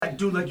Like,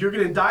 dude, like, you're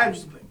gonna die. I'm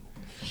just like,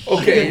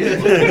 Okay.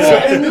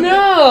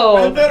 No.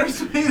 I better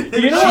say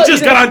this. You know She what,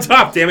 just got on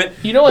top, damn it.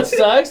 You know what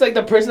sucks? Like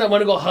the person that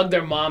want to go hug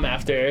their mom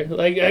after.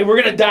 Like we're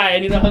gonna die. I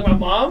need to hug my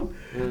mom.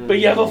 But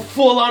you have a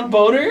full-on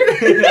boner.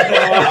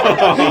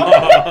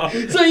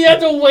 So you have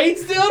to wait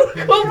still.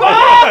 Come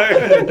back.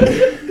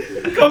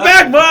 Come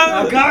back,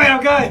 Mom. I'm coming.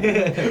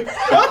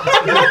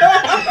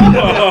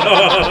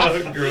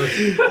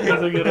 Gross.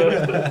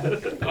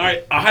 All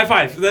right, a high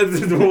five.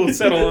 We'll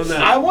settle on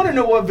that. I want to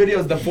know what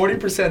videos, the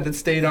 40% that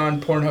stayed on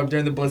Pornhub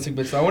during the Ballistic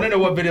Bitch, I want to know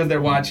what videos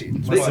they're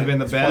watching. Must have been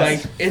the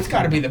best. Like, it's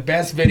got to be the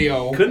best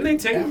video. Couldn't they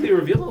technically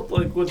reveal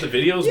like what the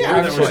videos Yeah, were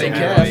I'm that sure were they still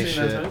can. happening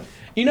that time?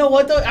 You know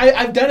what though?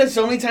 I've done it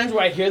so many times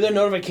where I hear the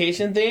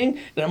notification thing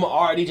and I'm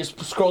already just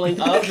scrolling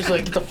up, just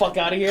like get the fuck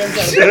out of here.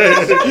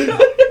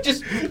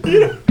 Just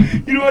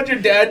You don't want your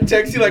dad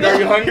text you like, "Are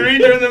you hungry?"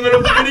 during the middle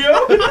of the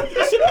video?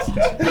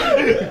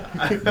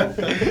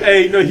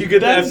 Hey, no, you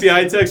get the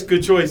FBI text.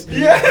 Good choice.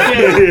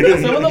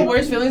 yeah. Some of the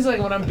worst feelings like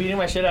when I'm beating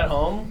my shit at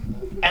home.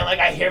 And like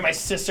I hear my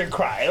sister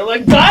cry. I'm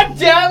like, God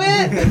damn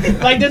it!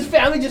 Like this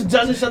family just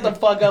doesn't shut the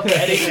fuck up for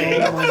anything.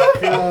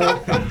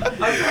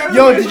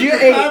 Yo, did you?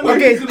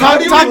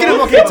 Talking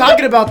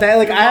about that.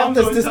 Like I have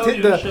the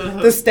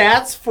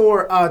stats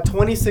for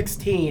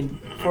 2016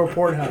 for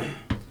Pornhub.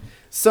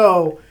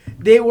 So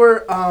they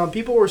were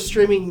people were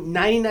streaming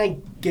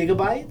 99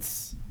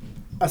 gigabytes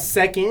a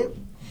second.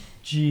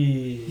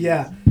 Gee.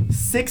 Yeah,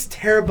 6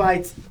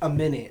 terabytes a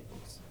minute.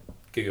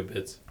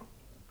 Gigabits.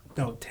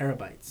 No,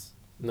 terabytes.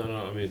 No,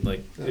 I mean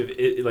like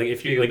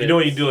if you like you know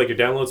when you do like your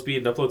download speed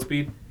and upload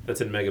speed,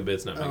 that's in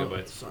megabits, not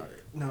megabytes. Sorry,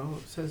 no,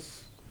 it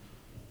says.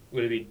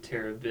 Would it be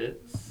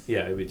terabits?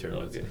 Yeah, it'd be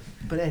terabytes. Okay.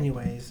 But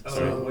anyways,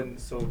 Streaming.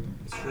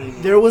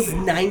 there was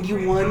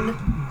 91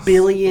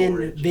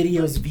 billion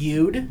videos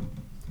viewed,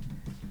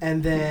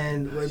 and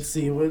then let's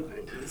see.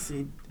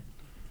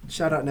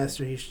 Shout out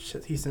Nestor, he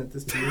sent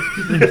this to me.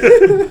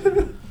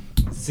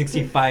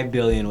 65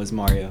 billion was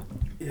Mario.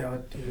 Yeah,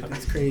 dude,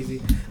 that's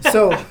crazy.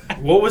 So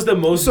What was the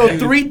most? So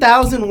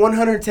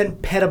 3,110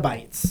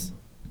 petabytes.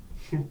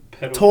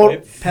 Total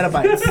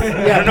petabytes.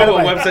 Yeah, I don't know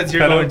what websites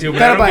you're going to,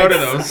 but I don't go to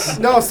those.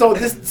 No, so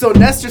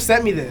Nestor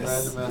sent me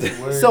this.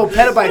 So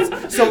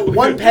petabytes. So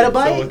 1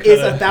 petabyte is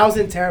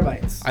 1,000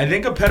 terabytes. I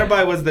think a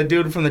petabyte was the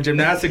dude from the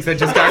gymnastics that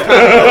just got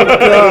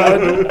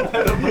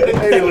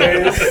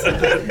Anyways,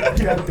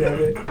 God damn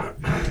it.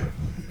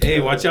 Hey,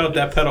 watch out!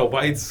 That pedal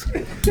bites.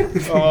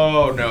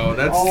 Oh no,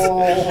 that's.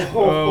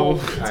 Oh.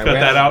 Let's cut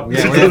that out.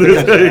 Yeah, we have to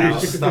cut that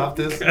out. Stop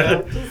this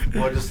now.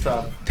 Or just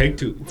stop. Take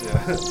 2.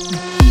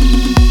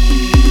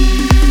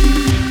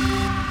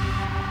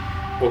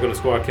 Welcome to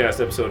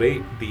SquadCast episode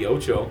 8, The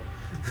Ocho.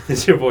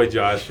 It's your boy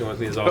Josh. With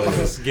me as always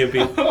is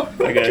Gimpy.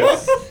 Hi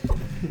guys.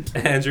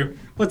 Andrew.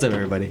 What's up,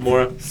 everybody?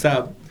 Mora. What's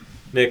up?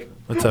 Nick.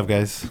 What's up,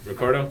 guys?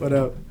 Ricardo. What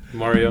up?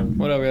 Mario.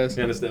 What up, guys?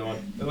 And Esteban.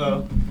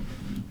 Hello.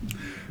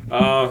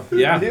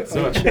 Yeah.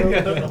 So,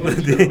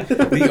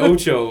 the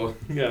Ocho.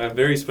 Yeah,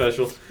 very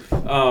special.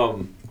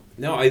 No,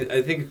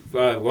 I think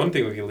one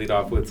thing we can lead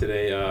off with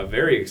today,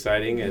 very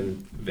exciting and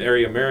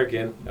very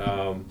American.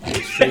 The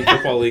Extreme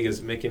Football League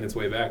is making its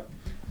way back.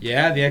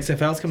 Yeah, the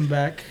XFL's coming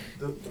back.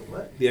 The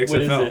what? The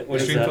What is XFL, it? What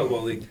is Extreme that?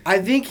 Football League, I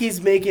think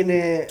he's making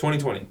it.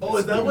 2020. Oh,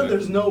 is that when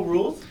there's no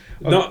rules?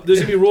 No,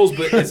 there's gonna be rules,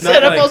 but it's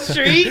not NFL like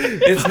Street?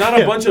 it's not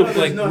a bunch of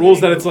like rules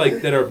that it's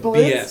like that are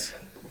Blitz? BS.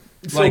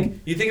 Like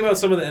you think about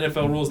some of the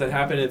NFL rules that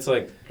happen, it's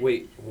like,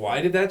 wait,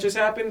 why did that just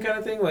happen? Kind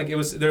of thing. Like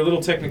they're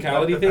little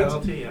technicality Like the things.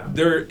 penalty, yeah.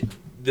 They're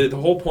the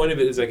whole point of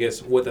it is, I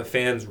guess, what the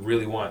fans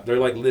really want. They're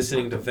like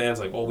listening to fans,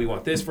 like, oh, we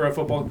want this for our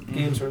football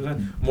games.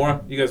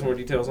 More, you guys, more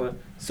details on it.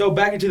 So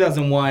back in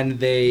 2001,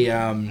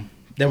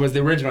 there was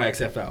the original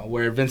XFL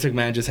where Vince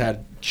McMahon just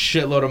had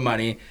shitload of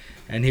money,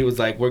 and he was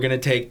like, we're gonna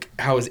take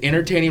how as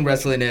entertaining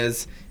wrestling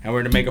is, and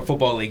we're gonna make a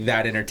football league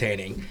that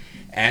entertaining.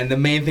 And the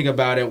main thing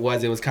about it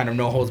was kind of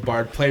no holds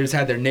barred. Players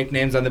had their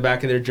nicknames on the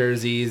back of their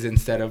jerseys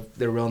instead of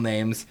their real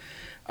names.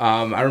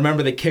 I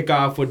remember the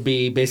kickoff would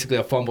be basically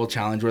a fumble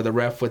challenge where the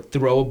ref would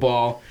throw a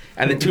ball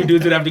and the 2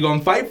 dudes would have to go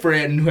and fight for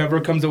it, and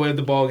whoever comes away with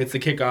the ball gets the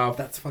kickoff.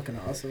 That's fucking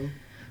awesome.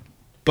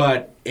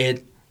 But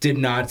it did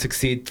not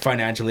succeed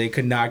financially. It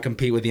could not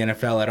compete with the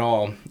NFL at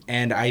all.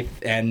 And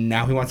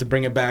now he wants to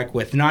bring it back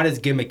with not as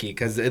gimmicky,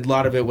 because a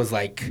lot of it was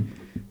like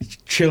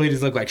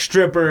cheerleaders look like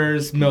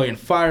strippers, million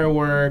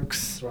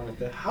fireworks. What's wrong with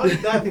that? How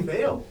did that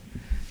fail?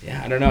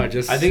 Yeah, I don't know. I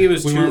think it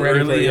was we too weren't ready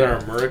for early it in yet. our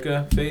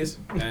America phase,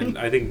 and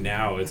I think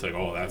now it's like,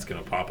 oh, that's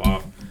gonna pop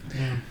off.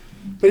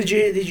 But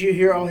did you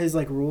hear all his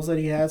like rules that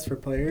he has for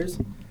players?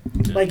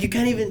 Yeah. Like you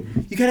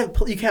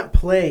can't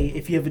play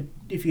if you have a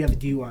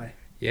DUI.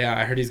 Yeah,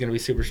 I heard he's gonna be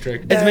super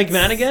strict. Is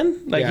McMahon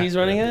again? Like Yeah. he's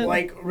running it?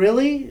 Like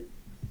really?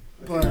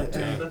 But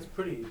That's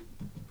pretty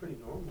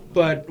normal.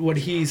 But what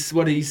he's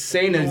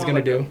saying that he's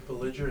gonna do. A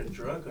belligerent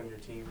drug on your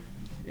team.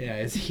 Yeah,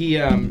 is he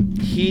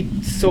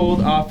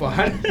sold off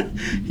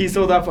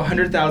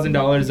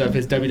 $100,000 of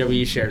his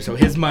WWE shares. So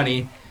his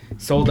money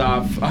sold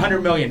off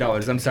 $100 million,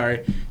 I'm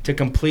sorry, to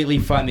completely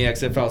fund the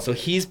XFL. So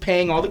he's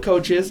paying all the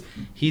coaches,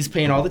 he's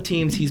paying all the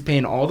teams, he's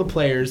paying all the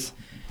players,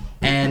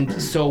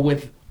 And so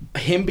with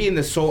him being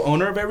the sole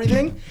owner of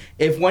everything,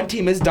 if one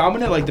team is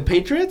dominant like the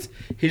Patriots,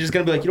 he's just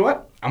going to be like, you know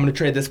what? I'm going to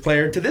trade this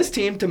player to this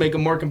team to make a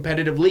more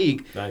competitive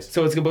league. Nice.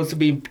 So it's supposed to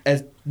be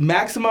as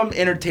maximum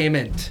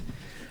entertainment.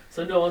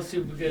 So no one's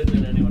super good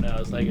than anyone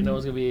else. Like no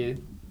one's gonna be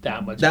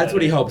that much. That's better.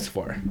 what he hopes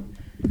for.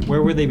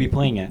 Where would they be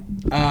playing at?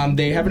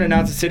 They haven't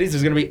announced the cities.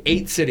 There's going to be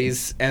 8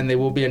 cities, and they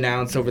will be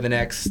announced over the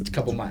next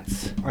couple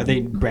months. Are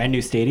they brand new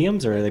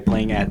stadiums, or are they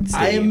playing at stadiums?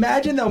 I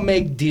imagine they'll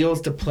make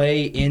deals to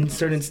play in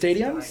certain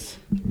stadiums,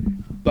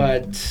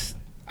 but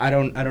I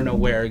don't know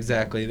where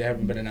exactly. They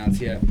haven't been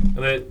announced yet.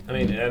 I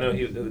mean, I know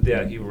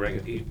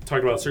he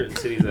talked about certain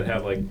cities that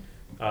have like,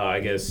 I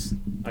guess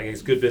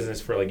good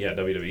business for like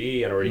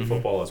WWE and already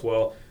football as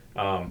well.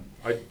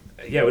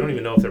 We don't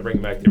even know if they're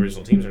bringing back the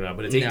original teams or not,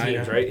 but it's 8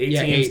 teams, right?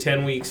 8 teams,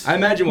 10 weeks. I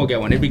imagine we'll get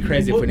one. It'd be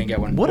crazy if we didn't get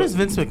one. What does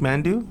Vince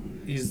McMahon do?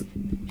 He's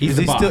Is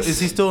the he boss. Is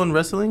he still in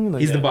wrestling?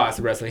 Like, He's the boss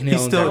of wrestling.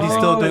 He's still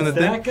doing the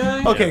thing. that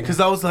guy? Okay, because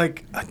I was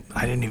like,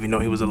 I didn't even know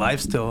he was alive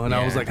still, and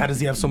I was Yeah. like, how does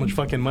he have so much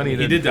fucking money He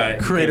to did die. He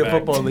create came a back.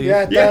 football league?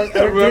 Yeah,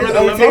 Remember did the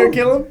Undertaker limo?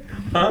 kill him?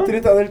 Huh?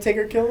 Didn't the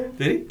Undertaker kill him?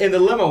 Did In the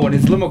limo when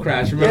his limo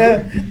crashed,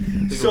 remember?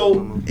 Yeah.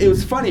 So it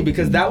was funny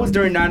because that was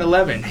during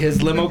 9/11.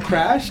 His limo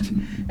crashed,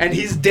 and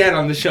he's dead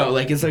on the show.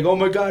 Like it's like, oh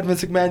my God,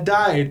 Vince McMahon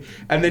died,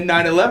 and then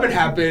 9/11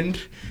 happened,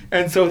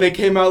 and so they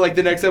came out like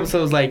the next episode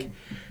was like,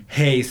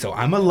 hey, so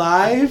I'm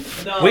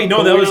alive. Wait, no,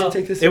 But that we was don't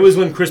take this- it was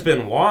when Chris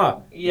Benoit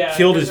Yeah,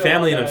 killed Chris his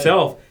family and Benoit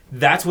himself.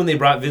 That's when they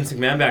brought Vince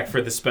McMahon back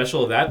for the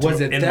special of that. Was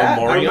it in that? I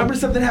memoriam. remember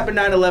something happened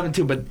 9/11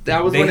 too, but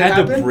that was They when it had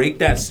to happened. break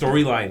that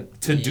storyline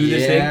to do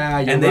this thing, Yeah,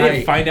 you're and they right.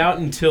 didn't find out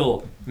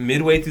until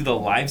midway through the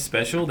live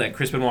special that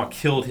Chris Benoit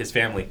killed his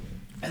family.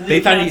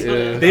 They thought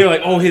they were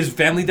like, oh, his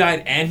family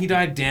died and he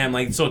died. Damn,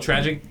 like so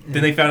tragic.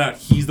 Then they found out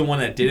he's the one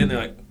that did it. And they're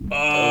like,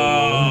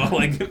 oh,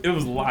 like it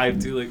was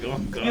live too. Like, oh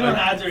God. You don't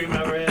have to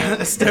remember it.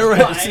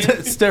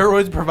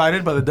 Steroids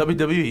provided by the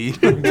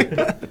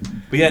WWE.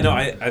 But yeah, no,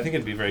 I think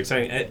it'd be very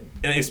exciting,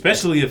 and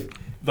especially if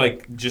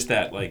like just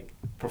that like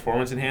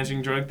performance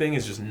enhancing drug thing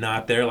is just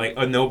not there, like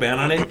a no ban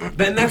on it.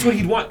 Then that's what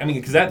he'd want. I mean,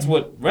 because that's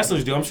what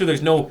wrestlers do. I'm sure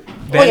there's no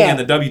banning yeah. in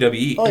the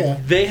WWE. Oh yeah.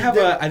 They have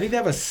I think they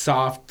have a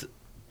soft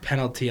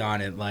penalty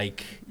on it,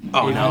 like.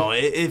 Oh you know? no!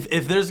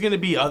 If there's gonna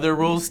be other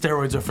rules,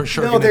 steroids are for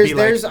sure No, gonna there's be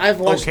there's like, I've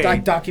watched okay.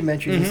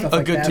 documentaries and stuff A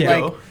like good that. to Like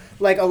go.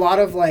 like a lot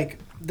of like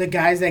the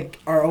guys that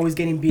are always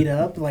getting beat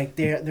up, like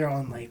they're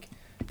on like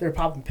they're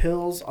popping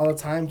pills all the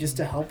time just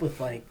to help with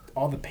like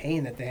all the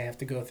pain that they have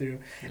to go through,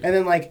 and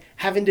then like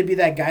having to be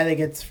that guy that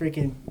gets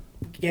freaking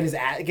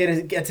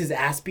gets his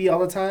ass beat all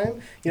the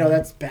time. You know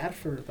that's bad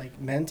for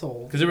like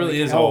mental. Because it really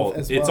like, is health all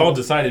as it's well. all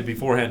decided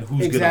beforehand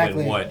who's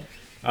Exactly. gonna win what.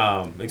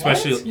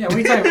 Especially Yeah,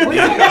 we talking. What are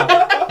you talking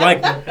about?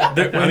 like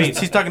I mean,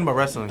 He's talking about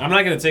wrestling. I'm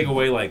not gonna take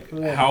away like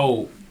Yeah.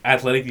 how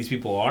athletic these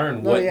people are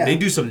and No, what yeah. they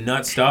do some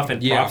nut stuff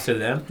and Yeah. props to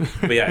them.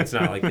 But yeah, it's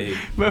not like they.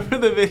 Remember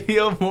the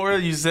video, Maura,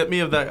 you sent me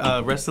of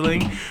that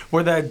wrestling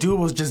where that dude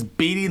was just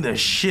beating the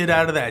shit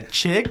out of that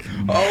chick?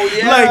 Oh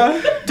yeah.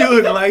 Like,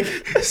 dude, like,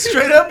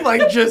 straight up,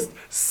 like, just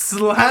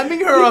slamming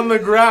her on the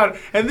ground.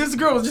 And this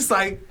girl was just,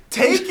 like,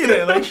 taking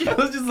it. Like, she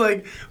was just,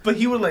 like, but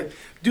he would, like,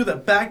 do the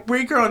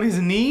backbreaker on his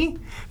knee.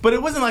 But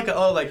it wasn't like, it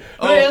was like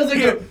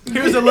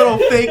here's a little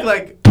fake,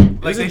 like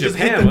was they in just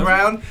Japan, hit the wasn't it?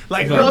 ground.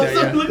 Like,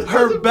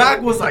 her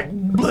back was, like,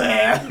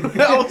 bleh.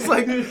 I was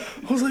like,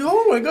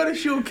 oh, my God, is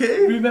she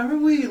okay? Remember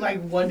we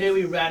like one day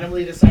we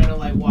randomly decided to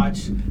like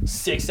watch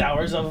 6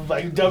 hours of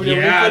like WWE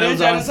Yeah, that footage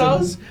was at his awesome.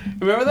 house?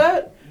 Remember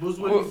that? Was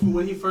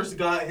when he first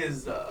got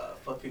his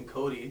fucking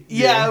Cody.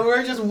 Yeah, we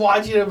were just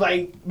watching him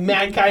like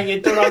mankind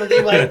get thrown on the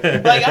thing like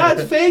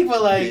it's fake,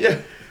 but like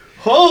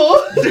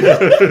One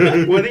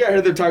thing I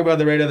heard them talk about on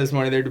the radio this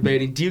morning, they're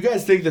debating. Do you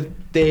guys think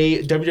that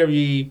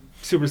WWE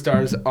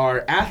superstars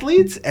are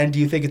athletes, and do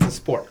you think it's a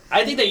sport?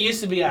 I think they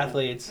used to be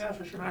athletes. Yeah,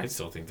 for sure. I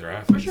still think they're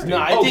athletes. No,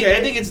 I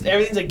think it's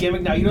everything's a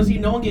gimmick now. You don't see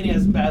no one getting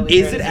as badly.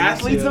 Is hurt it as they used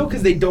athletes to. though?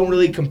 Because they don't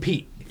really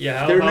compete.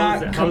 Yeah, They're how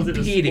not is it a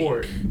competing.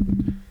 sport?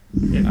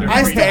 If they're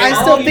I free still agents,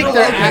 think know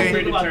they're what? act-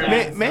 Think about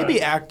that.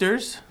 Maybe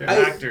actors. they're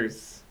I-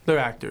 actors. They're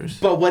actors.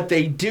 But what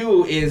they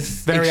do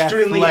is Very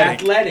extremely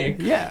athletic.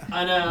 Yeah.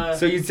 On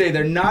So you'd say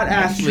they're not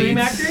athletes, extreme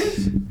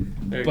actors?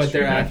 but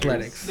they're extreme actors.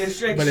 athletics. They're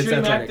extreme But it's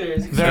athletic.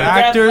 actors. They're If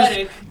actors.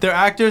 athletic, They're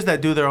actors that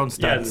do their own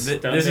Yeah, stunts.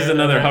 This is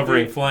another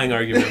hovering flying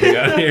argument we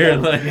got here.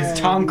 Like, Is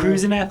Tom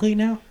Cruise an athlete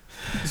now?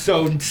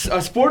 So a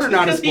sport or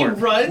not a because he sport?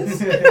 runs.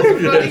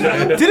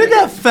 Didn't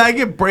that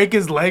faggot break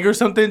his leg or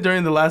something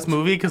during the last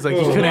movie because like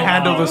he couldn't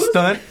handle the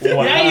stunt?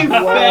 Yeah, you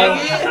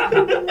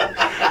faggot.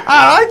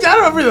 I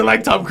don't really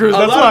like Tom Cruise. A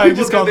That's lot why of I people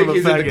just called him think a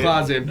he's in the faggot.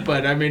 closet,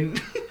 but I mean,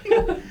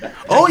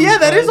 Oh yeah,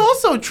 that is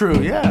also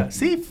true. Yeah.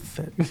 See.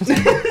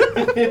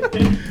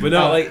 but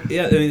no, like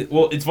yeah. I mean,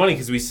 well, it's funny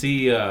because we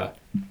see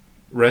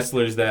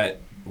wrestlers that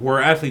were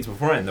athletes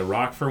beforehand. The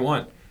Rock, for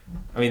one.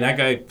 I mean, that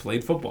guy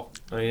played football.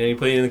 I mean, he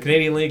played in the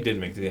Canadian League,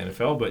 didn't make it to the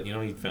NFL, but you know,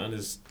 he found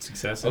his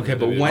success. in Okay, the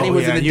but WWE. when he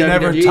was in the you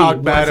never WWE, talk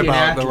was bad he an about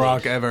The athlete?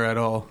 Rock ever at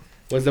all.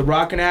 Was The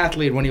Rock an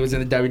athlete when he was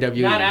in the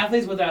WWE? Not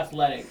athletes, but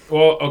athletic.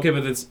 Well, okay,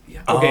 but that's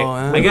okay. Oh,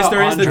 I guess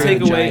there is the Andre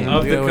the takeaway Giant.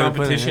 of Yeah, the way to put it,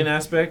 competition yeah.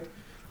 aspect,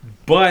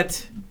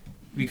 but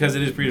because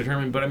it is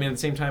predetermined. But I mean, at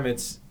the same time, it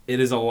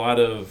is a lot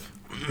of.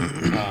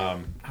 I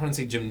wouldn't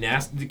say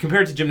gymnastics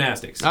compared to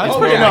gymnastics. That's Oh,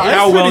 pretty, yeah, no, how that's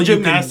well pretty you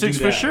can gymnastics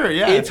do for that. sure.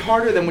 Yeah, It's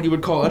harder than what you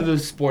would call other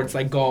sports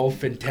like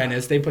golf and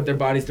tennis. They put their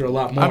bodies through a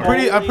lot more.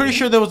 I'm pretty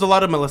sure there was a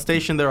lot of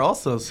molestation there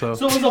also. So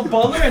So was a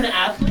bowler an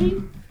athlete?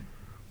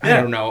 I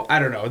don't know.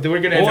 We're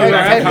gonna Oh, end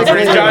yeah, up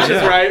covering yeah. Josh is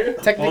Yeah. right.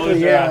 Technically,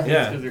 yeah.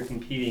 Yeah. Because they're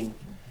competing.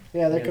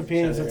 Yeah, they're Against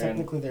competing, each so other and-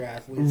 technically they're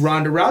athletes.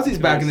 Ronda Rousey's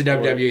back in the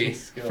Sport, WWE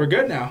skill. for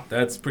good now.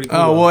 That's pretty cool.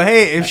 oh well,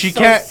 hey, if she So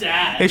can't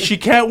sad. if she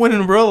can't win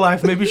in real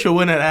life, maybe she'll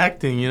win at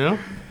acting. You know,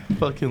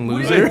 fucking What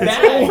loser. is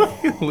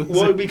bad? Loser.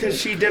 Well, because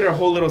she did her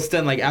whole little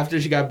stint. Like after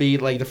she got beat,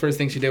 like the first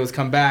thing she did was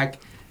come back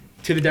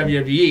to the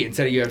WWE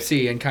instead of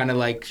UFC and kind of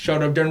like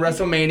showed up during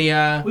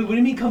WrestleMania. Wait, what do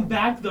you mean come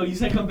back though? You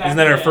said come back. Isn't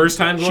that her again. first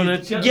time going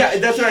She- to? Yeah,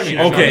 that's what I mean.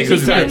 Okay, Sorry,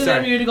 she sorry, came to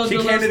sorry. WWE to go She do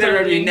a came to the little WWE.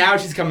 studying. Now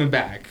she's coming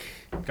back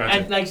Gotcha.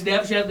 And like they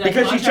have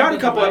because she shot a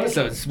couple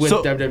episodes. episodes with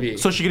So- WWE.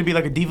 So she's gonna be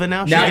like a diva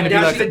now. She's Now- gonna now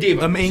be like she's a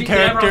diva. a main She- they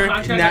have her on character.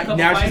 contract. a couple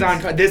now she's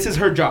fights. on. This is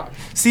her job.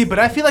 See, but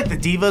I feel like the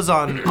divas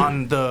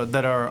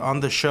that are on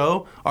the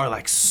show are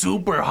like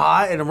super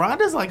hot, and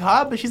Ronda's like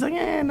hot, but she's like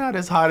not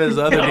as hot as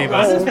other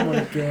divas. Oh my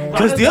god.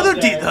 Because the Ronda's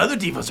other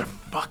okay. divas are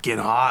fucking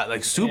hot,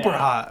 like super Yeah.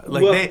 hot.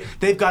 Like Well-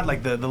 they've got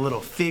like the little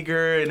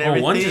figure and Oh,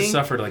 everything. one just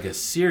suffered like a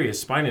serious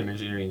spine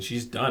injury and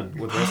she's done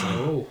with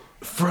wrestling.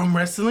 From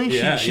wrestling.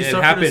 Yeah, she yeah, it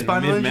suffered a happened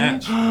spinal injury.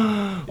 mid-match.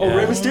 Oh, Yeah.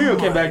 Rey Mysterio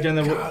came back during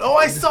the. Oh,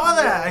 I saw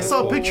that. I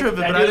saw a picture of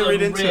it, but I didn't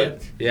read into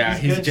it. Yeah,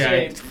 he's good jacked.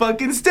 shape.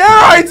 Fucking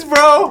steroids,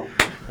 bro.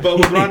 But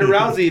with Ronda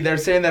Rousey, they're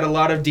saying that a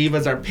lot of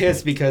divas are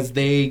pissed because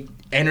they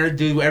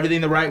do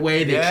everything the right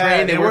way. They Yeah,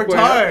 train, they they work worked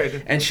hard.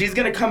 hard. And she's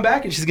going to come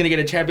back and she's going to get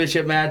a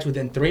championship match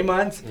within 3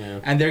 months. Yeah.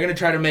 And they're going to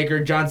try to make her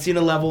John Cena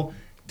level.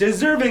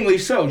 Deservingly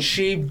so.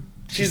 She's going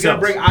to sells.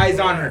 bring eyes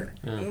on her.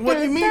 What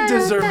do you mean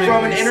deserving?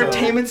 From an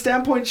entertainment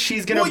standpoint,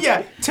 she's going to... Well,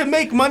 yeah, to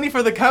make money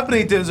for the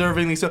company,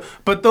 deservingly so.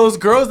 But those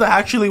girls that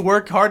actually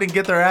work hard and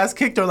get their ass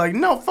kicked are like,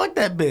 no, fuck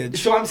that bitch.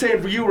 So I'm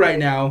saying for you right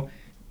now,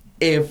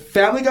 if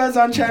Family Guy's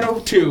on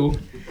Channel 2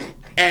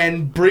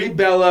 and Brie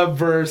Bella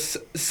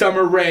versus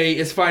Summer Rae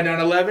is fighting on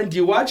 11, do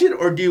you watch it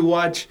or do you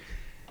watch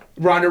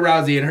Ronda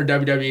Rousey in her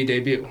WWE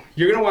debut?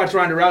 You're going to watch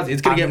Ronda Rousey.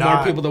 It's going to I'm get more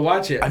not. people to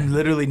watch it. I'm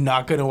literally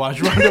not gonna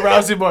watch Ronda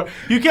Rousey more.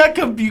 You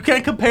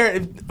can't compare.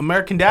 If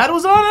American Dad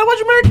was on, I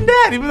watch American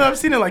Dad, even though I've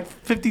seen it like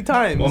 50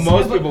 times. Well,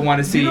 most people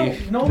want to see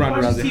No one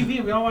Ronda watches Rousey. TV.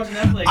 We don't watch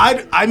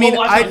Netflix. I mean,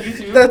 We'll watch I- it on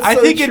YouTube. That's I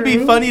so think it'd be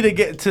true. funny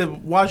to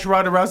watch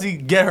Ronda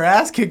Rousey get her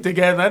ass kicked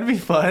again. That'd be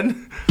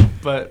fun.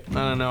 But I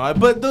don't know.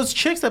 But those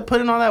chicks that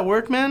put in all that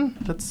work, man,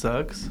 that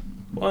sucks.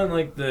 Well, and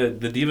like the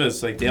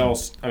divas, like they all,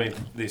 I mean,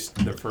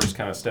 their first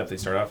kind of step they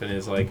start off in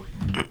is like,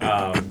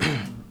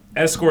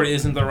 escort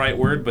isn't the right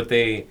word, but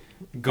they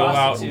go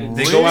out, Prostitutes.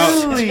 they go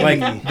out, Really?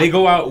 like they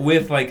go out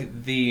with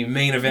like the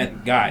main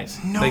event guys.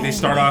 Like they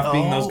start off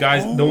being those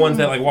guys, the ones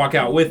that like walk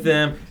out with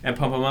them and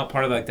pump them up,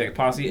 part of like that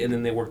posse, and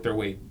then they work their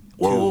way.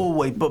 Whoa,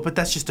 wait, but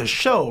that's just a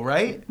show,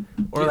 right?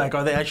 Or like,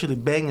 are they actually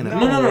banging it?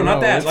 No, not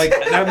that. Like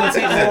I'm not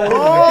saying that.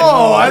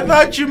 Oh, I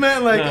thought you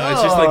meant like. No,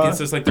 it's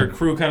just like their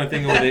crew kind of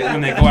thing where they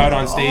when they go out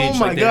on stage, Oh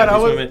my like they God, have I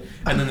these was- women,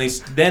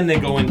 and then they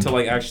go into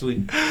like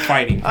actually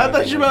fighting. I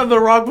thought you meant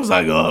The Rock was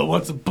like, oh,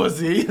 what's a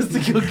pussy? He has to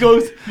go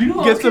You know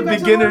who gets else a came back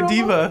to beginner Royal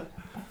diva.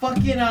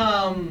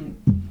 Fucking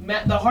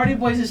the Hardy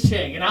Boys'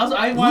 chick, and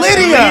I watched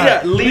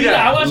Lydia! Lydia.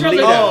 I watched her. I was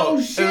like,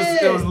 oh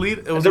shit. It was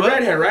Lita. It was The what?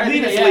 red hair, right? I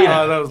think Lita, it's yeah. Lita.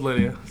 Oh, that was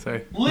Lydia.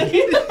 Sorry.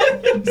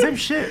 Lydia. Same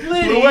shit.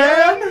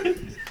 Lydia.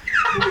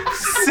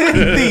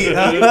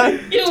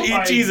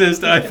 Cynthia. Jesus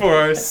died for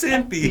our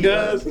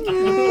Cynthia.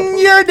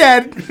 You're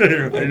dead. I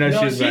didn't know she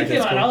No, was she back. came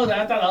That's out. cool. I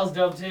thought that was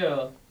dope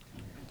too.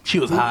 She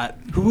was hot.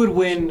 Who would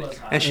win?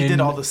 And she did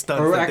all the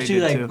stunts Or that actually,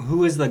 they did like, too.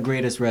 who is the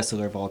greatest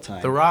wrestler of all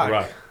time? The Rock.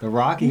 Rock. The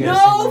Rock? You guys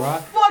think The No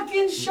Rock?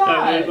 fucking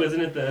shot.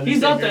 Wasn't it the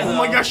He's up there. Oh though.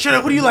 my gosh, shut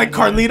up. Who do you like,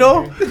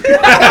 Carlito?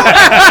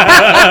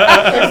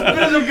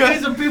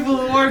 There's some people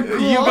who are cool.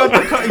 You got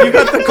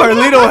the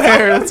Carlito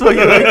hair. That's why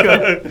you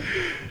like him.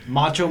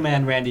 Macho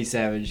Man Randy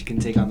Savage can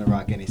take on The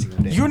Rock any single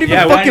day. You weren't even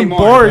Yeah, why fucking anymore?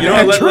 bored. You know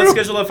man. what? Let's True.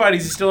 schedule a fight.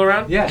 Is he still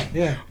around? Yeah,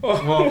 yeah. Oh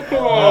my my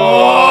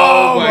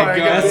God. god.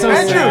 That's so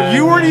Andrew, sad.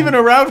 you weren't even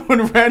around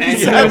when Randy And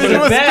he Savage was the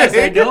was best.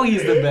 I big. know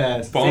he's the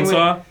best. Same with-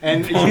 Bonesaw?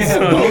 And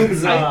Bonesaw.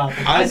 Bonesaw.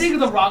 I think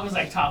The Rock was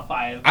like top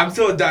 5. I'm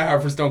still a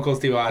diehard for Stone Cold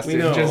Steve Austin. We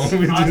know. Just,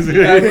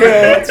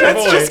 That's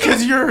just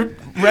because you're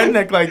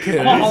redneck like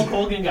him. I'm a Hulk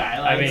Hogan guy.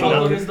 Like I mean, Hulk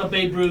no. Hogan's the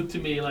Babe Ruth to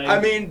me. Like I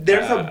mean,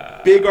 there's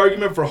a big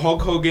argument for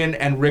Hulk Hogan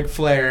and Ric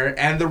Flair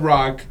and The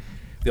Rock.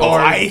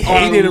 I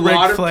hated a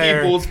lot Ric Flair.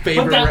 of people's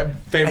favorite that-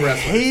 favorite I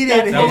wrestlers. hated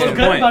that's That what was was the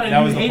good point. about him. That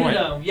You was the hated point.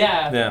 him.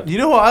 Yeah. Yeah. You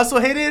know who I also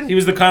hated? He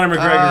was the Conor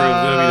McGregor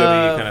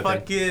of WWE kind of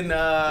thing. fucking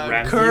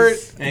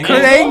Ramses? Kurt Angle?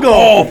 Angle.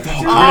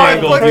 Oh, I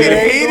Angle, fucking dude.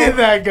 hated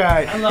that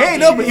guy. I love Hey,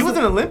 no, but he Angle. was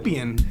an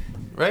Olympian,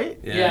 right?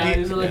 Yeah, He, he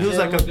was a he was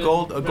like a legit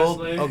gold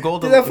wrestler. Dude,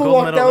 that fool gold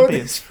walked medal out with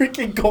Olympian. his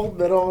freaking gold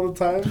medal all the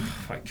time.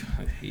 I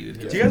hated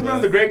him. Do you guys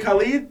remember the Great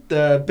Khali,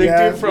 the big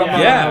Yeah. dude from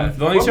Yeah,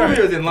 Long what Shot.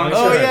 movie was in Long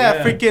Oh Shot?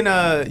 yeah,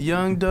 freaking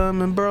Young,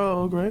 Dumb, and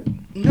Broke, right?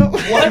 No.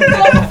 What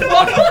the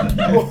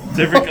fuck?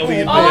 Different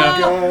Khalid.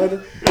 Oh,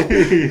 God.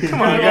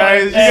 Come on,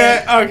 guys. You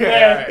got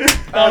okay.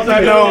 All right.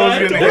 I know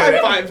I was gonna High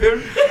get five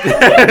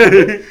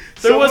him.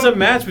 There was a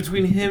match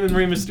between him and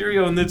Rey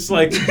Mysterio, and it's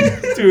like,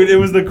 dude, it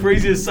was the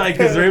craziest sight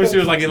because Rey Mysterio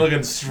was like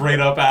looking straight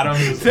up at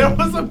him. it. There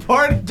was a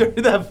part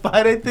during that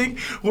fight, I think,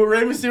 where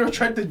Rey Mysterio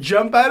tried to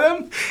jump at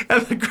him,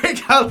 and the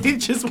Great Khali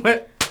just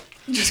went.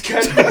 Just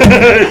catch.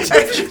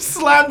 and just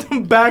slammed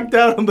him back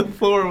down on the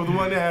floor with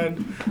one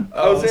hand.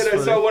 I was saying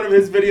I saw one of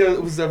his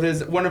videos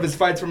of one of his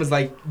fights from his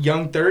like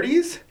young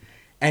 30s,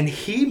 and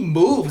he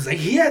moves like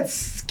he had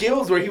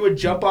skills where he would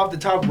jump off the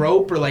top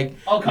rope or like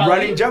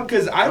running jump.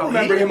 Because I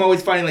remember him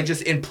always fighting like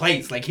just in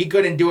place, like he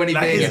couldn't do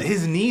anything.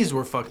 His knees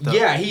were fucked up.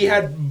 Yeah, he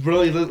had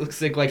really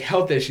looks like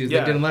health issues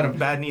that didn't let him.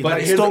 Bad knees. But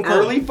Like his Stone Cold.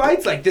 early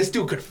fights, like this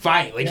dude could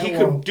fight. Like he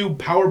could do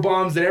power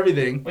bombs and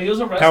everything. Wait, he was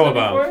a wrestler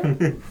Powerbomb.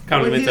 before?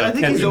 Compliment I to think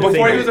he's Kenzie. always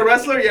Before he been- was a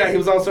wrestler, yeah, he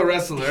was also a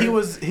wrestler. He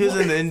was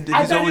in the. I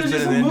He's thought he always was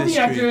been just in a the movie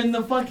actor industry. in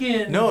the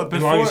fucking... No, The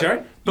Longest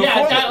Yard?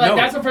 Yeah, no.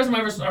 that's the first time I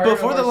ever saw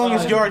Before the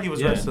longest saw him. yard, he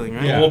was wrestling,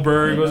 right? Yeah.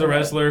 Goldberg was a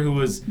wrestler who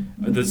was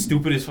the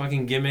stupidest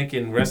fucking gimmick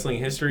in wrestling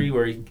history,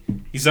 where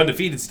he's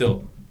undefeated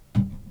still.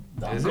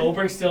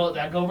 Goldberg's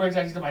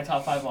actually in my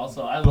top 5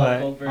 also. I love But-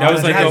 Goldberg. That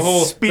was like That the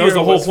whole. spear That was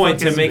the whole was point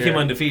to fucking make him spear.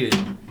 undefeated.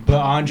 But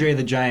Andre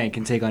the Giant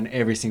can take on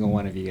every single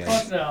one of you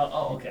guys. Fuck no.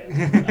 Oh, okay.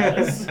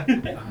 I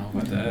don't know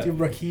about that. Dude,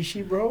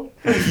 Rikishi, bro.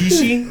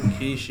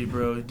 Kishi,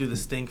 bro. Do the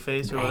stink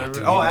face or whatever.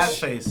 dude, Oh, yes. ass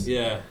face.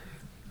 Yeah.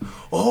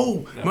 Oh,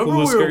 That remember hula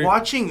we were skirt.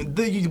 watching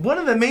one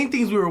of the main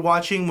things we were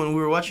watching when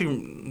we were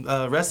watching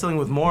wrestling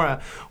with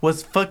Mora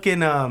was fucking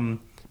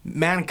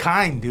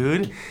Mankind,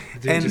 dude.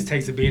 Dude just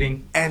takes a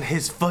beating. And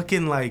his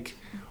fucking like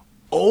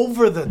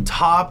over the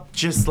top,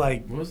 just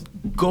like What was,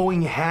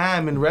 going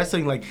ham and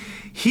wrestling. Like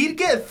he'd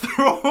get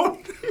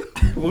thrown.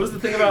 what was the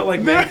thing about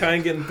like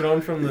Mankind getting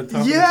thrown from the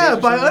top? Yeah, of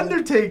the by cage or something?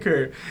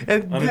 Undertaker.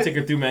 And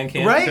Undertaker threw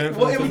Mankind. Right? down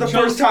from Well, it was the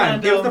top? first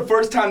time. It was the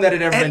first time that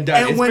it ever been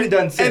done. It's been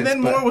done since. And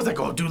then but- Moore was like,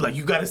 "Oh, dude, like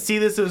you got to see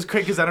this." It was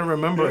crazy because I don't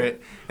remember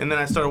it. And then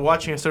I started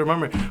watching. I started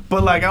remembering.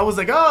 But like I was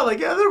like, "Oh, like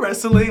yeah, they're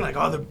wrestling. Like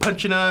oh, they're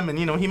punching him, and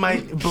you know he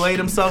might blade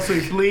himself so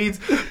he bleeds."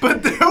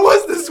 But there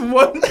was this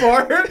one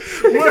part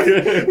where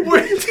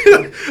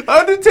dude,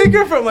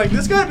 Undertaker from like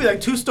this got to be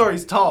like 2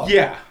 stories tall.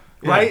 Yeah.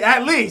 Right,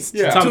 at least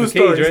Yeah. Top 2 of the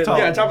cage, stories right? tall.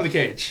 Yeah, top of the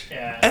cage.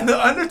 Yeah. And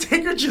the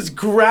Undertaker just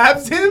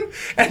grabs him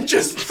and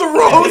just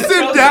throws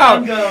him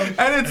down.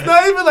 And it's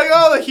not even like,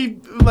 oh, like he,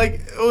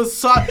 like, it was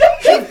soft.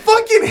 He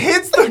fucking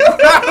hits the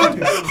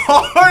ground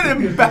hard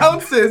and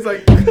bounces.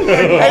 Like,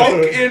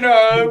 Hulk in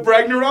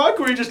Ragnarok,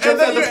 where he just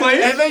jumps out the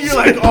plane. and then you're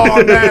like,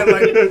 oh man,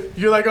 like,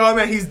 you're like, oh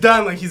man, he's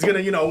done. Like, he's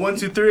gonna, 1,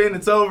 2, 3, and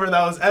it's over.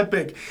 That was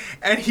epic.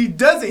 And he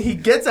doesn't. He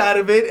gets out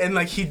of it, and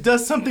like, he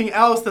does something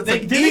else that's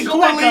like did he go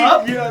equally, back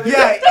up?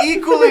 yeah,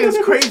 equally as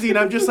crazy. And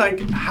I'm just like,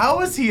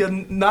 how is he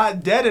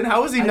not dead? And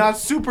how is he not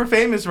super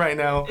famous right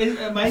now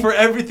for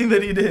everything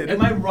that he did?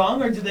 Am I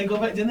wrong, or did they go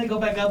back? Didn't they go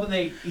back up and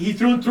he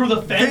threw through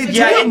the fence? They- again?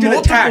 Yeah, it into the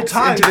multiple tax.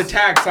 times. Into the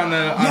tax on the.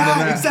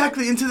 Yeah,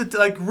 exactly. Into the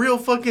like real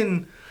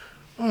fucking.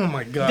 Oh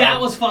my god. That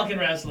was fucking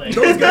wrestling.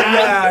 Those guys.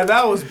 Yeah,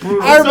 that was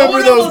brutal. I remember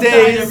Someone those almost died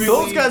days. every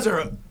Those week. guys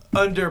are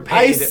underpaid.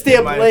 I stay in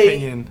up my late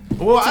opinion.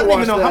 Well, I to don't watch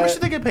even know how that. much do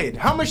they get paid.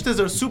 How much does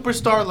a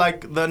superstar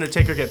like the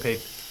Undertaker get paid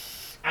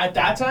At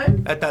that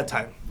time? at that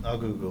time? I'll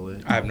Google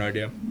it. I have no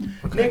idea.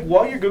 Nick,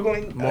 while you're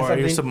googling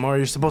More,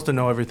 you're supposed to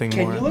know everything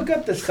can more. you look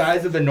up the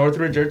size of the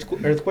Northridge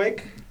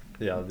earthquake?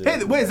 Yeah, I'll do Hey,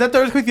 it. wait, is that the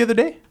earthquake the other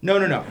day? No.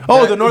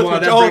 Oh, the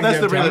Northridge. Oh, brings that's it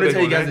the up. really I'm gonna big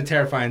tell you one, guys right? a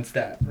terrifying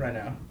stat right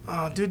now.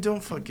 Oh, dude, don't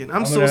fucking. I'm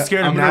I'm so gonna-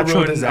 scared of I'm gonna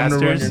natural ruin- I'm gonna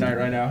ruin your disasters. night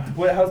right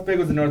now. How big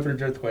was the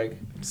Northridge earthquake?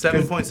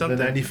 7 point The something.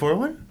 94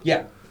 one?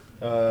 Yeah,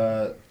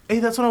 Hey,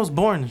 that's when I was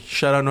born.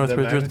 Shout out The Northridge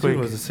magnitude earthquake.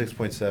 was a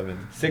 6.7.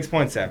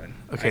 6.7.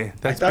 Okay, I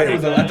that's thought it big.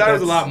 was. I thought it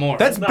was a lot more.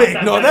 That's Not big.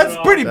 that No, bad that's at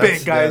all. pretty That's-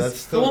 big, guys. Yeah, that's The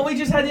still, one we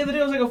just had the other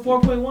day was like a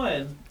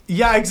 4.1.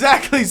 Yeah,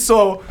 exactly.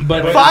 So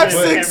But 5, but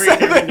 6,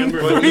 every 7, number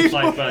 3, looks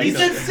like 4. that. He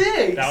said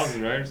 6.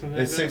 1,000, right, or something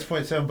it's like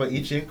that? 6.7, but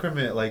each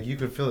increment, like, you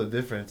could feel the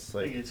difference. I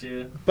Like, get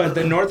you. But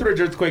the Northridge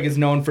earthquake is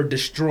known for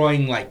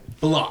destroying like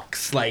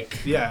blocks, like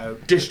Yeah,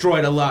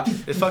 destroyed a lot.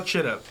 it fucked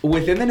shit up.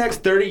 Within the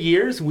next 30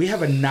 years, we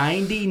have a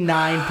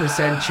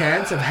 99%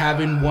 chance of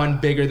having one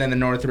bigger than the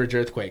Northridge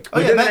earthquake. Oh,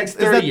 Within yeah, the next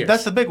 30 years.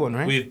 that's the big one,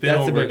 right? We've been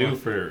That's the big overdue one.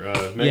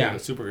 for making Yeah. a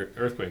super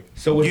earthquake.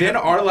 So within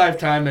our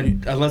lifetime,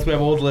 and unless we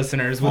have old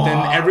listeners, within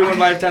everyone's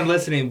lifetime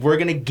listening, we're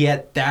gonna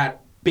get that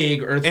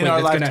big earthquake In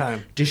our that's lifetime.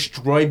 gonna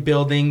destroy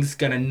buildings,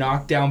 gonna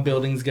knock down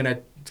buildings, gonna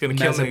gonna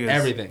mess kill up niggas.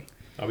 everything.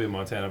 I'll be in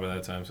Montana by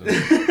that time. So.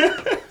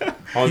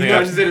 He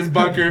goes in his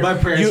bunker. My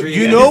parents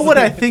You know what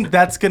I think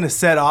that's gonna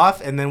set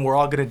off, and then we're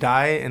all gonna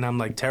die, and I'm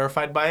like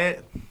terrified by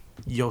it.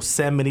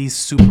 Yosemite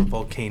super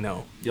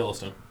volcano,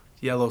 Yellowstone.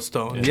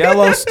 Yellowstone, Because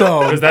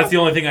Yellowstone. that's the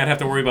only thing I'd have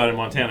to worry about in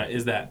Montana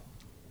is that.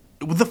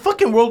 The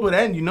fucking world would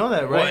end. You know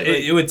that, Well, right?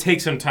 it would take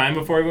some time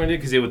before everyone did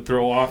because it would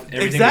throw off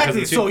everything. Exactly. because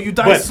of the So soup. you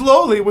die But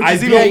slowly, which is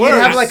I'd even Yeah, you'd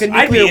worse. have like a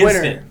I'd be nuclear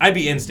instant. winter. I'd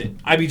be instant.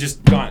 I'd be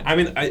just gone. I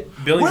mean,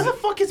 Billings Where the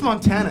fuck is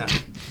Montana?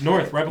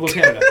 north, right below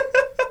Canada.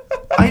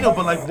 I know,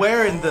 but like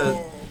where in the?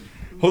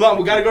 Hold on,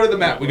 we gotta go to the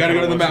map.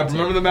 Remember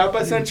the map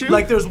I sent you?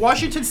 Like there's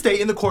Washington State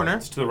in the corner.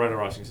 It's to the right of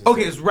Washington.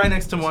 Okay, it's right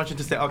next to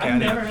Washington State. Okay, I've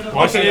never heard of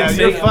Washington yeah,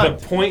 State, you're fine.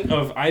 the point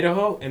of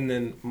Idaho, and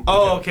then.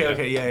 Oh,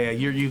 okay, yeah.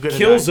 You're gonna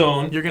Kill die.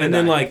 zone. You're gonna and die.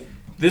 then like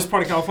this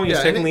part of California is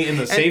Yeah, and technically in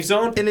the safe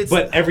zone, and it's-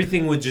 but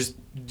everything would just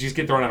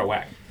get thrown out of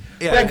whack.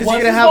 Yeah, because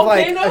What's you're gonna this have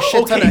like volcano? a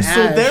shit ton Okay, of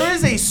so ash. there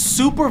is a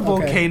super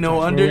volcano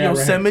Where under we at right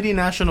Yosemite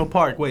National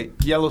Park. Wait,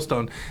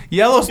 Yellowstone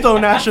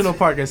National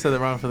Park. I said it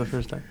wrong for the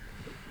first time.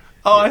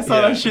 Oh, I saw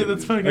Yeah. that shit.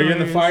 That's fucking Are you in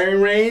the hilarious.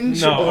 firing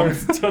range? No, Or-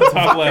 it's to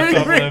top left,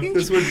 top left.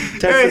 This would Hey,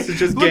 Texas is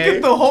just look gay.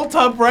 at the whole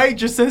top right.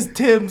 Just says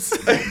Tim's.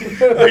 Are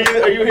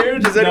you here?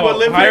 Does anyone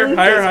live higher, here?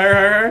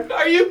 higher.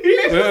 Are you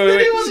here?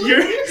 Wait.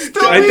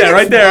 You're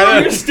Right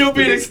there. You're still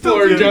being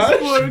explored, Josh.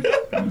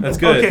 That's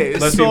good. Okay,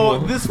 Less so people.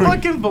 this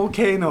fucking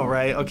volcano,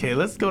 right? Okay,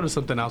 let's go to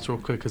something else real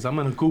quick because I'm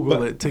gonna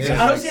Google it to get.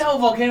 I don't see how a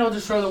volcano will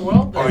destroy the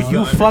world. Are though.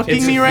 you fucking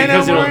It's me right now,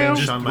 because it'll Mario?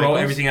 just Shawn throw Michaels?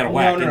 everything out of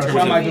whack in terms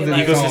Shawn of Michaels is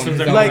ecosystems his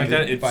and own everything like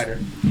that. It's, fighter.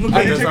 Okay,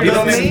 Undertaker the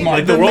doesn't main-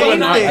 like the the world main or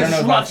not, thing- I don't know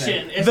about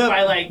Destruction that. is The-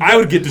 by like. I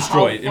would get how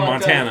destroyed in fucked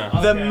Montana.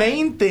 up- The okay.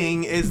 main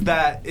thing is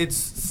that it's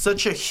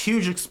such a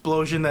huge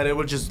explosion that it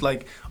would just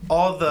like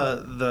all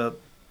the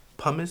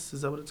pumice,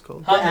 is that what it's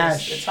called? Hummus.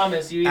 ash. It's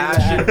hummus. You eat Ash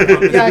ash. and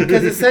pumice Yeah,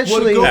 because would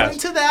essentially, go Yes.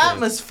 into the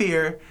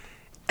atmosphere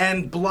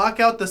and block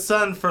out the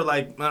sun for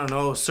like I don't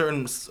know a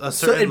certain so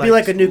it'd be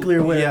like a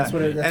nuclear winter. yeah. That's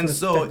what it, that's and what it's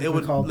so it technically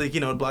would called. like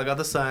it'd block out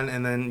the sun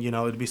and then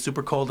it'd be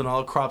super cold and all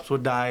the crops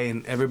would die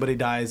and everybody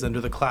dies under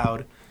the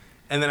cloud,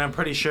 and then I'm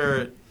pretty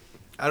sure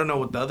I don't know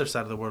what the other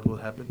side of the world would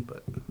happen,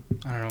 but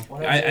I don't know. What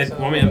did I say?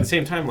 I mean, at the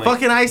same time, like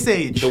fucking ice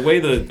age. the way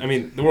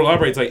the world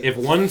operates, like if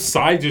one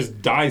side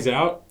just dies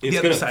out, it's The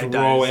other gonna side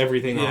throw dies.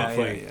 everything Yeah, off.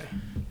 yeah, Like, yeah.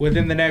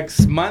 Within the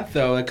next month,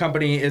 though, the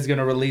company is going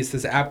to release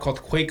this app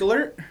called Quake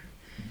Alert.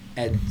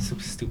 And some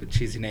stupid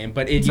cheesy name,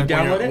 but It's you like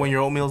download when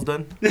your oatmeal's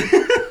done.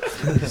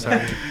 Sorry.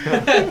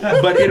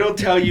 it, but it'll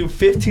tell you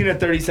 15 to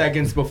 30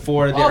 seconds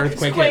before the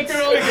earthquake hits.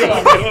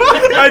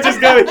 I just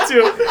got it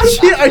too.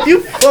 Shit, are you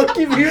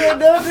fucking me right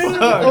now, dude?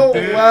 Fuck, Oh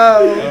dude. wow.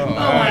 Oh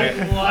my,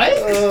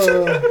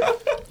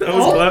 what?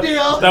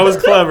 That was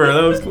clever.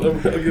 That was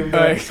clever. I'll give it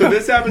back. So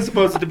this app is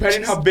supposed to,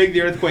 depending how big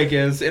the earthquake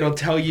is, it'll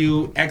tell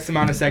you X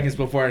amount of seconds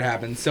before it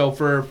happens. So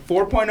for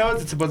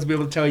 4.0s, it's supposed to be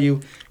able to tell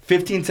you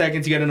 15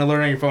 seconds. You get an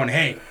alert on your phone.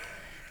 Hey,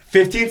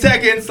 15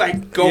 seconds,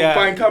 like go Yeah,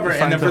 find cover. And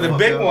find then for the cover.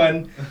 big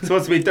one, it's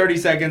supposed to be 30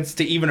 seconds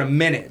to even a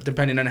minute,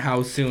 depending on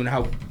how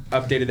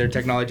updated their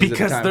technology is at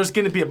the Because time. there's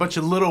gonna be a bunch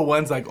of little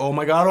ones like oh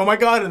my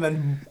god, and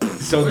then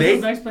So Where's they,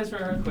 the next place for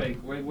an earthquake?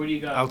 Where do you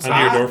go? Outside.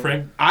 Under your door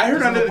frame. I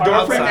heard under the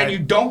door frame, Outside. and you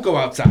don't go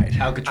outside.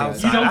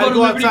 Alcatraz. You don't I go to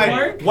go Liberty outside.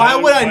 Park? Why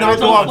would I not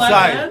It's go all flat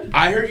outside? land?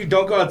 I heard you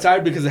don't go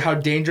outside because of how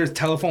dangerous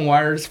telephone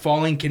wires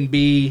falling can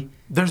be.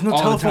 There's no All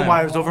the telephone time.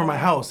 wires over my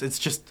house. It's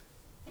just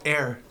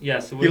air. Yeah,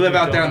 so You live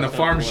out there on the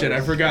farm shit.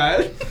 I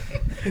forgot.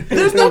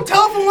 There's no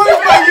telephone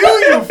wires by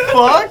you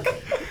fuck.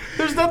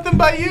 There's nothing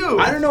by you.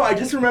 I don't know. I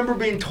just remember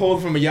being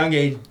told from a young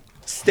age,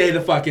 stay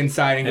the fuck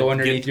inside and go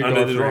underneath your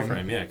under door the door frame.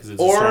 frame. Yeah, because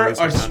it's Or the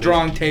strongest a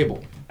strong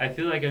table. I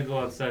feel like I'd go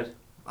outside.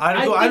 I'd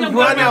I go. think I'd I'm run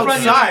going to my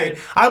front outside. yard.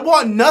 I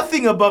want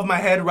nothing above my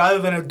head rather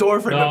than a door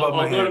frame No, above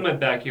my I'll go to head. my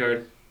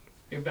backyard.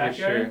 Your For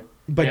backyard? sure.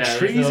 But Yeah, there's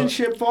trees no- and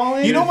shit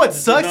falling? You know what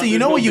There's sucks? no- And you there's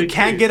know no what you big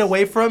can't trees. get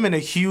away from in a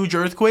huge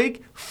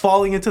earthquake?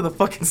 Falling into the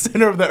fucking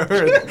center of the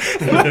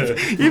earth.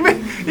 Like,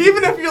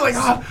 even if you're like,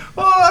 I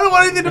don't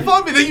want anything to fall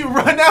on me, then you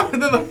run out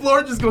and then the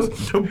floor just goes,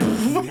 and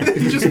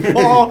then you just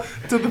fall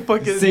to the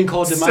fucking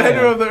Sinkhole de center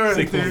Mayo. of the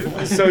earth,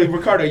 dude. So,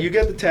 Ricardo, you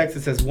get the text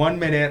that says 1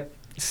 minute,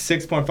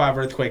 6.5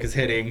 earthquake is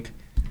hitting.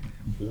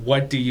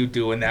 What do you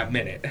do in that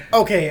minute?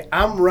 Okay,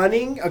 I'm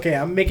running. Okay,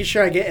 I'm making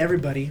sure I get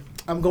everybody.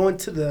 I'm going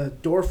to the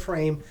door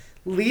frame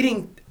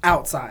leading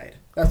outside.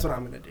 That's what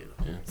I'm gonna do.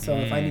 So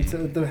if I need to,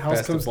 the house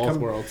Best comes of both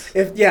come. worlds.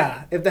 If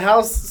the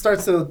house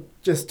starts to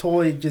just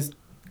totally just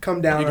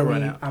come down You can on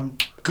run me, out. I'm.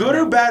 Good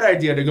or bad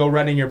idea to go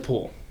run in your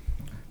pool?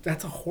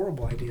 That's a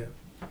horrible idea.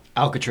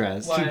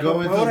 Alcatraz. Why? To go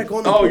Why in would I the, go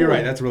in the Oh, pool? you're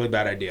right. That's a really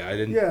bad idea. I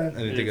didn't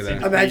think of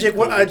that. Imagine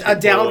a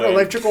down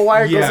electrical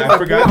wire goes Yeah, in I my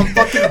pool. forgot. I'm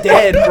fucking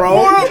dead,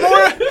 bro.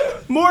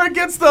 More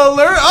gets the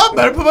alert. Oh,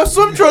 better put my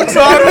swim trunks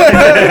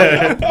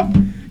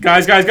on.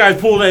 Guys,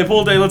 pool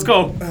day, let's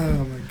go.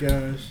 Oh my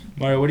gosh.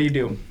 Mario, what do you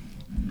do?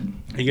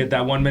 You get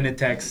that 1 minute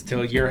text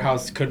till your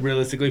house could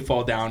realistically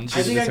fall down. due I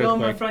to think this I go in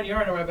my earthquake. front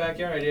yard or my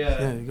backyard, yeah.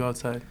 Yeah, you go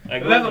outside. I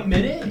If go I have a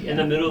minute? in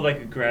the middle of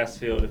like a grass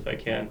field if I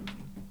can.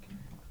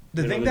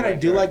 The Middle thing of that the I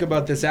do backyard. like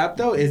about this app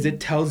though is it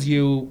tells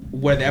you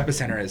where the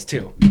epicenter is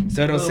too.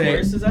 So it'll Oh, say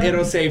worse is that?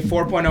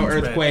 4.0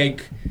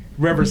 earthquake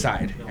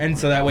Riverside, and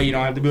so that way you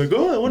don't have to be like,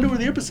 oh, I wonder where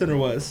the epicenter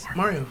was.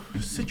 Mario,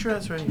 sit your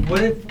ass right here.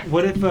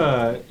 What if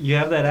you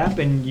have that app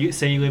and you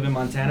say you live in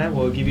Montana?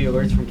 Will it give you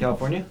alerts from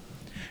California?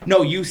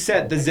 No, you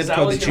set the zip That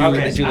code was that your- you,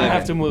 okay, that you I live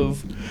have in. to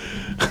move.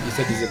 You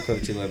said the zip code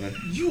that you live in.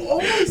 You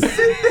always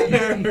sit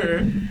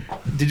there.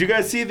 Did you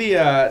guys see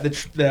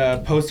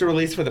the poster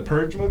release for the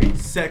Purge movie?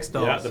 Sex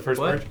dolls. Yeah, the first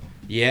What? part.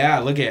 Yeah,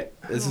 look at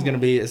this is gonna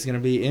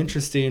be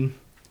interesting.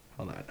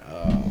 Hold on.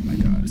 Oh my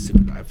gosh. on a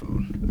stupid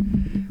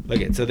iPhone.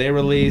 Look at so they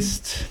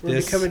released We're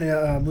this. becoming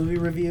a movie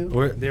review.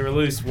 They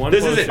released one.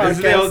 This is it.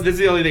 poster, This is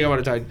the only thing I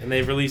want to talk. and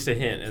they've released a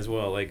hint as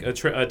well, like a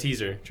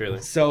teaser trailer.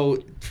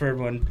 So for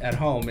everyone at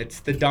home, it's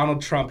the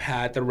Donald Trump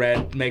hat, the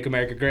red "Make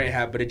America Great"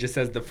 hat, but it just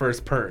says the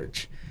first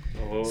Purge.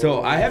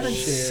 So I haven't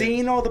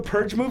seen all the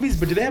Purge movies,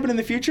 but do they happen in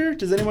the future?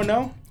 Does anyone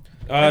know?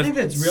 I think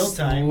that's real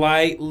time.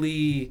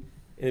 Slightly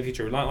in the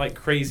future, not like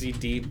crazy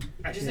deep.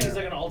 I just think it's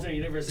like an alternate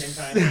universe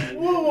same time. Man.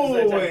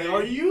 Whoa, wait.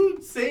 Are you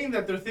saying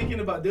that they're thinking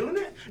about doing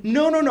it?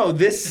 No.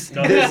 This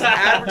No,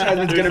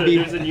 advertisement's gonna be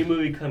There's a new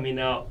movie coming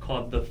out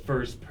called The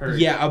First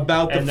Purge.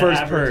 about the and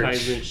first the Purge.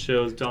 advertisement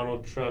shows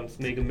Donald Trump's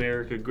 "Make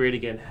America Great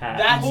Again" hat.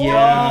 That's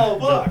Yeah.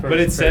 fuck. But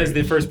it says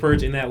the first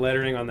purge in that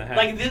lettering on the hat.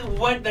 Like this,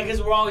 what?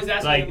 Because we're always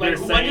asking, Like like, they're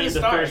when did saying it the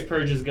start? first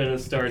purge is gonna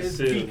start It's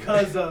soon.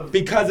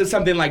 because of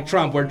Something like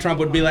Trump, where Trump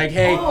would be like,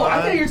 "Hey, Oh,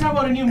 I thought you were talking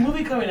about a new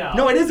movie coming out.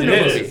 no, it isn't It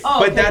a is. movie." Oh,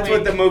 but okay, that's what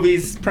wait. the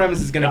movie's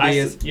premise is gonna be.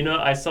 Is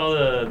I saw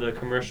the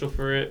commercial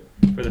for it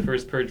for the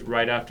first purge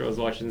right after I was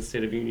watching the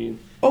State of Union.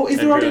 is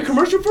there already a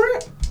commercial for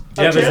it?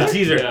 yeah, there's trailer? a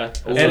teaser, Yeah,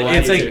 and there's a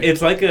it's like teaser.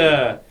 it's like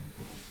a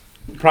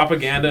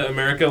propaganda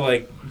America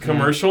like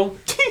commercial,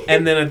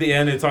 and then at the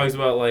end it talks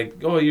about like,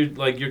 oh, your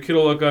kid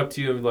will look up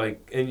to you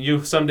like, and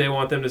you someday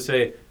want them to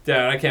say,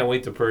 "Dad, I can't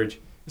wait to purge,"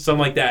 something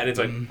like that, and it's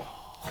like.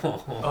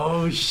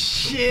 Oh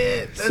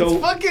shit! That's So-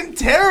 fucking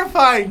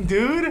terrifying,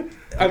 dude.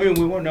 I mean,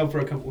 we won't know for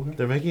a couple.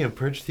 They're making a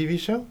Purge TV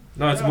show?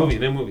 No, it's a movie.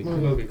 They're a movie.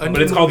 A But new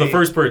it's called The movie.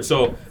 First Purge,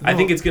 so I No.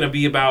 think it's going to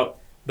be about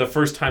the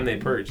first time they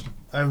purged.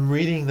 I'm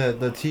reading that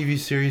the TV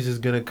series is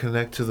gonna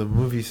connect to the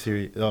movie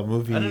series.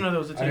 Movie. I didn't know there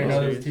was a I didn't know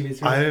there was a TV TV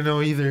series. I didn't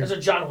know either. There's a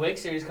John Wick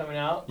series coming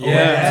out.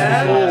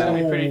 Yeah. It's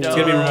gonna be pretty dope. It's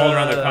going to be all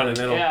around the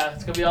continental. Yeah,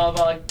 it's gonna be all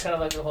about like kind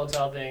of like a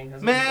hotel thing.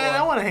 That's gonna be Man, I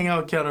cool. want to hang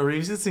out with Keanu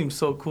Reeves. It seems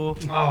so cool.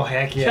 Oh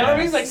heck Keanu yeah!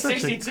 Reeves like Such a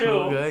 62.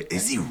 cool guy.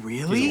 Is he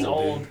really? He's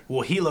old.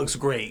 Well, he looks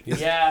great.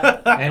 Yeah.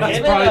 And he's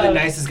Him probably and, the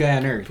nicest guy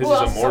on earth. This Who is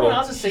else? immortal. Someone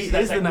else is 60 He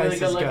that's is like the really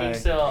nicest good looking guy.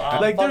 still.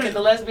 Like, Fucking there-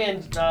 the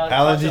lesbian.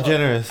 Ellen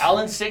DeGeneres.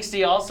 Alan's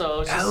 60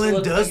 also. She Ellen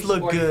looks does like she's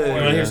look 44. good. You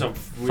want to hear Yeah. some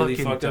really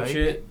Fucking fucked up dyke.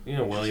 shit? You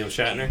know William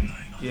Shatner?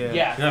 Yeah.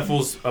 Yeah. And that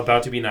fool's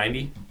about to be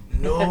 90.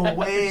 No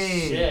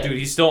way. Shit. Dude,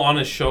 he's still on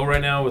a show right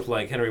now with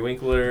like Henry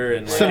Winkler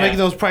and like, Still Yeah. making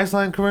those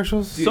Priceline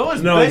commercials? So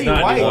is No, he's Betty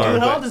not White. anymore, Dude,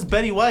 how but- old is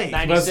Betty White?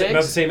 96?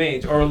 about the same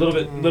age or a little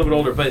bit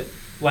older, but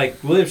like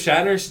William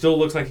Shatner still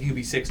looks like he could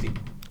be 60.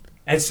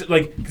 And it's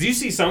like, cause you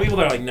see some people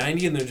that are like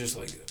 90 and they're just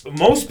like,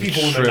 most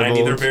people when they're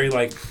 90, they're Shriveled. very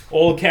like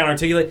old, can't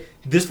articulate.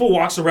 This fool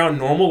walks around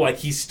normal like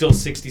he's still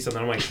 60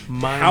 something. I'm like,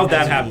 Money. how'd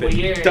that happen?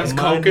 Weird. Does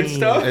coke and Money.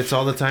 stuff? It's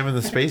all the time in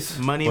the space.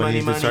 Money, when money,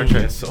 he did Star money.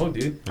 Trek. So,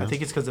 dude. I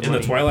think it's because of In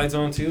money. the Twilight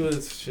Zone too,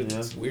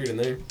 it's weird in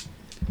there.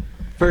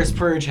 First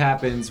purge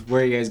happens.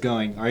 Where are you guys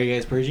going? Are you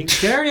guys purging?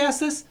 Did I already ask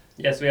this?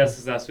 Yes, we asked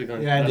this last week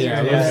on. Yeah, I last did.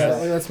 week's Yeah.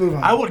 podcast. Let's move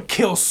on. I would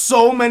kill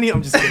so many.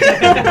 I'm just kidding. No,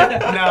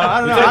 I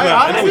don't know. We talked I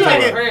about- I know honestly, we like,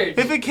 talked about Purge.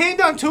 if it came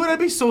down to it, I'd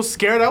be so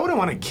scared. I wouldn't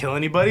want to kill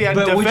anybody. I'd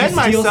But would you defend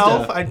steal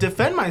myself. stuff? I'd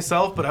defend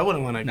myself, but I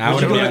wouldn't want to. Nah, I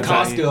Would you wouldn't go to be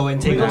outside. Costco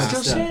and take We all gonna the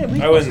still stuff?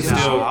 shit. I wouldn't Nah,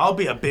 steal. I'll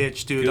be a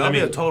bitch, dude. Dude, I I'll be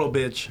a mean- total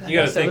bitch. You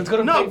gotta So think. let's go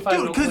to No, Big Five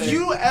dude, real because quick.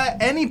 you at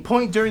any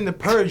point during the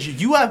purge,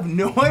 you have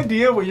no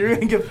idea where you're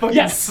gonna get fucking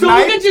Yeah, so we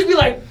sniped. could just be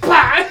like,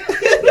 bah!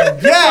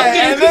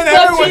 Yeah, and then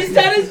everyone.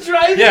 That is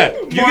driving. Yeah,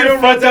 you get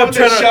fucked up with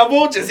trying a to.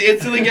 shovel, just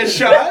instantly get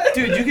shot.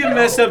 Dude, you get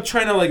messed up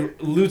trying to like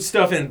loot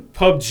stuff in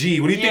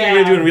PUBG. What do you think Yeah.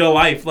 you're gonna do in real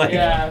life? Like,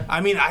 Yeah.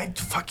 I mean, I'd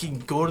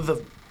fucking go to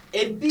the.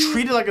 It'd be,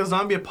 Treat it like a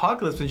zombie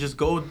apocalypse and just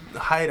go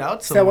hide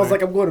out So I somewhere. was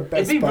like, I'm going to it'd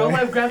Best be Buy. real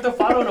life Grand Theft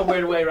Auto in a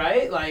weird way,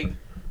 right? Like,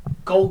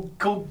 go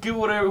do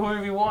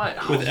whoever you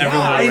want. with Yeah,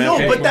 everyone. on I know,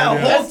 rampage. but that whole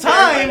That's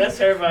terrifying. time, That's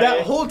terrifying.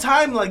 that whole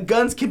time, like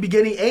guns can be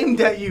getting aimed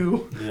at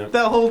you. Yeah.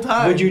 That whole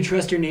time. Would you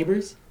trust your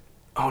neighbors?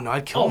 Oh no,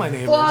 I'd kill Oh, my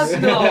neighbors.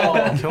 fuck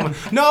no. Kill my-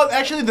 No,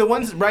 actually, the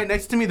ones right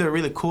next to me, they're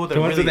really cool. They're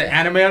The ones really, with the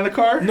anime on the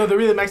car? No, they're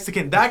really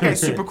Mexican. That guy's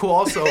super cool.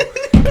 Also,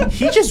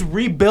 he just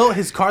rebuilt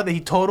his car that he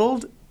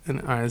totaled. And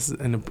all right, this is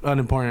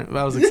unimportant.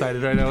 I was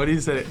excited right now when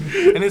he said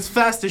it, and it's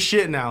fast as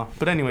shit now.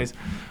 But anyways,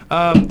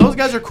 those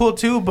guys are cool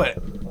too. But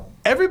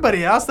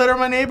everybody else that are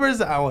my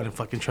neighbors, I wouldn't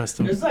fucking trust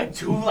them. There's like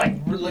two like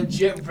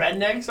legit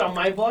rednecks on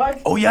my block.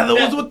 Oh yeah, the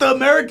ones with the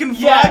American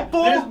Yeah,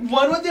 flagpole. there's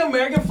one with the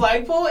American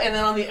flagpole, and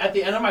then at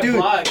the end of my Dude,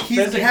 block, he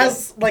there's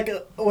has like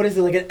a, what is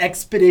it, like an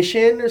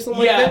expedition or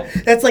something Yeah. like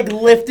that? That's like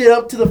lifted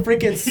up to the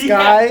freaking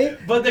sky. Yeah,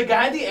 but the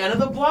guy at the end of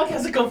the block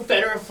has a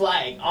Confederate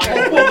flag on his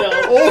window.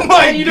 Oh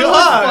my And you know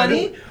God. what's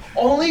funny?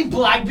 Only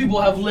black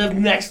people have lived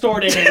next door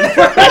to him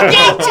for like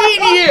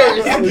 18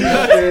 years.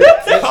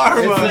 It's the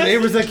Karma.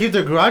 neighbors that keep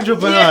their garage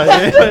open.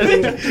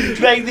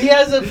 Like he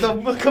has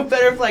the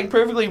Confederate flag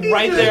perfectly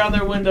right there on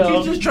their window.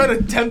 He's just trying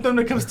to tempt them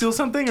to come steal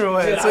something or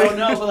what? Dude, So I don't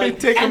know, but like,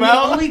 take and them they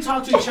out. only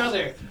talk to each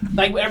other.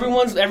 Like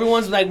everyone's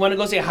like want to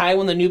go say hi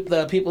when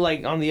the people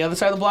like on the other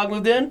side of the block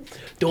moved in.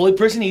 The only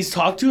person he's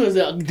talked to is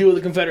the dude with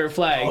the Confederate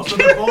flag. Oh, so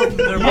they're both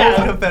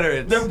Yeah.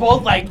 Confederates. They're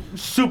both like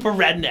super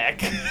redneck.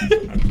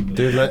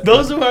 Dude,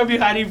 Those are where I'd be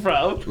hiding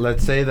from.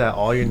 let's say that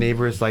all your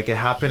neighbors, like, it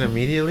happened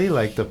immediately,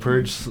 like the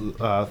purge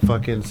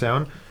fucking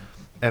sound,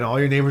 and all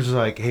your neighbors are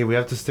like, hey, we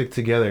have to stick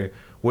together.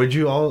 would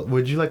you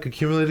like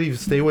accumulatively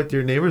stay with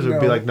your neighbors or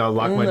be No. like, no,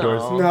 lock my No.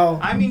 doors? No.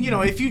 I mean,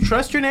 if you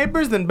trust your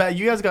neighbors, then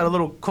you guys got a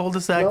little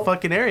cul-de-sac Nope.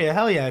 fucking area.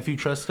 Hell yeah, if you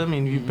trust them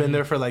and you've been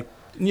there for like,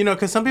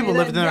 because some people Yeah,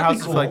 lived in their that'd be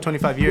houses cool. for like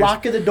 25 years.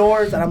 Locking the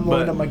doors and I'm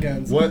loading But up my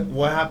guns.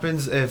 What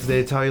happens if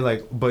they tell you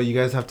like, but you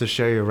guys have to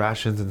share your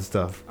rations and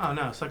stuff? Oh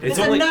no, suck It's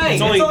it. only, night.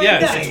 it's only, It's only yeah,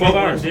 night. it's 12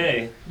 One hours.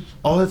 day.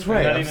 Oh, that's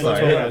right. Not I'm even sorry.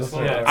 12 Yeah, hours.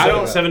 that's Yeah, right. I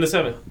don't 7 to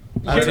 7.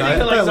 You're thinking like I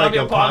felt zombie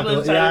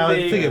apocalypse Yeah, I type was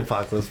thing. thinking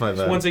apocalypse. My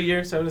bad. Once a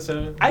year, 7 to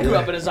 7. I grew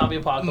up in a zombie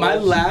apocalypse. My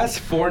last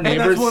 4 Hey,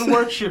 neighbors. that's one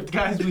work shift,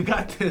 guys. We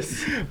got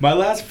this. My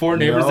last 4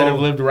 neighbors that No. have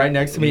lived right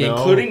next to me, No.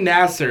 including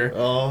Nasser,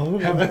 Oh.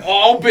 have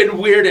all been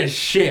weird as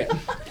shit.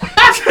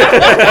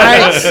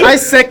 I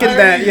second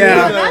that.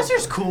 Yeah.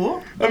 Nasser's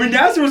cool. I mean,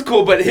 Nasser was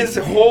cool, but his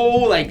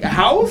whole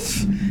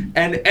house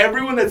and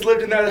everyone that's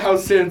lived in that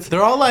house since.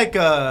 They're all like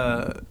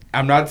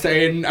I'm not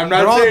saying.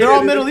 they're all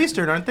anything. Middle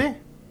Eastern, aren't they?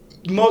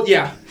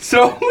 Yeah.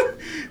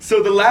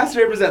 So the last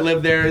neighbors that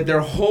lived there, their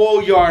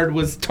whole yard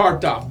was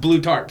tarped off,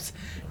 blue tarps,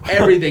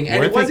 everything,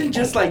 and it wasn't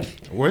just like.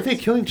 Were they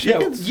killing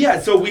chickens? Yeah.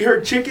 So we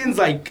heard chickens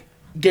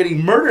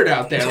getting murdered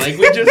out there.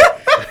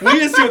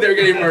 We assumed they were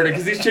getting murdered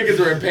because these chickens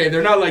were in pain.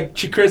 They're not like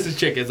Chris's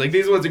chickens.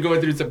 These ones are going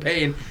through some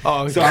pain.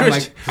 Oh, So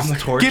Chris, I'm like,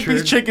 Tortured. get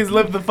these chickens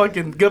live the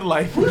fucking good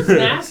life. Who's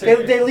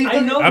Nasser? They leave I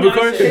the- know Abu Nasser.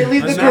 Bakr? They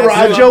leave the Nasser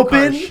garage Al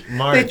open.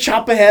 Mark. They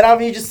chop a head off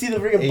and you just see the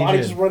freaking body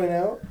Asian. just running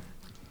out.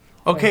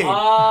 Okay,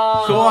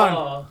 Oh. go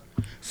on.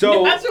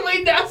 so Nasser,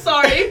 wait,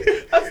 sorry.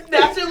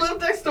 Nasser lived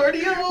next door to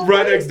you?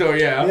 right next door,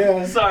 yeah.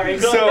 Yeah. Sorry,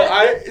 go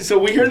ahead. So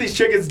we hear these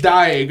chickens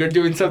dying or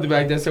doing something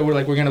like that. So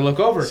we're gonna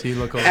look over. So you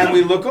look over. And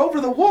we look over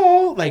the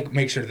wall,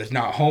 make sure there's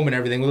not home and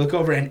everything. We look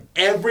over and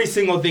every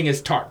single thing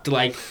is tarped.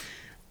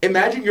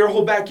 Imagine your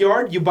whole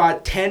backyard. You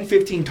bought 10,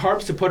 15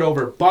 tarps to put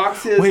over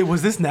boxes. Wait,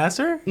 was this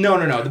Nasser? No.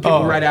 The people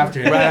Oh, right after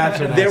him. right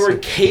after There Nasser. were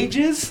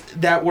cages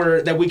that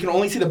we can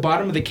only see the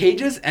bottom of the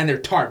cages, and they're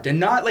tarped, and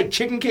not like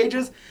chicken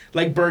cages,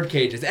 like bird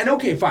cages. And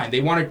okay, fine,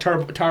 they want to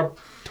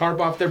tarp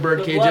off their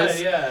bird The cages. blood,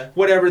 yeah.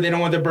 Whatever, they don't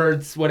want the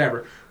birds.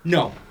 Whatever.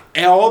 No,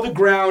 all the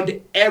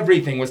ground,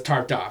 everything was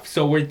tarped off.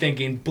 So we're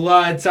thinking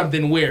blood,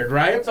 something weird,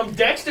 right? Some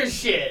Dexter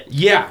shit.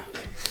 Yeah.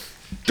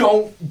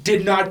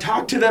 Did not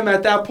talk to them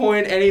at that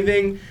point,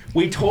 anything.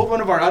 We told one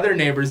of our other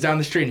neighbors down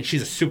the street, and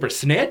she's a super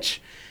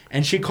snitch,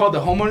 and she called the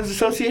homeowners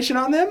association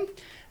on them.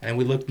 And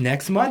we looked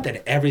next month, and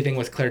everything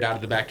was cleared out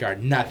of the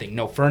backyard. Nothing,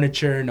 no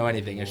furniture, no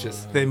anything. It's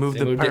just They moved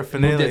the moved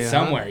paraphernalia, it huh?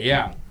 somewhere.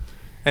 Yeah.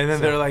 And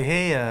then they're like,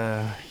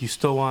 hey, you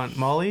still want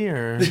Molly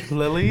or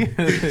Lily?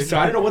 So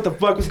I don't know what the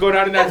fuck was going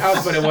on in that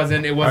house, but it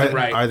wasn't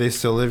right. Are they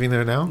still living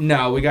there now?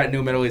 No, we got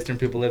new Middle Eastern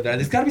people live there.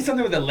 There's got to be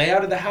something with the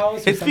layout of the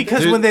house. Or It's something.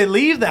 because when they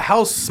leave, the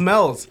house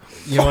smells.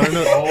 You want to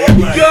know? Oh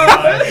my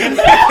god.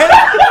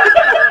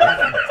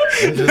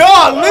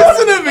 No,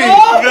 listen to me.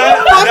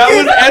 that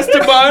was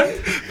Esteban.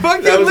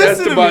 Fucking that was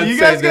listen to Esteban me. You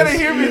guys saying gotta this.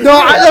 hear me.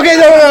 No,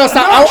 no,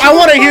 stop. I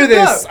want to hear Fuck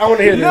this. up. I want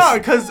to hear this. No,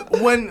 because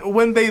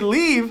when they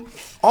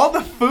leave, all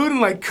the food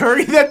and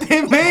curry that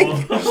they make.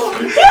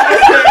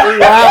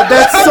 Wow,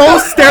 that's so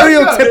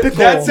stereotypical.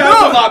 That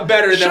sounds a lot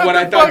better than Shut what the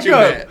I thought fuck you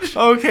up. meant.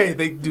 Okay,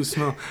 they do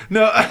smell.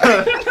 No,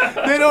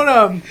 they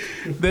don't.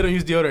 They don't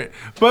use deodorant.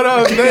 But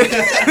What?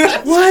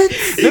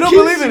 they don't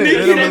believe in it. They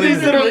Sneaking don't in believe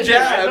these in it. little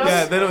jabs.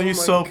 Yeah, they don't use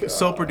soap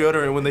or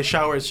deodorant. When they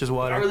shower, it's just Our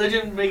water.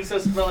 religion makes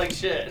us smell like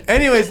shit.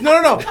 Anyways,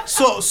 no.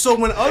 So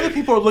when other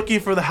people are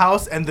looking for the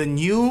house and the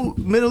new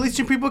Middle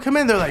Eastern people come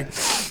in, they're like,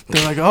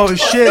 oh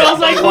shit. Smells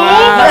like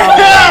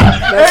Wow.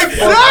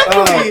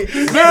 Exactly.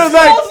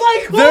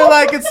 They're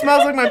like, it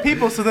smells like my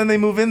people. So then they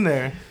move in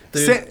there.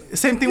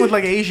 Same thing with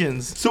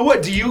Asians. So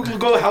what? Do you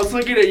go house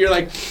looking and you're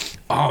like,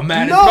 oh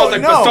man, No, it smells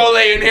like no.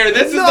 Pasole in here.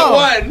 This is the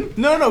one.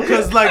 No,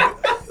 because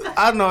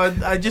I don't know.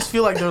 I just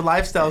feel like their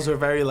lifestyles are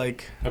very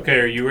Okay,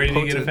 are you ready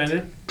to get Potent.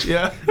 offended?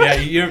 yeah. Yeah,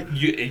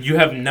 you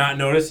have not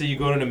noticed that you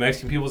go into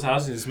Mexican people's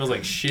house and it smells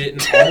like shit in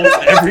almost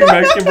every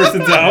Mexican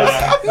person's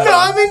house? No,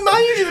 I mean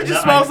mine usually just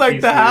The smells ice like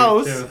cream the food,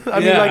 house. too. I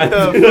mean like the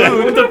What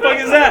food. the fuck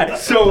is that?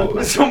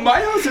 So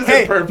my house isn't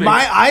Hey, perfect.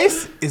 my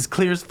ice is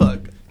clear as fuck.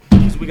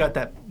 Because we got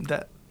that.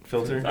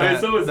 Filter? That-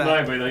 So is that-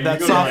 mine, but like, that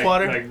you go soft to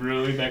water? like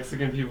really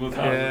Mexican people's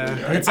houses.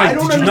 Yeah. It's I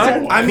don't did you not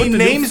understand. I mean put the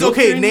new names. filter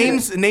Okay,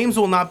 in names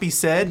will not be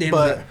said, Names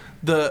but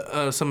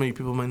the some of you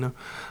people might know.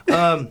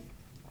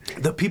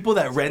 The people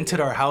that rented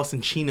our house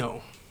in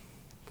Chino.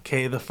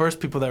 Okay, the first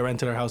people that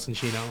rented our house in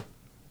Chino.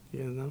 You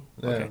guys know?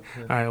 Yeah, Okay.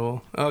 yeah. All right.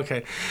 Well.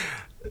 Okay.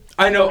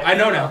 I know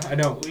now. I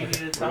know. We need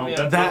to tell me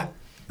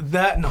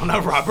That no,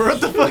 not Robert.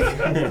 What the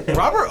fuck?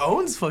 Robert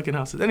owns fucking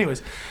houses.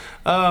 Anyways,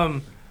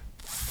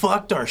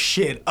 fucked our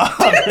shit up.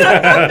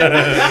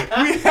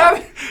 We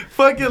had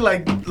fucking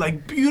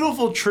like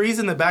beautiful trees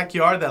in the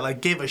backyard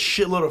that gave a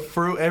shitload of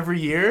fruit every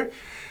year,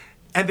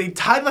 and they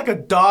tied a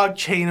dog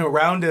chain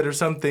around it or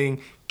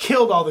something.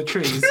 Killed all the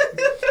trees.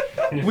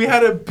 We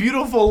had a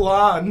beautiful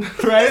lawn,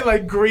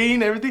 right?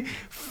 Green, everything.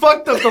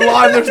 Fucked up the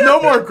lawn. There's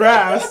no more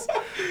grass.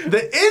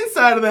 The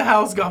inside of the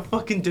house got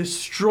fucking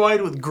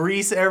destroyed with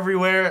grease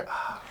everywhere.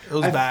 It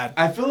was bad.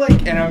 I feel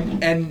like,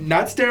 and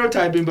not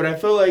stereotyping, but I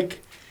feel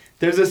like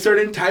there's a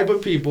certain type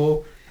of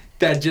people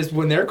that just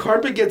when their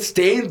carpet gets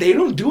stained, they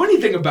don't do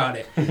anything about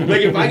it.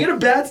 Like if I get a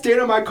bad stain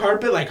on my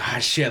carpet, like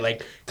shit,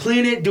 like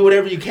clean it, do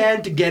whatever you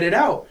can to get it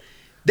out.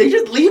 They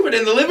just leave it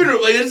in the living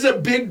room like there's a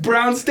big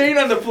brown stain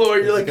on the floor.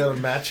 You're like, gotta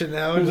match it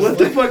now. what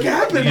the fuck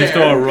happened You just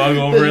there? throw a rug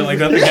over it like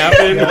nothing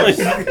happened. Like,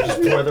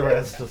 Just pour the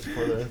rest. Just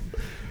pour the rest.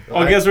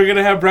 I guess we're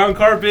gonna have brown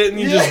carpet and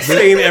you just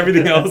stain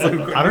everything else.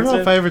 Like I don't know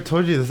if I ever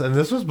told you this, and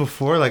this was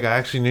before like I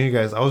actually knew you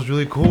guys. I was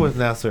really cool with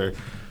Nasser.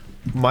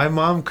 My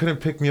mom couldn't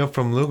pick me up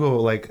from Lugo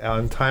like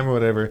on time or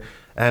whatever,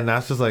 and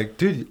Nasser's like,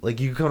 dude, like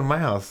you can come to my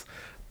house,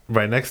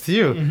 right next to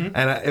you.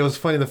 And it was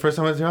funny. The first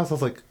time I went to your house, I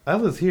was like, I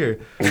was here,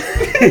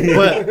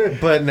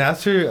 but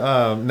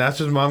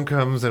Nasser's mom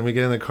comes and we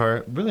get in the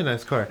car, really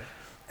nice car,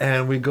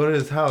 and we go to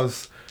his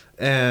house,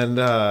 and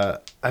I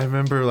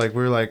remember like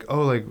we were like,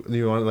 oh, like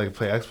you want to like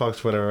play Xbox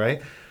or whatever,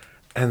 right?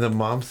 And the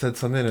mom said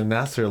something to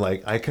Nasser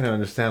like I couldn't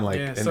understand like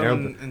in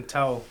Arabic. And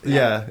towel.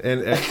 Yeah,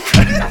 and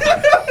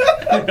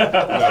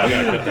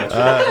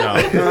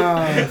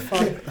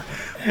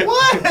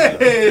What?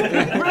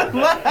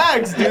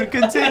 Relax, dude.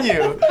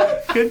 Continue.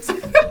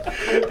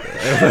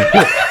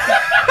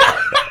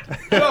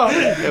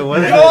 it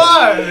wasn't. Go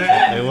on.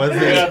 It wasn't.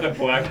 We're gonna have to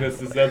blacklist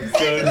this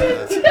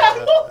episode.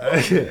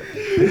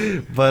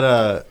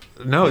 But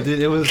no, dude,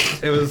 it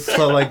was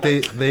so like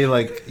they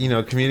like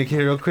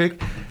communicated real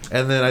quick,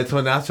 and then I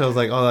told Nasser I was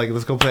like, oh, like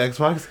let's go play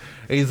Xbox,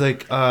 and he's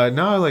like,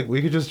 no, like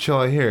we could just chill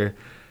out here,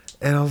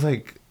 and I was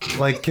like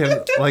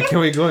can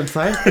we go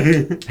inside?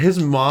 His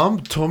mom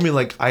told me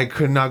like I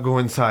could not go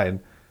inside,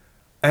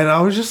 and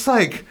I was just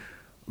like,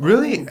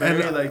 really?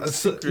 Very, And like,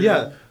 secretive.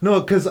 yeah, no,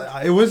 because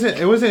it wasn't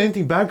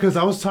anything bad because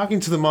I was talking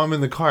to the mom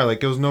in the car,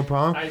 like it was no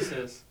problem.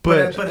 ISIS.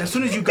 But as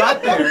soon as you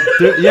got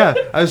there, Yeah,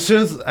 as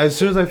soon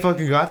as I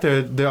fucking got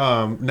there,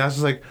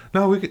 Nasser's like,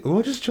 no,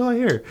 we'll just chill out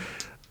here,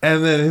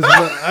 and then and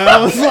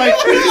I was like,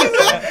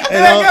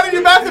 and I got in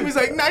your bathroom. He's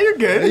like, nah, you're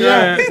good.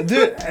 yeah,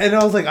 dude, and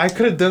I was like, I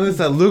could have done this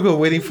at Lugo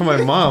waiting for my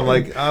mom.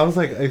 Like I was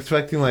like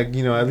expecting like at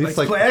least Let's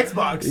like play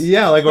Xbox.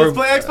 yeah, like Let's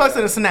play Xbox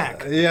and a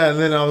snack. yeah, and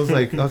then I was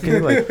like, okay,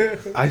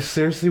 like I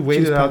seriously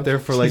waited out there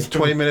for like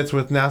 20 minutes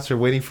with Nasser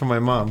waiting for my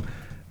mom.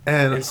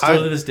 And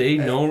still to this day,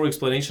 no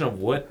explanation of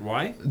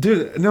why?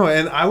 Dude, no,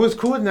 and I was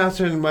cool with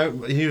Nasser,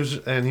 and he was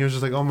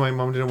just like, oh, my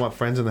mom didn't want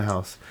friends in the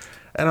house,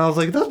 and I was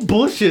like, that's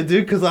bullshit,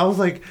 dude, because I was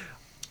like,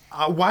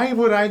 why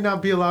would I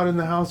not be allowed in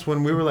the house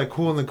when we were like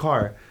cool in the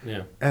car?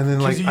 Yeah. And then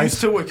like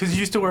Because you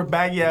used to wear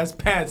baggy ass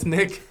pants,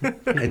 Nick. I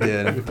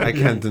did. I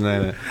can't deny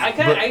that. I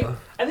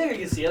think I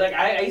can see it. Like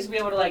I used to be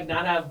able to like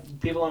not have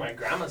people in my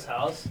grandma's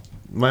house.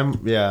 My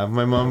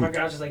My mom.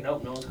 grandma's just like,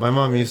 nope, no. My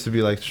mom used to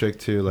be like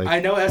strict too. Like I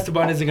know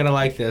Esteban isn't gonna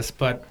like this,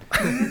 but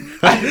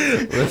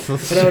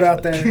let's Throw it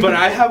out there. but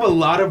I have a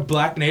lot of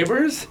black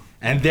neighbors,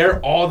 and they're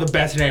all the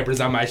best neighbors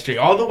on my street.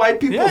 All the white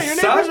people Yeah, your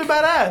suck, neighbors are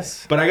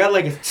badass. but I got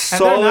like a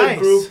solid nice.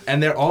 group,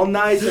 and they're all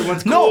nice.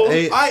 Everyone's cool. No,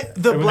 Hey,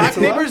 the black Everyone's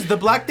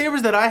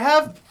neighbors that I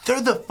have,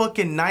 they're the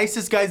fucking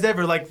nicest guys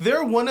ever. Like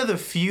they're one of the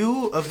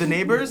few of the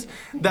neighbors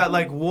that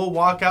like will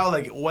walk out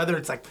like whether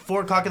it's like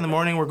 4 o'clock in the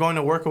morning, we're going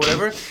to work or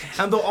whatever,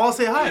 and they'll all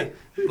say hi.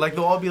 Like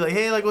they'll all be like,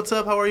 hey, like what's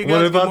up? How are you guys? What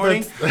Good about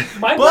morning.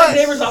 My But- black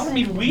neighbors offered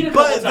me weed a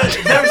couple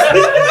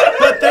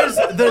But times.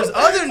 there's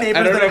other neighbors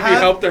I don't know that if you have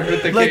helped or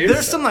hurt the like case.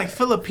 there's some like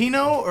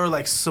Filipino or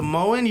like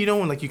Samoan,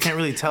 when like you can't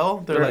really tell.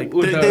 They're Right, like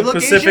with the they look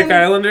Pacific Asian.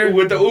 Islander?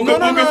 with the ooga No,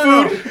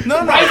 booga food.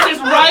 no, Rice is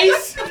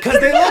rice. because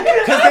they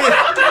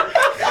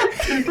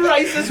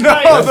Rice is no,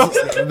 rice.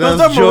 those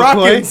are Joe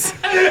Moroccans.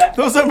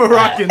 Those are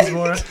Moroccans,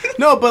 more.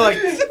 No, but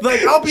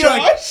like I'll be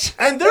like,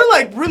 and they're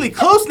like really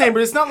close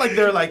neighbors. It's not like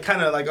they're like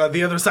kind of like on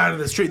the other side of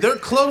the street. They're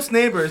close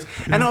neighbors,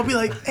 and I'll be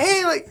like,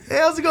 hey,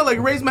 how's it going? Like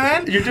raise my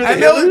hand, You're doing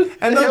and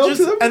the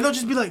Hitler- they'll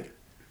just be like.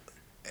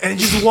 And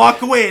just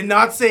walk away and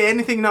not say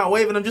anything, not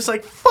wave, and I'm just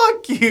like,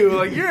 "Fuck you!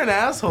 Like you're an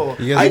asshole."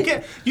 You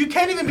guys- You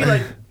can't even be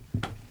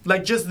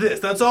like just this.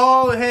 That's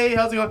all. Hey,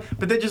 how's it going?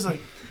 But they just like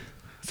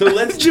So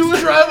let's do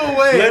just drive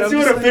away. Let's I'm do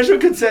an just like, official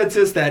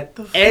consensus that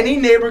any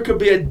neighbor could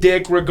be a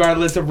dick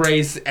regardless of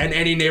race, and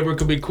any neighbor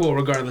could be cool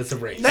regardless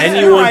of race. That's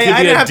Anyone right, could I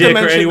be didn't a have to dick or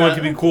mention anyone that.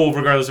 could be cool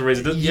regardless of race.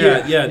 It doesn't-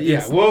 Yeah.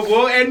 it's-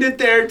 We'll end it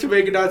there to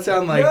make it not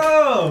sound like.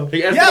 No.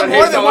 like Yeah, Esteban more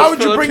hates than all why his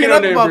would you bring it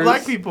up Filipino about neighbors.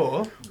 black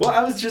people? Well,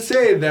 I was just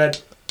saying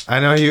that. I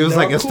know he was They're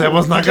like, all cool.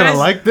 Esteban's not You gonna guys-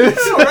 like this.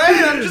 All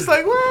right, I'm just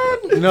like,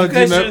 what? No,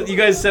 You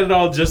guys said it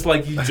all just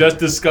like you just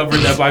discovered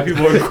that black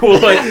people are cool,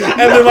 like, and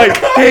they're like,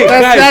 "Hey,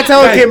 guys, That's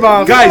how it guys, came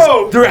off. Guys,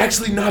 No. they're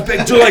actually not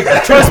bad. So, like,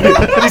 trust me,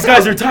 these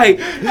guys are tight."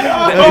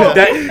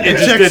 It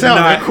just checks did out.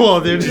 not. They're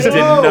cool, dude. Just did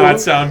not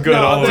sound good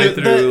all the way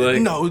through.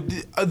 Like,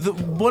 the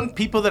one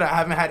people that I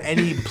haven't had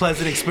any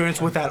pleasant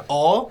experience with at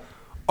all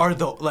are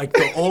the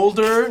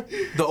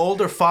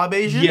older fob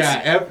Asians.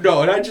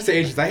 No, not just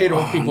Asians. I hate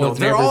old people No, as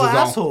they're neighbors all as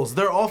well. assholes.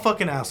 They're all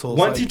fucking assholes.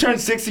 Once like- you turn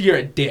 60, you're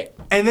a dick.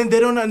 and then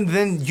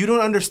then you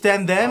don't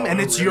understand them, and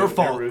it's your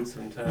fault.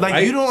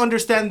 Like you don't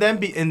understand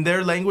them in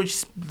their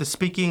language, the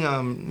speaking,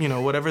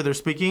 whatever they're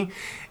speaking,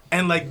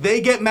 and like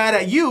they get mad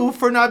at you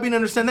for not being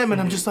understand them, and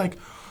I'm just like,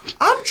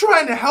 I'm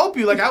trying to help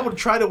you. Like, I would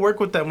try to work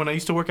with them when I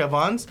used to work at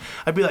Vaughn's.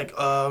 I'd be like,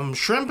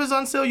 shrimp is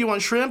on sale. You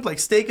want shrimp? Like,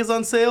 steak is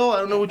on sale. I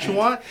don't know what you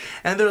want.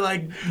 And they're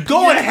like,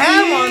 going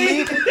ham on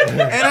me.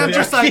 And I'm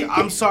just like,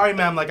 I'm sorry,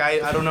 ma'am. Like,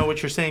 I don't know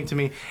what you're saying to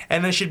me.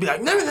 And then she'd be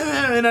like, no.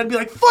 And I'd be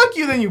like, fuck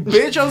you then, you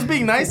bitch. I was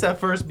being nice at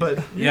first, but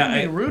Yeah,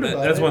 being rude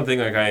about that's it. one thing.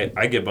 Like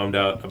I get bummed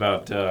out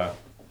about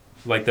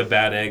like the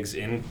bad eggs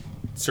in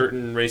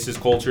certain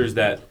racist cultures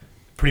that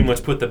pretty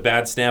much put the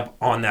bad stamp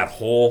on that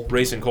whole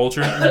race and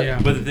culture. Yeah.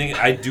 But the thing,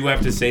 I do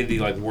have to say, the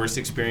like worst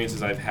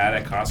experiences I've had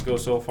at Costco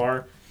so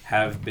far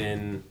have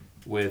been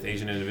with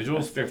Asian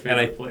individuals, and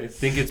I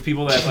think it's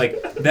people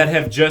that that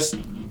have just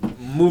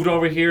moved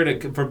over here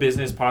for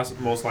business,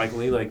 most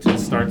likely, like to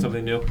start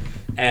something new,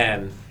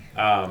 and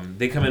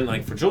they come in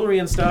like for jewelry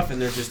and stuff,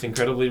 and they're just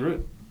incredibly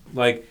rude.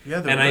 Like,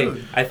 Yeah, they're and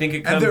rude. I think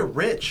it And they're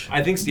rich.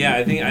 I think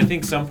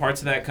some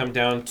parts of that come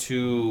down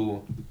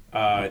to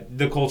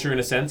the culture in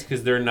a sense,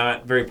 because they're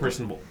not very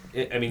personable.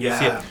 I mean, you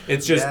see it.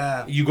 It's just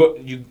you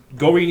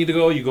go where you need to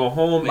go. You go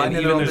home, and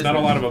even there's not a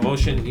lot of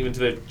emotion, even to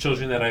the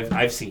children that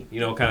I've seen,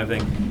 kind of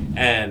thing.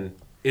 And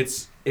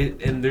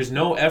and there's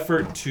no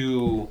effort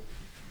to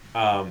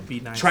Be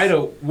nice. try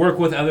to work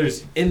with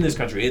others in this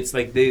country. It's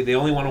like they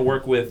only want to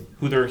work with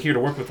who they're here to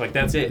work with. Like,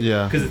 that's it.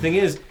 Yeah. Because the thing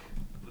is,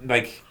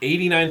 like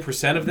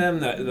 89% of them,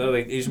 the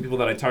like Asian people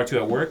that I talk to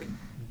at work,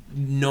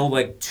 know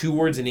like 2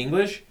 words in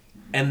English,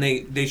 and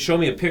they show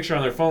me a picture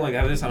on their phone like, I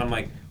have this, and I'm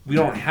like, we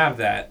don't have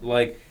that.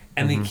 Like,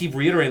 and they keep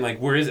reiterating like,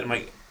 where is it? I'm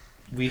like,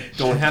 we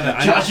don't have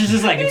that. Josh is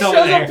just like, He it's shows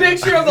over there. a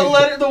picture of the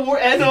letter, the word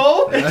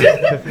N-O.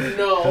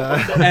 No.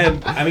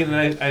 And I mean,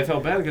 I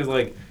felt bad because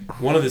like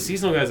one of the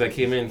seasonal guys that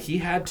came in, he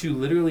had to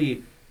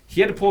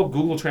pull up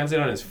Google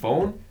Translate on his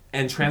phone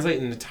and translate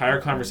an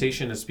entire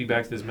conversation to speak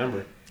back to this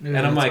member. Yeah, and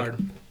I'm that's like,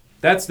 hard.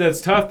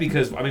 that's tough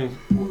because I mean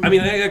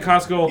at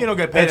Costco, You don't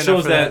get paid that enough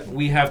shows for that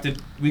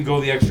that. we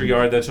go the extra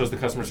yard. That shows the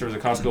customer service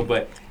at Costco,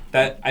 but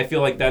that I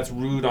feel like that's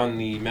rude on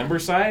the member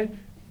side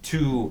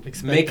to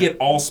make it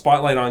all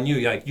spotlight on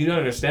you. Like, you don't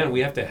understand. We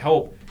have to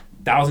help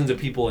thousands of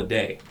people a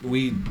day.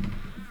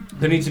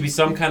 There needs to be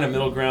some kind of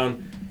middle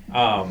ground.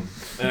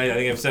 And I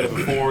think I've said it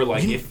before.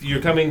 Like, if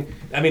you're coming,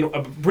 I mean,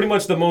 pretty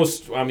much the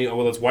most,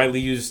 it's widely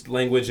used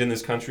language in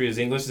this country is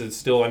English. It's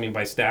still,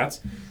 by stats.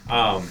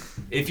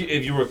 If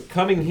you were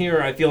coming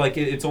here, I feel like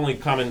it's only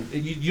common.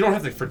 You don't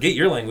have to forget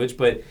your language,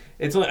 but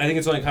I think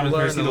it's only common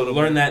courtesy to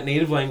learn that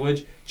native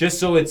language, just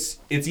so it's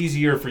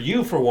easier for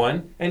you, for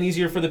one, and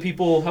easier for the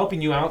people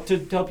helping you out to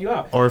help you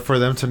out. Or for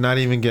them to not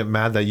even get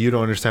mad that you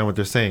don't understand what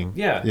they're saying.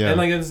 Yeah. And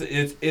like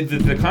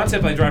the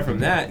concept I drive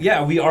from that.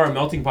 Yeah, we are a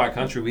melting pot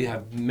country. We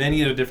have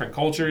many other different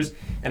cultures,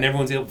 and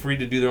everyone's free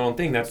to do their own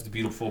thing. That's what's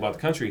beautiful about the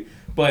country.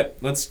 But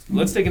let's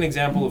take an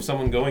example of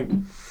someone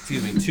going,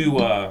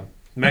 to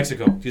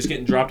Mexico, just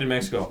getting dropped in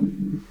Mexico.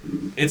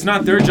 It's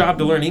not their job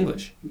to learn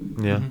English.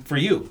 Yeah. For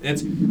you,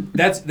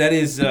 that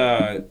is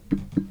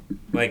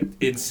like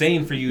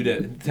insane for you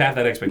to have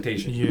that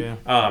expectation. Yeah.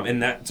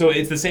 And so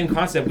it's the same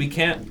concept. We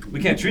can't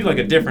treat it like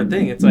a different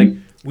thing. It's like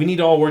we need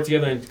to all work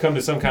together and come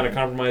to some kind of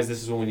compromise.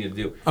 This is what we need to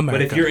do.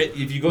 America. But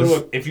if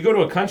you go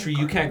to a country,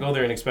 you can't go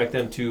there and expect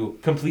them to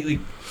completely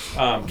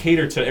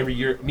cater to every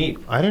your need.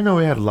 I didn't know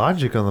we had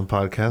logic on the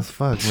podcast.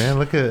 Fuck, man.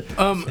 Look at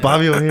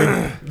Bobby over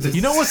here.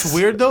 You know what's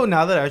weird though?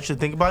 Now that I actually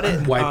think about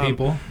it, White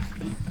people.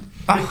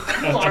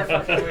 People are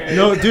fucking weird.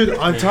 No, dude,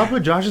 on top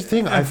of Josh's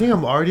thing, I think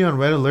I'm already on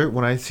red alert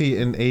when I see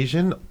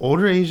an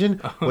older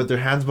Asian with their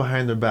hands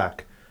behind their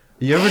back.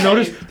 You ever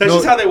notice? That's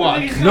just how they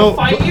walk. He's gonna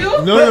fight but,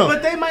 you? No.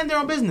 But they mind their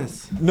own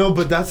business. No,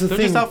 but that's the They're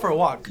thing. just out for a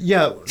walk.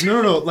 Yeah,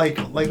 no. Like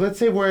let's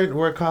say we're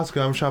at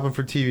Costco. I'm shopping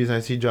for TVs and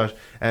I see Josh,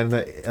 and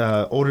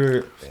the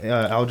older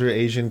elder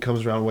Asian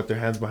comes around with their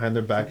hands behind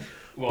their back.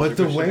 But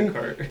the way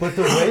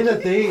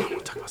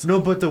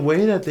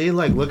that they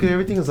like look at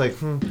everything is like,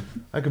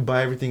 I could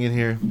buy everything in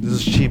here. This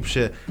is cheap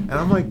shit. And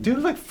I'm like, dude,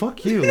 like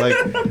fuck you. Like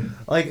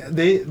like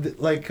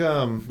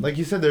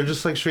you said, they're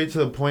just like straight to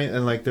the point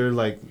and like they're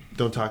like,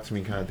 don't talk to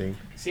me kind of thing.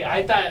 See,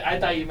 I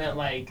thought you meant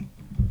like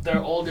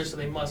they're older, so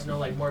they must know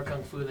like more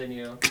kung fu than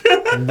you.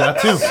 That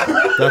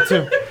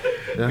too.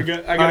 Yeah. I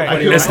got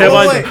Alright.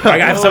 Esteban, Wait, I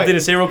have something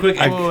to say real quick,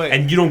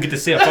 and you don't get to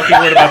say a fucking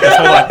word about this.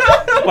 Hold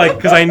on, like,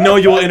 because I know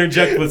you'll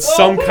interject with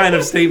some kind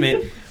of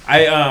statement.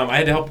 I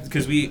had to help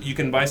because you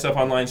can buy stuff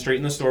online straight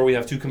in the store. We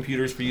have 2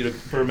 computers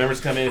for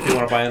members to come in if they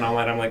want to buy it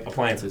online. I'm like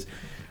appliances.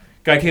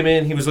 Guy came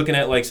in, he was looking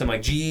at like some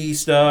like GE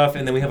stuff,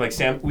 and then we have like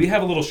we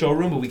have a little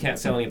showroom, but we can't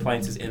sell any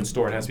appliances in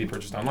store. It has to be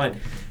purchased online.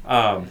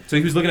 So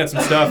he was looking at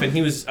some stuff, and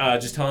he was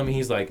just telling me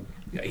he's like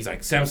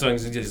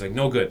Samsung. He's like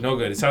no good.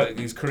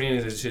 He's Korean.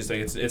 It's just like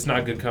it's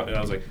not good company. And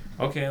I was like,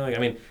 okay, like I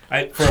mean,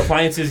 for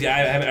appliances,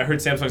 I heard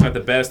Samsung's not the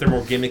best. They're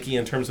more gimmicky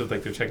in terms of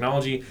like their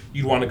technology.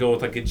 You'd want to go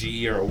with like a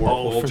GE or a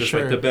Whirlpool, just sure.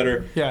 like the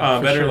better,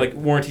 sure. like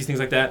warranties, things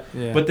like that.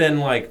 Yeah. But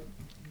then like.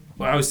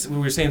 We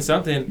were saying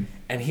something,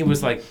 and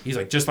he's like,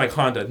 just like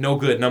Honda, no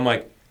good. And I'm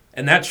like,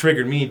 and that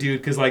triggered me,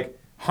 dude, because like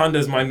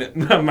Honda's my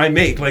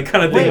make, like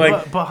kind of thing. Wait,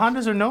 like, but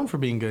Hondas are known for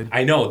being good.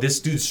 I know this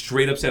dude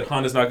straight up said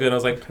Honda's not good. And I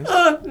was like,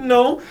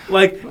 no.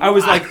 Like I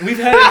was like, we've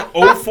had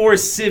an 04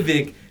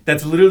 Civic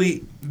that's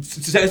literally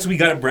since we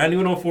got it brand new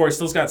in 04, it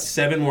still's got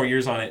 7 more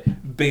years on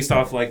it, based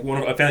off like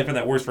a family friend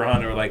that works for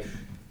Honda. Or like,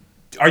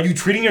 are you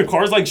treating your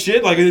cars like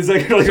shit? Like it's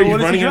like, are you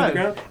running into the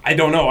ground? I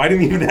don't know. I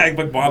didn't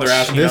even bother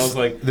asking. I was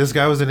like, this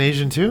guy was an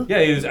Asian too.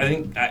 Yeah, he was.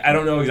 I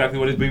don't know exactly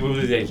what his big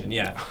was Asian.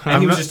 Yeah,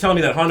 and he was just telling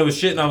me that Honda was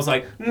shit, and I was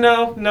like,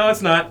 no,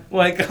 it's not.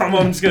 Like I'm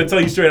just gonna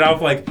tell you straight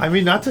off. Like, I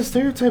mean, not to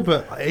stereotype,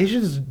 but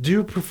Asians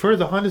do prefer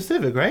the Honda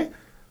Civic, right?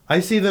 I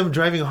see them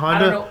driving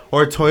Honda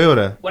or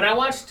Toyota. When I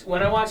watched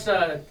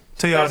Toyotas.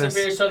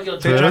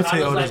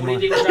 Toyota. Like, what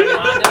do you think we're driving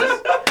Hondas?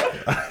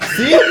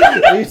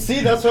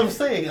 See, that's what I'm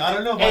saying. I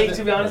don't know. Hey,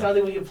 to be honest, I don't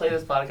think we can play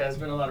this podcast. There's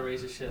been a lot of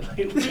racist shit.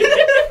 Dude,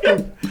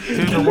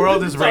 the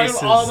world is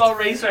racist. All about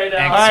race right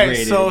now. All right,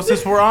 so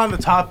since we're on the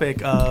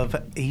topic of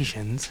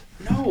Asians,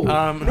 No, hold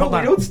on.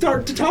 We don't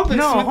start the topic.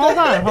 No, hold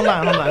on.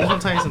 I just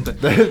want to tell you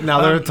something.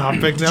 Now they're a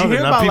topic. Now Did you hear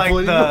they're not about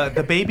people like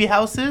the baby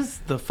houses,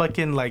 the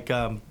fucking like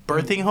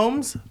birthing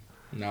homes?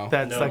 No.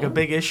 That's like a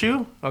big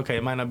issue. Okay,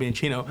 it might not be in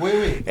Chino.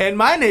 Wait. In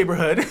my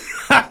neighborhood,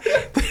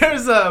 there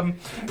was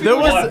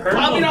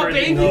Popping out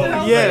babies.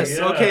 Yes.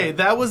 Okay,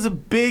 that was a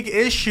big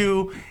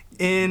issue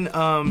in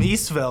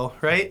Eastville,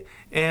 right?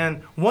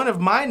 And one of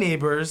my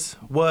neighbors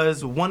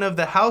was one of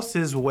the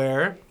houses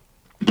where.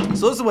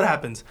 So this is what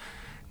happens.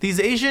 These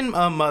Asian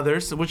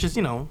mothers, which is,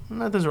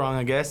 nothing's wrong,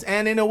 I guess.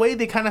 And in a way,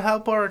 they kind of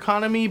help our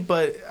economy,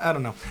 but I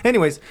don't know.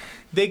 Anyways,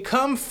 they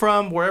come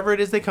from wherever it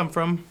is they come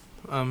from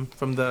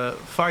the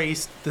Far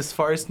East, this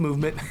Far East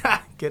movement.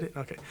 Get it?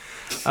 Okay.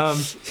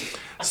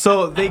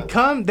 So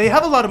they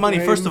have a lot of money,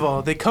 first of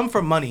all. They come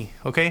from money,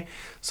 okay?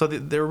 So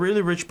they're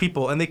really rich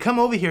people. And they come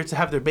over here to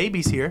have their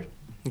babies here,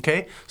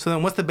 okay? So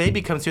then once the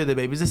baby comes here, the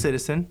baby's a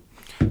citizen.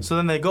 So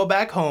then they go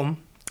back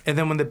home. And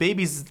then when the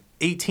baby's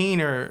 18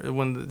 or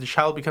when the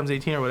child becomes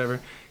 18 or whatever,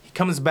 he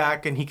comes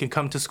back and he can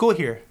come to school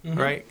here,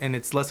 right? And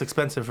it's less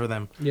expensive for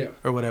them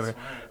or whatever,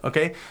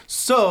 okay?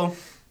 So,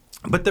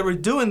 but they were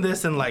doing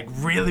this in like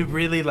really,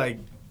 really like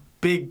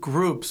big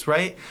groups,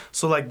 right?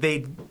 So like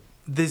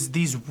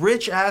these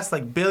rich ass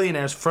like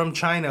billionaires from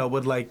China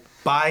would like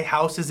buy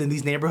houses in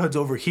these neighborhoods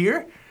over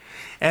here.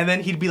 And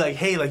then he'd be like,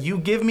 hey, like you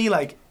give me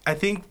like, I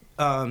think,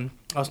 I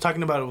was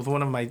talking about it with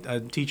one of my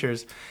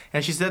teachers,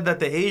 and she said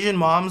that the Asian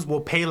moms will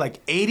pay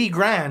like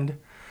 $80,000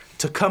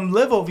 to come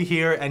live over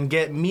here and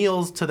get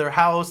meals to their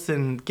house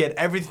and get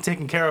everything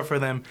taken care of for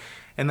them,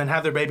 and then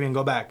have their baby and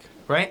go back,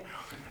 right?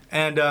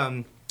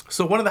 And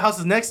so one of the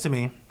houses next to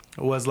me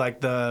was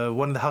like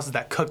one of the houses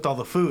that cooked all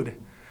the food,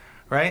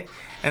 right?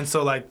 And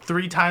so like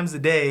 3 times a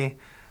day,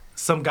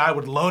 some guy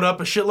would load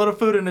up a shitload of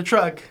food in a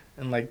truck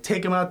and like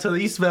take him out to the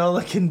Eastville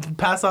like, and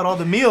pass out all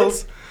the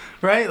meals.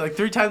 Right? Like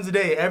 3 times a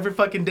day, every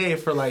fucking day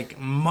for like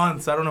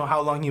months. I don't know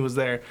how long he was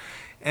there.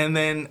 And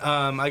then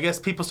I guess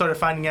people started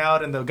finding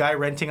out, and the guy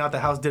renting out the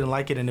house didn't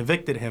like it and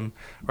evicted him,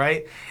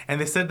 right? And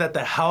they said that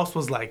the house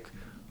was like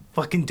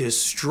fucking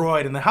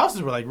destroyed. And the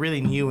houses were like really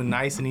new and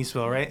nice in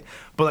Eastville, right?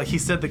 But like he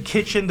said, the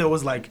kitchen, there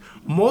was like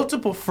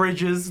multiple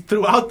fridges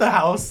throughout the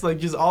house, like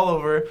just all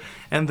over.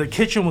 And the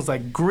kitchen was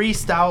like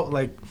greased out,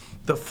 like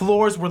the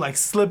floors were like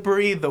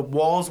slippery. The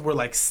walls were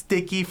like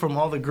sticky from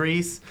all the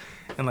grease.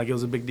 And like it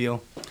was a big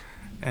deal.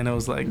 And it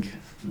was like,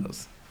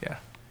 yeah.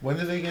 When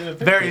did they get it?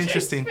 Very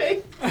interesting.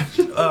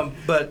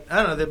 But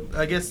I don't know.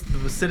 I guess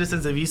the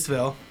citizens of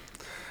Eastville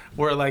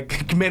were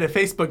like made a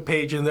Facebook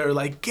page, and they're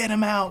like, get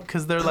them out,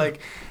 because they're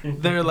like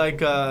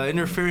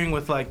interfering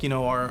with like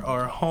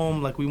our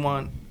home. Like we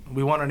want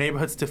our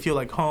neighborhoods to feel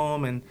like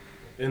home, and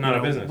not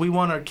a business. We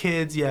want our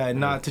kids,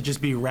 not to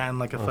just be ran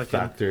like a fucking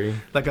factory.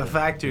 Like a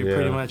factory,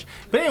 pretty much.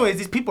 But anyways,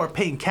 these people are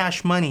paying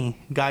cash money,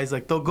 guys.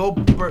 Like they'll go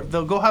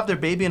have their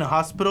baby in a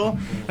hospital,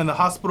 and the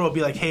hospital will be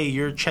like, hey,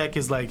 your check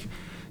is like,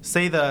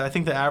 I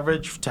think the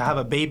average to have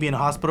a baby in a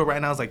hospital right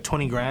now is like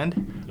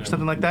 $20,000 or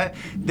something like that.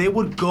 They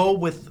would go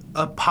with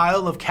a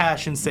pile of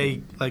cash and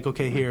say like,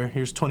 okay,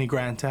 here's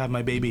 $20,000 to have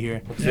my baby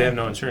here. They have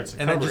no insurance,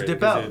 and then just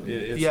dip out.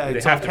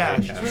 It's all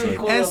cash.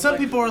 And some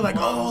people are like,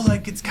 oh,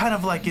 like it's kind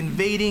of like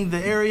invading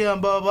the area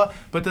and blah blah blah.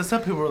 But then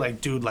some people are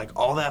like, dude, like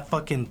all that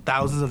fucking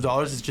thousands of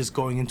dollars is just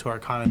going into our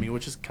economy,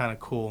 which is kind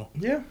of cool.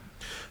 Yeah.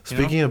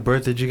 Speaking of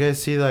birth, did you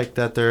guys see like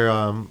that they're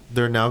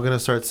now gonna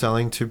start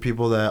selling to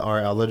people that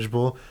are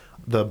eligible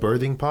the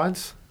birthing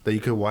pods that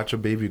you could watch a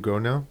baby grow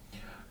now?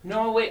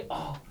 No, wait.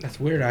 Oh, that's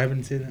weird. I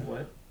haven't seen that.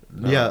 What?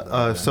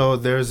 No, so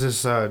there's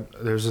this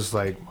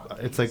like,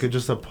 it's like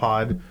just a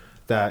pod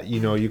that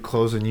you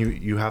close and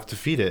you have to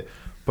feed it,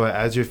 but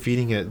as you're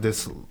feeding it,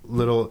 this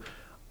little,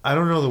 I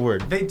don't know the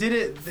word. They did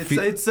it.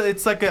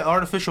 It's like an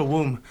artificial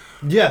womb.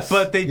 Yes.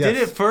 But they did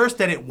it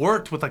first, and it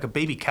worked with like a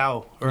baby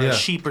cow or a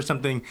sheep or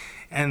something,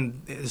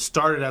 and it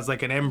started as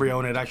like an embryo,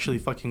 and it actually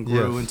fucking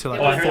grew into like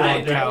a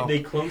full-on cow.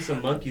 They cloned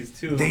some monkeys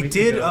too. They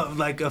did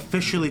like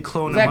officially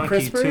clone a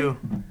monkey CRISPR? too.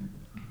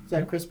 Is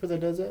that CRISPR that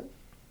does it?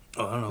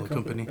 Oh, I don't know the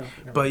company.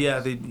 But yeah,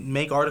 they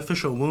make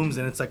artificial wombs,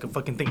 and it's like a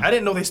fucking thing. I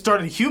didn't know they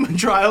started human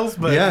trials,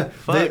 but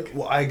fuck.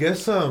 I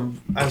guess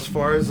as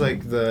far as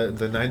like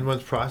the 9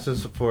 month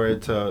process for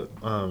it to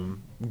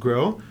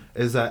grow,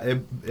 is that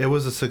it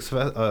was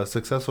a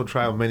successful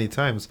trial many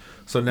times.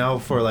 So now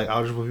for like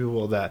eligible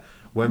people that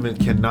women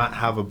cannot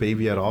have a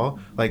baby at all,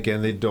 like,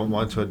 and they don't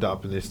want to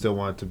adopt and they still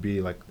want to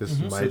be like, this is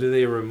my. So do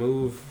they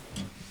remove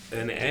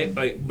an egg?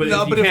 Like, but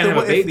No, if but you can't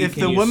have a baby, if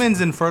can the you woman's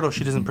infertile,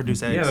 she doesn't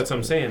produce eggs. Yeah, that's what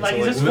I'm saying. Like,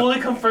 so, is this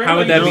fully confirmed? how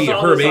would Like, that you be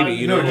saw her this on baby?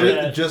 You the know,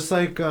 internet? Just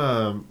like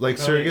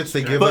surrogates,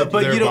 they give but up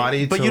their you don't,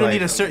 body but to you don't like.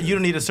 need you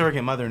don't need a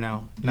surrogate mother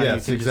now. Now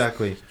Yes, you can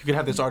exactly. you could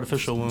have this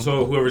artificial womb.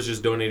 So whoever's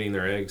just donating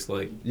their eggs,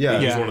 like, Yeah.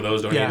 use Yeah. one of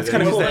those donated Yeah, it's eggs.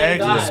 kind of We're the playing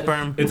eggs and the God.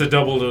 sperm. It's a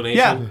double donation.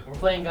 Yeah, We're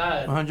playing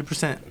God.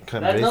 100%.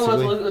 Kind That, of no,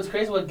 basically. what's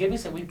crazy? What Gibby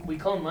said, we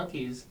clone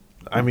monkeys.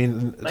 I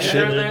mean, Like,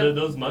 shit.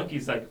 Those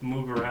monkeys like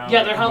move around.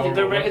 Yeah, they're healthy.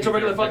 Normal It's a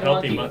regular monkeys, fucking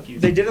healthy monkey.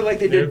 monkeys. They did it like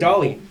they They're- did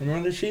Dolly.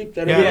 Remember the sheep?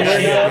 That Yeah, everyone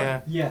had?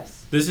 yeah.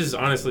 Yes. This is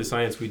honestly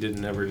science we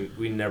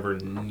never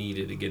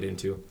needed to get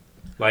into.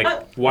 Like,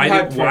 What?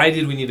 why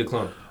did we need to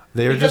clone?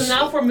 They're Because just.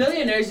 now for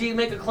millionaires, you can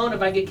make a clone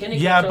if I get kidney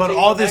Yeah, cancer. but I'll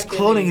all take this back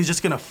cloning kidney. is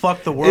just gonna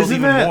fuck the world Isn't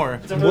even that- more.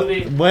 It's a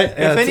movie. What? If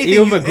It's anything,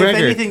 Ewan if McGregor.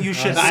 anything, you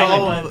should The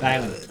solve The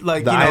island.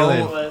 like The you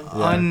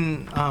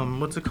island. know,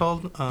 what's it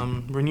called?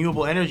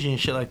 Renewable energy and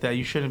shit like that.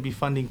 You shouldn't be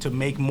funding to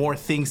make more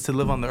things to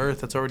live on the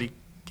earth that's already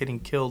getting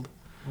killed.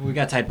 We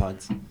got Tide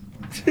Pods.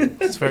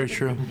 It's very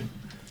true.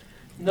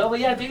 No, but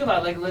yeah, think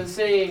about it. Like, let's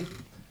say,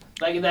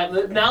 like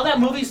that. Now that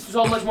movie's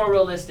so much more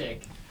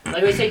realistic.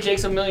 Like, let's say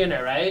Jake's a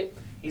millionaire, right?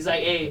 He's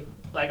like, hey,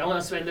 like I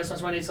want to spend this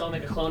much money so I'll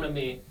make a clone of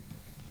me.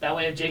 That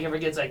way, if Jake ever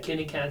gets like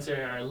kidney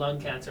cancer or lung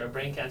cancer or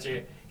brain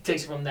cancer, he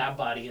takes it from that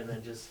body and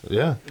then just.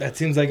 Yeah. That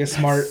seems like a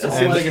smart. That so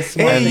seems much- like a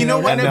smart. Hey, you know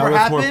what And never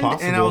now it's more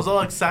happened? And I possible. was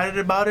all excited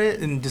about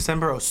it in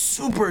December. I was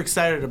super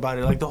excited about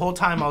it. Like the whole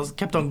time,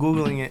 kept on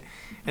googling it,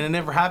 and it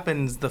never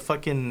happens. The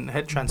fucking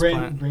head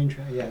transplant. the head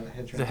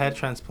transplant. The head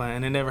transplant,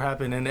 and it never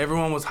happened. And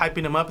everyone was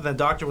hyping him up, and the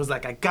doctor was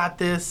like, "I got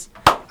this.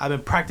 I've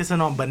been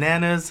practicing on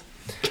bananas.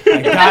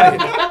 I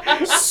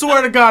got it."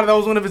 Swear to God, that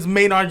was one of his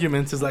main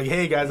arguments. Is like,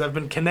 "Hey guys, I've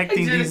been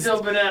connecting these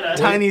banana.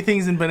 tiny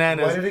things in Why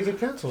bananas." did it get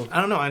canceled? I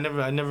don't know.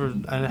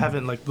 I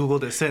haven't like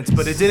Googled it since,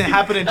 but it didn't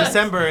happen in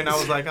December, and I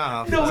was like,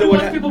 "Oh." No, So we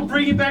what watch people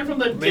bring it back from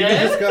the Maybe it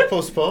just dead. got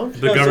postponed.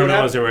 The No, so government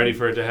what wasn't ready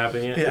for it to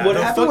happen yet. Yeah, What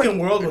the happened fucking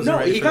with- world was no,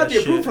 ready he for got that the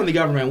approval shit. from the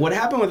government. What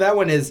happened with that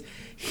one is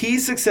he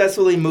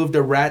successfully moved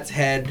a rat's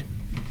head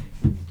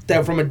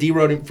that from a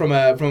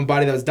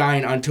body that was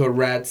dying onto a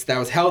rat's that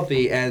was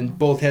healthy, and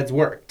both heads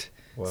worked.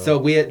 Wow. So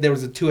there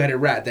was a two-headed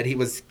rat that he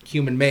was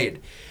human made.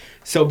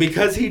 So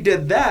because he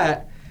did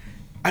that,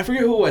 I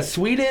forget who it was,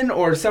 Sweden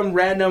or some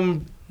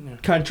random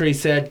country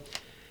said,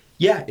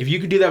 yeah, if you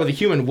could do that with a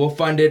human, we'll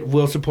fund it,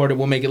 we'll support it,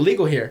 we'll make it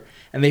legal here.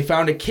 And they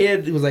found a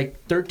kid who was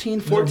like 13,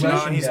 14. No,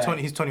 he's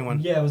 20. He's 21.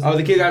 Yeah, it was. Oh,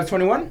 the kid was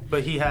 21?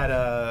 But he had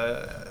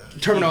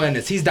Terminal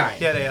illness. He's dying.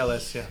 he had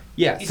ALS. Yeah.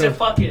 Yeah. He so said,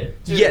 "Fuck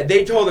it." Dude. yeah,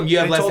 they told him you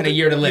have They less told than a him-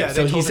 year to live. yeah,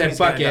 So they he told him said, he's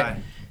fuck gonna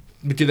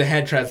it. die. Do the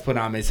head transplant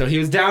on me. So he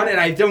was down, and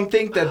I don't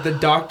think that the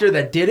doctor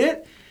that did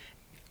it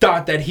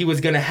thought that he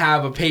was going to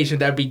have a patient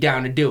that'd be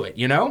down to do it,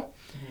 you know?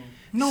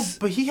 No,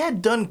 but he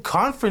had done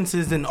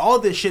conferences and all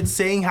this shit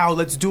saying how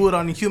let's do it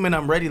on a human.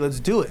 I'm ready. Let's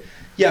do it.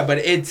 Yeah, but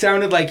it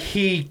sounded like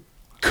he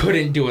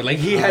couldn't do it. Like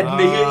he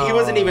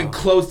wasn't even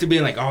close to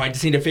being like, oh, I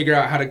just need to figure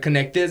out how to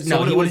connect this.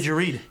 So No, what did you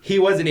read? He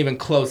wasn't even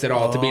close at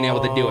all to being able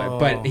to do it.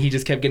 But he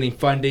just kept getting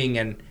funding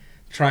and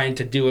trying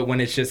to do it when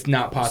it's just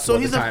not possible So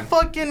at he's the time.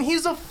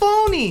 he's a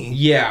phony.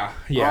 Yeah,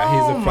 he's a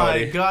Oh phony.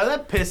 my God,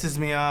 that pisses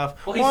me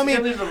off. Well, he's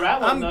still in the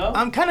rat one, though.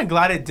 I'm kind of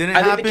glad it didn't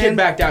I think happen the kid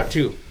backed out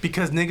too.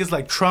 because niggas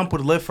like Trump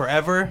would live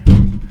forever.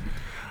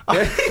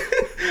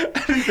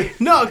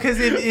 No, because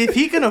if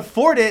he can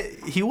afford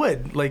it, he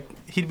would. Like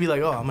he'd be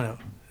like, oh, I'm gonna.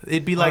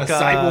 It'd be like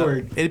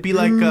cyborg. It'd be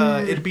like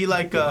what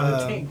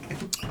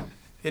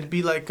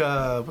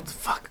the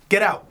fuck?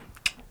 Get Out.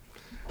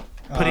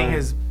 Putting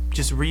his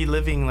just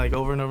reliving like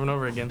over and over and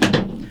over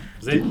again.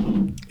 Is it?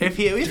 If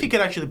he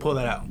could actually pull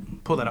that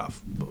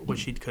off,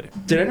 which he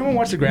couldn't. Did anyone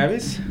watch the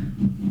Grammys?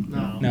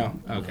 No. No.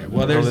 Okay.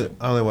 Well, I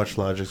only watched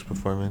Logic's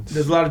performance.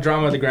 There's a lot of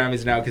drama with the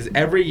Grammys now because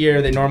every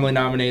year they normally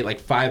nominate like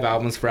 5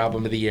 albums for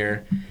Album of the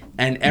Year,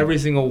 and every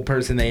single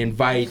person they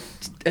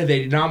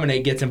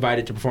nominate gets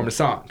invited to perform a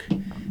song.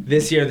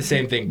 This year, the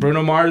same thing.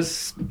 Bruno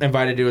Mars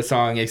invited to do a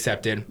song,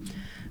 accepted.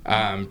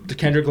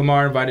 Kendrick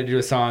Lamar invited to do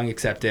a song,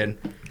 accepted.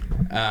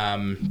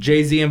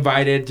 Jay-Z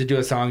invited to do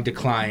a song,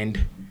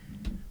 declined.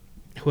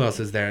 Who else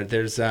is there?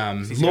 There's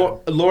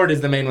Lord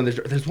is the main one.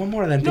 There's one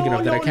more that I'm thinking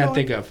of that I can't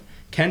think of.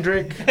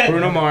 Kendrick,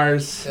 Bruno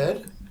Mars,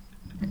 Ed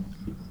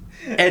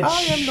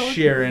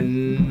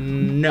Sheeran.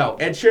 No,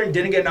 Ed Sheeran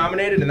didn't get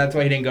nominated, and that's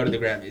why he didn't go to the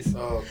Grammys.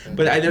 Oh, okay.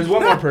 But there's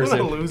one more person.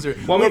 What a loser.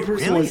 One more Wait,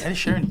 person really? was- Ed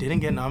Sheeran didn't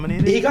get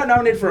nominated? He got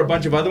nominated for a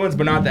bunch of other ones,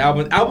 but not the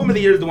album. Album of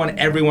the Year is the one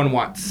everyone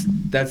wants.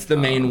 That's the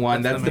main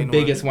one. that's That's the the main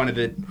biggest one of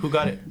the Who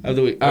got it?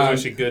 week. That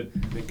was actually a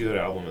good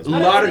album as A well.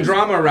 lot of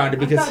drama around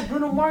it I because thought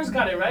Bruno Mars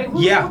got it, right?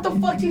 Yeah. What the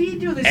fuck did he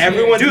do this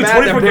Everyone's year? Dude, mad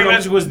 24 that Karat Bruno-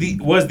 Magic was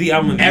the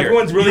album of the year.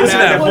 Everyone's really You listen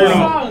mad to that What Bruno.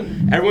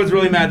 song? Everyone's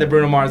really mad that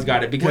Bruno Mars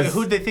got it because Wait,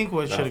 who'd they think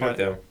should Nah, have fuck got it?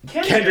 them.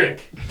 Kendrick.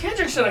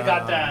 Kendrick should have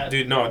got that.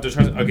 Dude, no.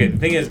 Okay, the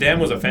thing is, Damn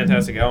was a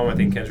fantastic album. I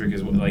think Kendrick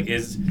is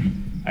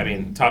I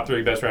mean, top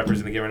 3 best rappers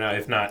in the game right now,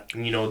 if not,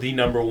 the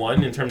number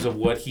 1 in terms of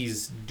what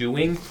he's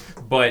doing.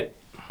 But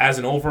as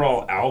an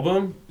overall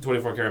album,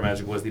 24 Karat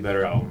Magic was the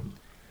better album.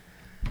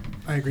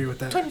 I agree with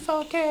that.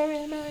 24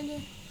 Karat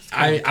Magic.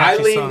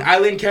 I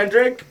lean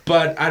Kendrick,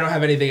 but I don't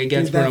have anything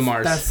against Bruno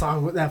Mars. That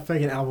song, that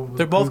fucking album.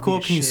 They're both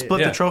cool. Can you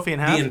split the trophy in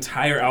half? The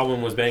entire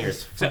album was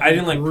bangers. So I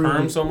didn't like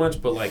Perm so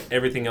much, but like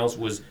everything else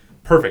was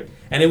perfect.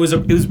 And it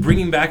was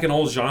bringing back an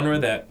old genre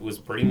that was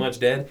pretty much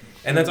dead.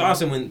 And that's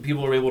awesome when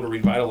people are able to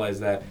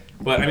revitalize that.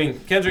 But I mean,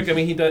 Kendrick,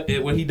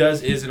 what he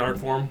does is an art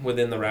form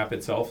within the rap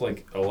itself.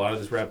 Like a lot of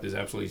this rap is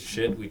absolutely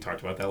shit. We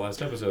talked about that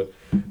last episode.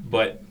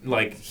 But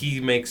like he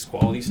makes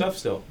quality stuff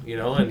still,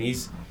 and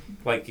he's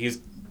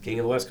King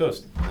of the West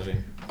Coast.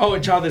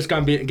 And Childish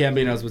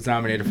Gambino was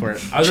nominated for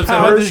it. I was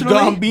Childish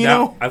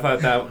Gambino. I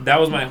thought that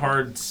was my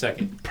hard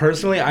second.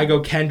 Personally, I go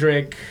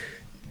Kendrick,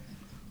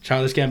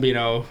 Childish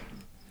Gambino,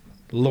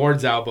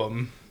 Lord's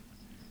album,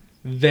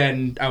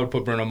 then I would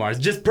put Bruno Mars.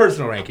 Just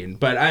personal ranking,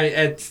 but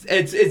it's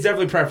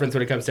definitely preference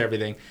when it comes to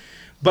everything.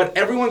 But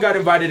everyone got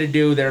invited to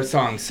do their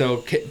songs.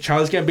 So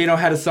Childish Gambino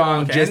had a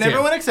song. Okay, and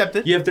everyone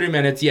accepted. You have 3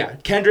 minutes. Yeah,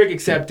 Kendrick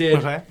accepted.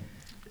 Okay.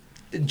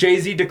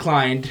 Jay-Z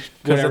declined,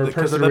 whatever,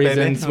 personal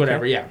reasons,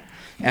 whatever, yeah.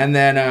 And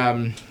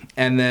then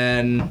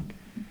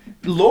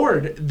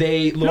Lord,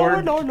 they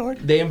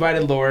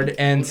invited Lord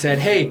and said,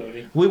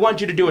 hey, we want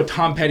you to do a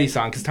Tom Petty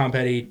song, because Tom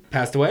Petty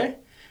passed away.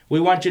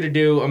 We want you to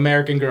do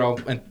American Girl,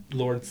 and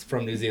Lord's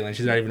from New Zealand,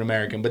 she's not even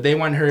American, but they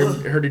want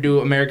her to do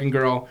American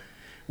Girl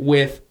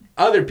with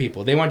other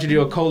people. They want you to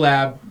do a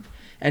collab,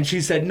 and she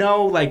said,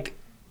 no, like,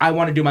 I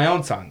want to do my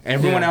own song.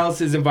 Everyone else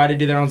is invited to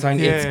do their own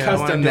song. It's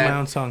custom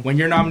that when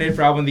you're nominated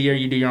for Album of the Year,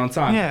 you do your own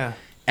song. Yeah.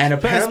 And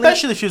apparently,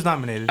 especially if she was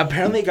nominated.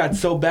 Apparently it got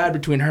so bad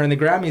between her and the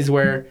Grammys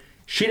where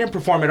she didn't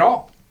perform at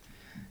all.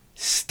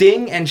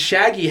 Sting and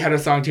Shaggy had a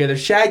song together.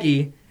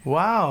 Shaggy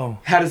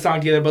had a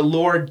song together, but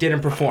Lorde didn't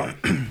perform.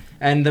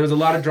 And there was a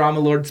lot of drama.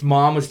 Lorde's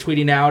mom was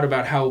tweeting out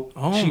about how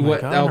she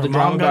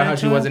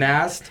wasn't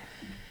asked.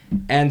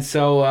 And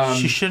so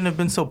she shouldn't have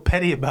been so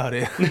petty about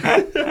it.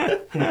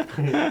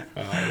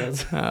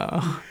 That's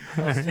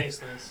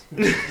tasteless.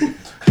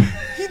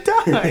 He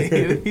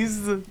died.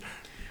 He's the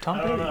Tom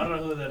Petty. I don't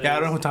know who that is. Yeah, I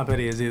don't know who Tom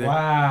Petty is either.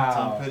 Wow.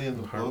 Tom Petty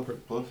and the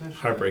Blowfish?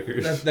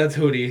 Heartbreakers. That's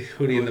Hootie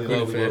and the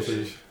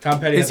Blowfish. Tom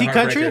Petty is he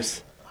country?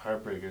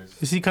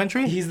 Heartbreakers. Is he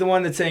country? He's the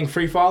one that sang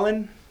Free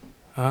Fallin'.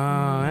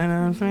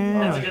 That's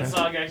a good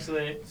song,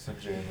 actually.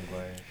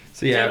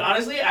 So yeah. Dude,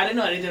 honestly, I didn't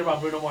know anything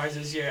about Bruno Mars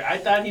this year. I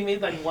thought he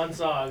made like one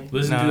song.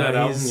 Listen to that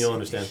album, you'll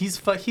understand. He's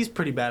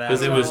pretty badass.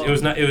 Because it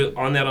was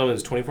on that album. It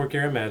was 24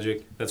 Karat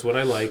Magic. That's what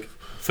I like.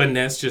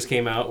 Finesse just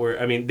came out.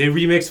 They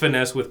remixed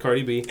Finesse with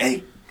Cardi B.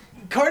 Hey,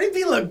 Cardi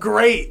B looked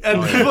great.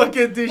 And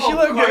Cardi B's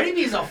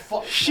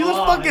she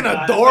looked fucking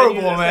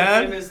adorable,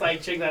 man. Famous,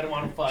 like, chick that I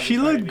want to fuck. She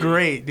looked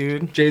great,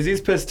 dude. Jay-Z's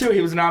pissed too.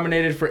 He was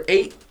nominated for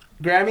 8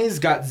 Grammys,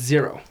 got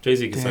 0.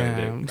 Jay-Z can suck a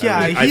dick. Yeah,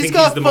 I think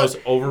he's the most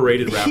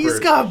overrated rapper. He's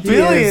got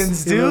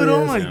billions, dude.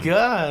 Oh my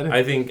god.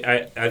 I think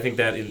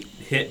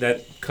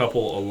that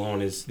couple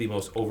alone is the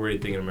most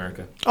overrated thing in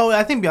America. Oh,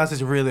 I think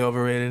Beyonce's really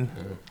overrated.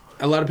 Yeah.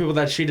 A lot of people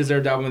thought she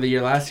deserved Album of the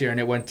Year last year, and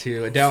it went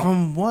to Adele.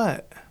 From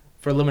what?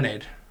 For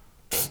Lemonade.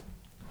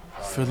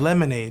 For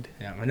Lemonade.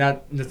 Yeah,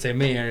 not to say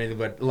me or anything,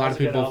 but a lot of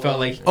people felt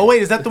like. Oh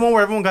wait, is that the one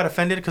where everyone got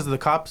offended because of the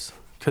cops?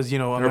 Because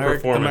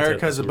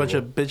America is a bunch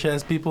of bitch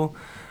ass people.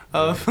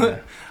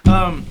 What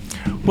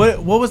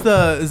was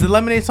is the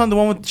Lemonade song the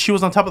one with she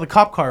was on top of the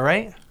cop car,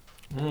 right?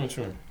 I'm not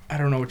sure. I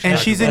don't know what. And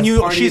she's in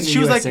New. She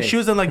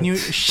was in like New.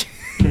 She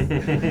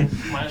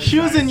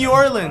was in New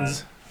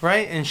Orleans,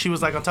 right? And she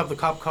was like on top of the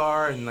cop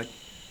car and like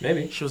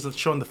maybe she was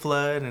showing the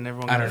flood and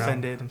everyone got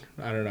offended.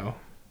 I don't know.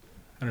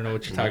 I don't know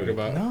what you're talking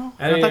about. No,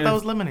 I thought that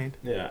was Lemonade.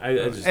 Yeah, I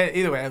just.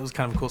 Either way, it was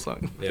kind of a cool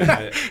song.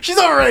 Yeah, she's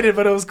overrated,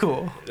 but it was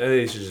cool. I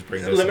think you should just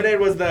bring that. Lemonade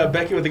was the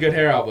Becky with the Good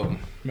Hair album.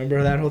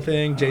 Remember that whole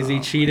thing? Jay-Z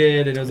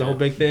cheated, and it was a whole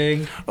big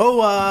thing.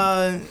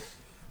 Oh,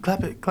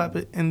 clap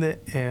it in the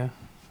air.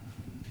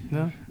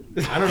 No,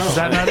 I don't know. Is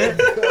that not it?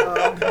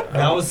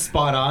 That was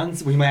spot on.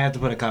 So we might have to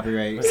put a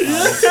copyright.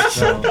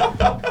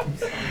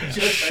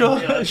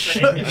 Shoulder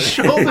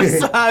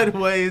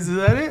sideways. Is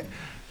that it?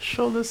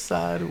 Shoulder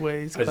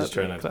sideways. I was just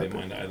trying not to pay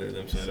mind either of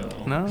them, so I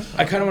don't know. No?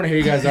 I kind of want to hear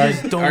you guys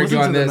argue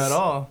on this. At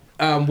all.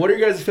 What are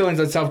your guys' feelings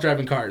on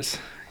self-driving cars?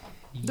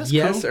 That's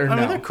yes cool. or no? I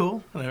mean, they're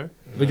cool. Whatever.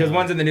 Because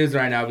one's in the news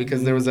right now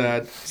because there was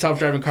a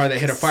self-driving car that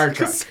hit a fire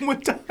truck.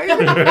 Someone died.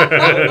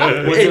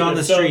 Was it on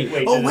the street?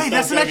 Wait,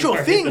 that's an actual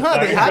thing, huh?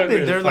 They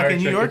happen. They're like in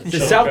New York and The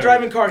shit.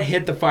 self-driving car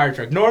hit the fire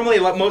truck. Normally,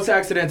 most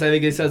accidents, I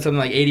think they said something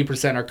like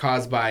 80% are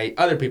caused by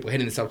other people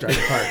hitting the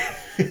self-driving car.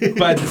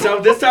 But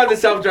this time the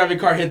self-driving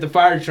car hit the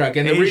fire truck.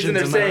 And the reason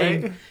they're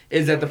saying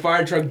is that the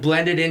fire truck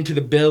blended into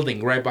the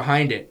building right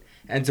behind it.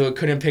 And so it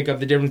couldn't pick up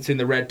the difference between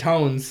the red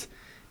tones.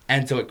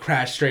 And so it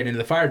crashed straight into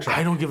the fire truck.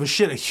 I don't give a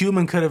shit. A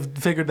human could have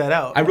figured that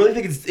out. I really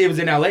think it was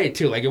in LA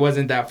too. Like it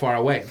wasn't that far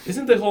away.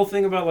 Isn't the whole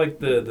thing about like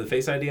the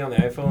Face ID on the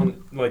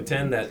iPhone like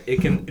 10 that it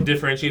can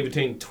differentiate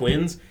between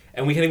twins,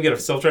 and we can't even get a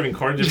self-driving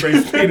car to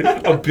differentiate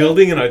between a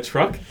building and a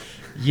truck?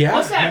 Yeah.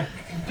 What's that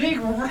Big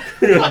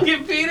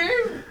fucking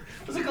Peter.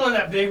 What's it called?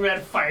 That big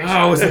red fire truck.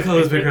 Oh, what's the color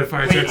of this big red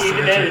fire Wait, truck?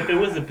 even then, if it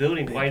was a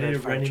building, why did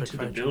it run into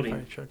the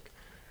building?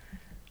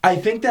 I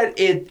think that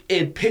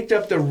it picked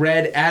up the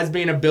red as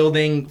being a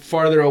building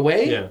farther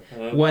away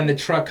Yeah. when the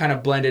truck kind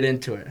of blended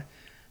into it.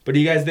 But do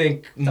you guys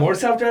think more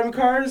self-driving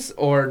cars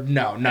or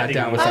no? Not think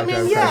down with more.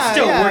 self-driving cars.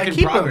 Still work in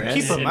keep progress.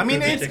 Keep them. I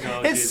mean,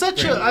 it's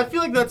such a. I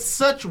feel like that's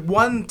such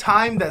one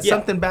time that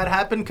something bad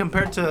happened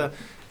compared to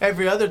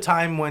every other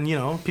time when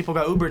people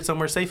got Ubered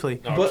somewhere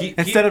safely No,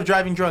 instead of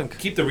driving drunk.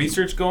 Keep the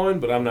research going,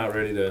 but I'm not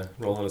ready to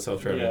roll on a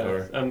self-driving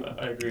car.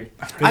 I agree.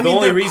 Because the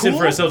only reason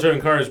for a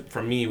self-driving car is,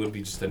 for me, would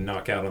be just to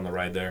knock out on the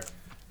ride there.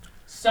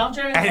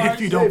 Self-driving And cars.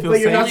 if you don't feel But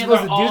you're not safe,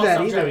 supposed to do all that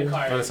self-driving either.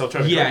 On a cars.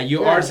 self-driving Yeah, car.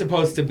 you are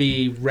supposed to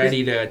be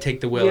ready to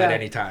take the wheel at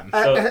any time.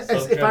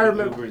 If I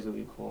remember, Ubers would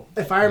be cool.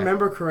 if I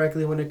remember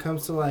correctly, when it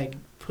comes to like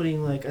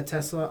putting like a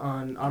Tesla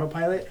on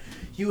autopilot,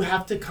 you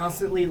have to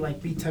constantly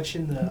like be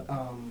touching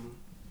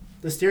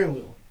the steering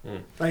wheel.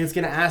 Like it's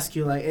gonna ask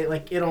you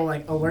it'll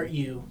like alert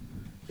you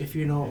if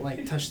you don't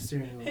like touch the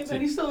steering Hey, wheel.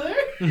 man, you still there?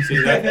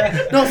 See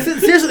that? No,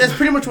 seriously, that's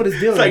pretty much what it's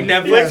doing. It's like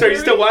Netflix. Are you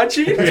still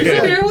watching? Are you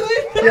still here with it?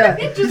 Yeah,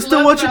 Just you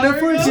still left watching an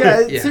hour Netflix?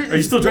 ago? Yeah. Are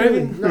you still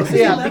driving? No, Still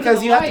yeah, left because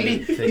in you have to Hawaii.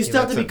 be, Taking you still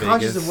have that to be to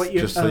conscious Vegas of what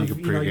you're, just so you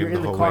can pregame you're in the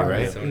the whole car.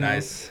 way, right? So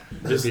nice.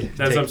 That's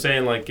what I'm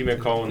saying. Like, give me a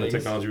call when the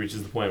technology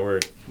reaches the point where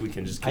we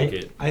can just kick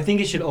it. I think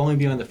it should only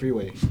be on the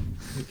freeway.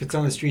 If it's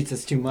on the streets,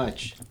 that's too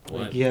much.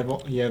 What? Like you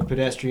have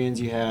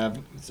pedestrians, you have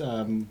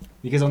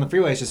because on the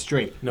freeway it's just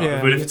straight. No,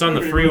 Yeah. but if it's on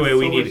the freeway,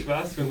 we need.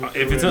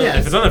 If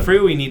it's on the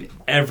freeway, we need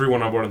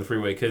everyone on board on the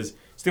freeway. Because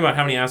think about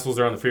how many assholes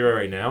are on the freeway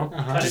right now.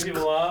 Cutting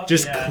people off?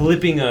 Just Yeah.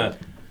 clipping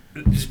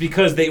just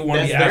because they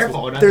want to That's be their assholes.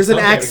 fault. not There's the an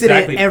subject. accident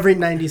Exactly. every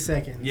 90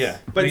 seconds. Yeah,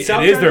 But but it is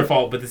self-driving- their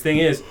fault. But the thing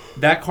is,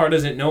 that car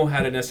doesn't know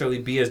how to necessarily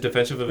be as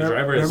defensive of a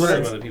driver as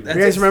Remember some other people.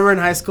 You guys remember in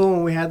high school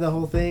when we had the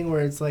whole thing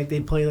where it's like they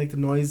play like the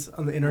noise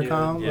on the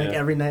intercom Yeah. like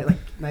every night, like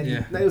 90.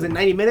 Yeah. It was like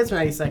 90 minutes or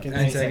 90 seconds.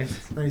 90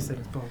 seconds. 90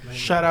 seconds. Boom. 90.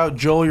 shout out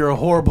Joel, you're a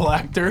horrible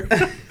actor.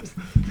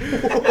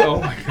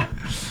 Oh my god.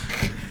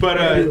 But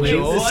Wait,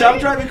 the what?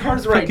 self-driving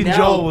cars right Fucking now.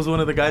 Joel was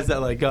one of the guys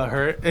that like got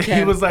hurt. And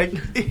he was like,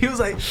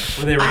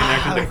 When they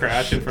reenacted the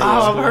crash in front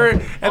oh, of I'm the hurt.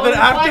 And then the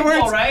afterwards,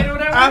 flagpole, right, or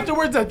whatever?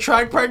 afterwards at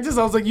track practice,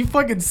 I was like, you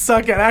fucking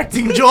suck at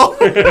acting, Joel.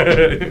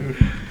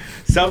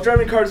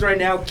 Self-driving cars right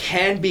now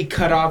can be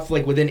cut off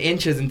like within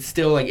inches, and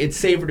still like it's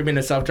safer to be in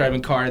a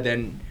self-driving car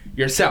than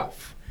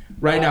yourself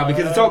right now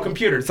because it's all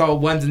computer, it's all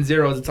ones and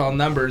zeros, it's all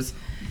numbers.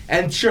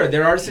 And sure,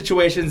 there are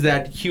situations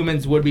that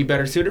humans would be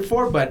better suited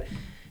for, but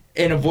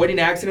in avoiding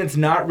accidents,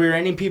 not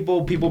rear-ending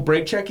people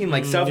brake checking,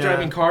 like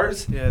self-driving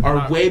cars Yeah, are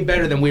not- way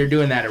better than we're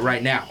doing that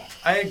right now.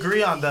 I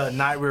agree on the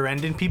not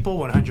rear-ending people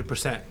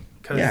 100%.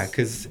 Yeah,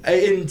 because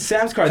in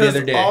Sam's car the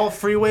other day. all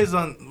freeways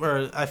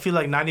I feel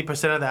like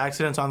 90% of the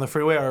accidents on the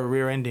freeway are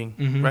rear-ending,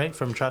 Mhm. right,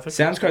 from traffic.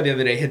 Sam's car the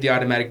other day hit the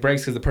automatic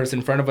brakes because the person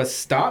in front of us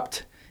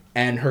stopped,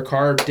 and her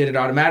car did it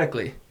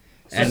automatically.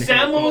 So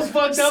Sam almost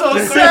fucked up. So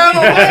with the Sam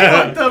car. almost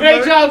fucked up,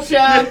 Great bro. job,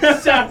 Sam.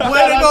 Sam.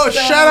 Way to go!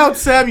 Shout out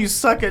Sam, you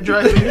suck at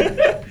driving.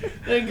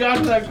 Thank God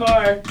for that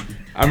car.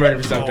 I'm ready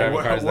for self-driving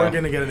cars we're though.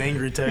 gonna get an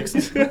angry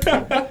text.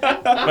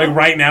 like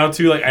right now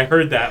too. Like I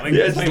heard that. Like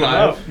Yeah, it's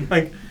live.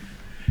 Like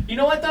You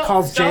know what though?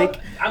 Calls Jake.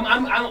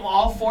 I'm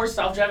all for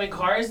self-driving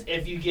cars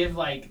if you give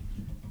like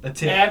A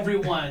tip.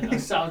 everyone a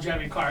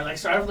self-driving car. Like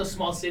start with a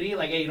small city.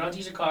 Like hey, you don't have to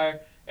use a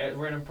car.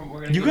 We're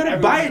gonna You give gotta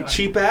everyone buy a it car.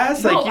 cheap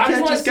ass. No, Like you I just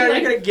can't wanna just see, gotta,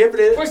 like, you gotta give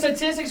it. For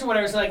statistics or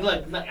whatever, so like,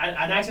 look, an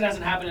accident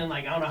hasn't happened in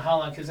like I don't know how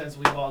long because since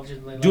we've all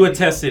just like, do a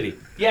test city,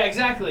 Yeah,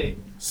 exactly.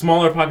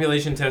 smaller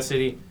population test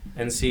city,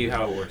 and see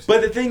how it works.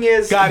 But the thing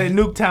is, Got it,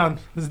 Nuketown.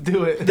 Let's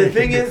do it. the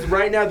thing is,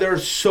 right now there are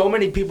so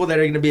many people that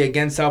are gonna be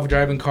against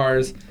self-driving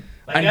cars.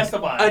 Like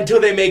Esteban. Until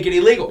they make it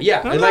illegal.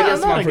 Yeah, I'm like not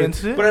Esteban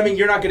against it. But I mean,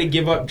 you're not going to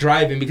give up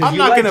driving because I'm you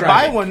not like gonna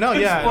driving. buy one. No,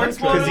 yeah. Sports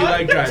Because you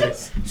like driving.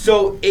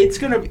 So it's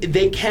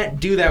they can't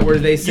do that where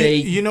they say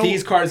You know-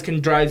 these cars can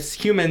drive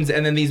humans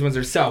and then these ones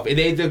are self.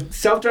 The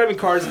self-driving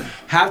cars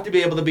have to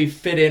be able to be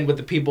fit in with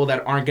the people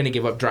that aren't going to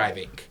give up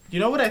driving. You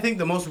know what I think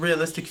the most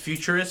realistic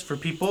future is for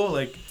people,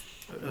 like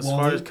as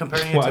far as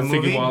comparing it Well, to I was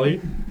thinking movie.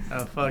 Wall-E.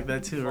 Oh fuck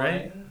that too,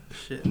 right?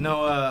 Shit.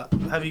 No,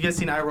 have you guys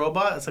seen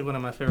iRobot? It's like one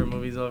of my favorite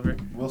movies ever.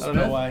 I don't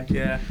know why.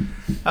 Yeah.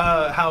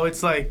 How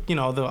it's like, the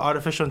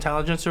artificial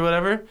intelligence or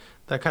whatever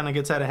that kind of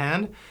gets out of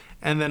hand.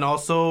 And then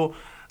also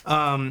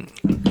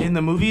in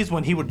the movies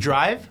when he would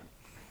drive,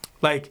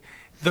 like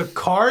the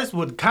cars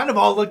would kind of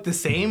all look the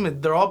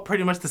same. They're all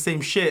pretty much the same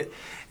shit.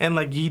 And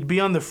like he'd be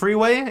on the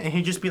freeway and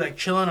he'd just be like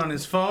chilling on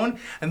his phone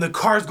and the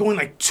car's going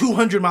like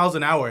 200 miles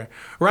an hour,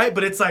 right?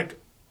 But it's like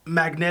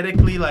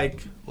magnetically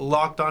like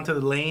locked onto the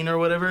lane or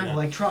whatever.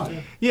 Like Trump.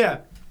 Yeah.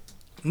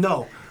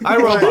 No.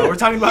 iRobot. We're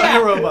talking about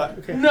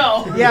iRobot.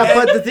 No. Yeah,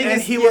 but the thing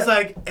And is, he was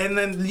like, and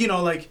then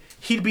like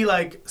he'd be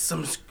like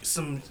some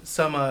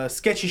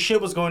sketchy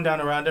shit was going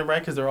down around him, right?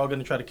 Because they're all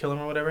gonna try to kill him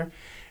or whatever.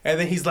 And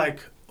then he's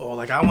like, oh,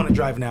 like I want to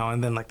drive now,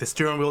 and then like the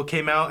steering wheel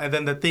came out, and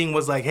then the thing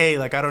was like, hey,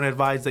 like I don't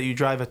advise that you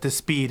drive at this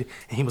speed,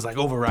 and he was like,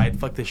 override,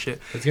 fuck this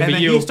shit. It's gonna And be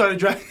then you. he started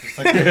driving.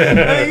 And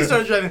then he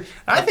started driving.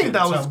 I think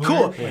that was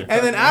cool.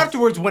 And then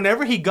afterwards,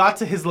 whenever he got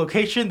to his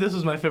location, this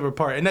was my favorite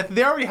part. And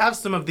they already have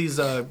some of these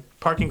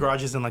parking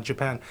garages in like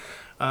Japan,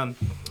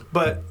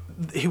 but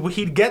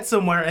he'd get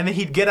somewhere and then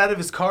he'd get out of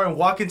his car and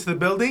walk into the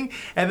building,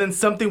 and then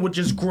something would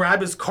just grab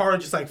his car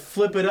and just like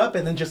flip it up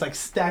and then just like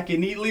stack it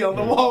neatly on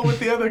the wall with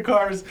the other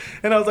cars.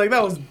 And I was like,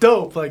 that was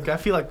dope. Like I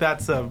feel like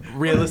that's a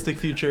realistic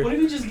future. What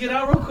if you just get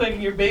out real quick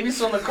and your baby's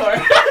still in the car?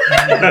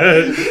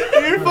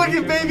 Your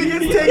fucking baby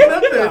gets taken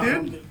up there,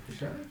 dude.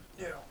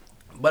 Yeah.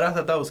 But I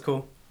thought that was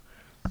cool.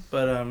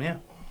 But yeah.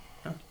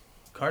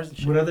 Cars and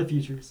shit. What other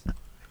features?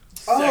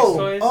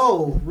 No,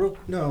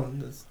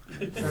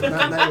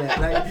 not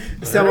yet.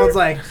 Someone's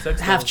like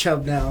half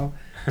chub now.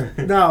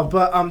 No,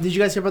 but did you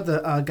guys hear about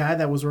the guy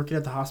that was working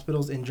at the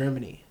hospitals in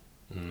Germany?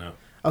 No.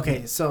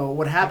 Okay, so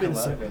what happened? A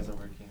lot of guys are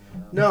working.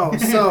 No,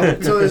 so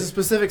there's a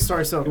specific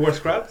story. So You wear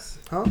scrubs?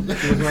 huh? You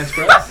was wearing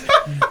scrubs?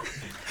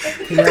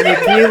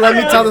 Can you let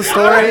me tell the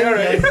story?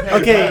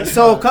 Okay,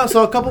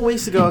 so a couple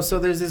weeks ago, so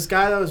there's this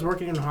guy that was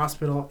working in a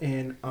hospital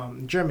in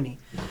Germany.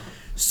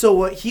 So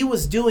what he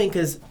was doing,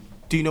 because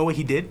Do you know what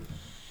he did?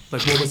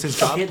 Like what was his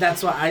job? okay,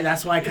 that's why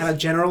I kind of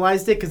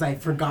generalized it because I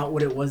forgot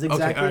what it was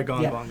exactly. Okay,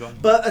 all right, go on.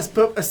 But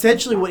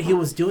essentially, what he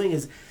was doing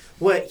is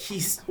I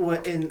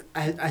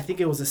think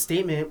it was a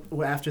statement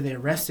after they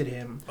arrested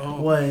him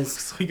was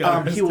so he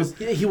got he was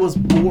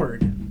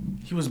bored.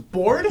 He was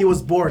bored? He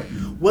was bored.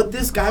 What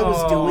this guy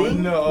was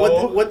doing? No.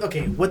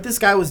 What this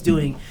guy was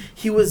doing?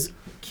 He was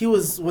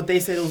what they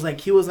said, it was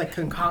like he was like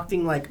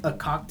concocting like a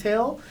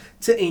cocktail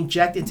to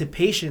inject into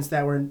patients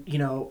that were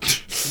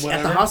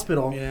at the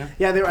hospital.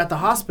 Yeah, they were at the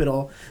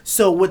hospital.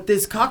 So what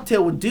this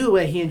cocktail would do,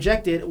 what he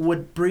injected,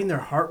 would bring their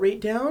heart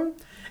rate down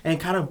and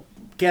kind of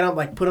get them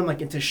like put them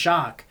like into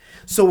shock.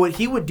 So what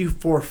he would do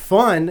for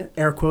fun,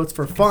 air quotes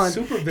for fun,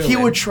 he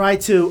would try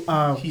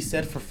to. He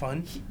said for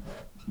fun.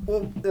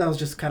 Well, that was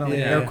just kind of like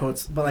air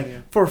quotes, but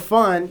like for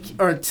fun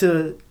or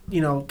to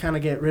kind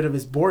of get rid of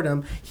his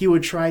boredom, he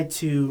would try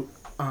to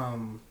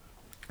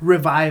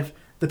revive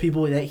the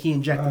people that he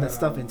injected that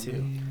stuff into.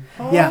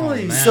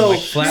 Man, so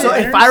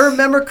like if I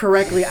remember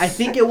correctly, I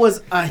think it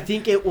was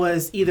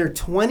either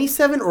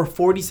 27 or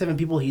 47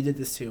 people he did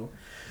this to.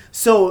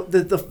 So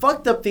the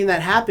fucked up thing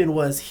that happened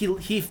was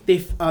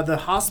the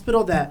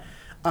hospital that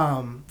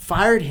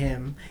fired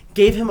him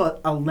gave him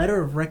a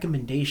letter of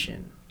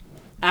recommendation.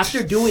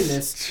 After doing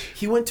this,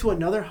 he went to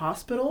another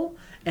hospital,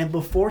 and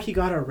before he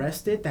got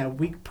arrested that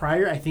week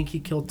prior, I think he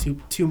killed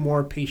two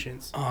more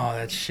patients. Oh,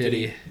 that's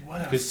shitty.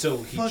 So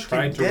he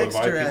tried to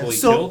revive people he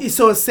killed?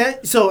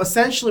 So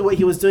essentially what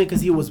he was doing, because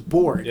he was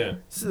bored. Yeah.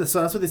 So that's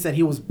what they said.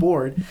 He was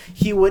bored.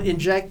 He would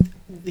inject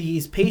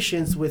these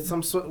patients with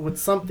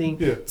something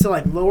to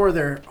like lower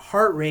their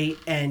heart rate,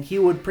 and he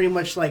would pretty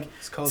much like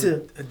It's called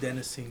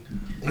adenosine.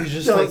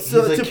 He's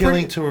just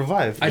killing to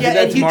revive. I did that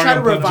and he tomorrow tried to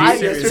on PUBG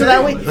revive yesterday.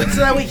 so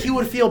that way he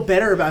would feel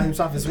better about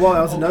himself as well.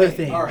 That was another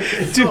thing. All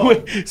right.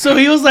 Dude, so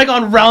he was like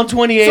on round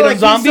 28 So, of like,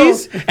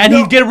 zombies, and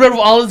he'd get rid of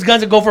all his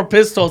guns and go for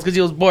pistols because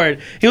he was bored.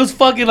 He was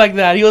fucking like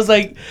that. He was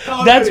like,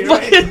 that's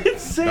fucking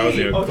insane. That was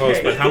even close,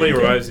 but how many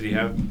revives did he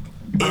have?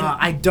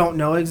 I don't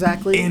know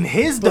exactly. In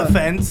his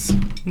defense,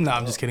 no,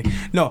 I'm just kidding.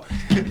 No,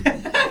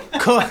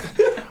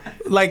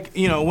 like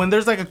when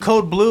there's like a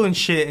code blue and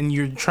shit, and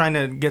you're trying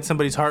to get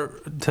somebody's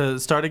heart to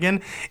start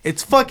again,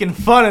 it's fucking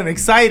fun and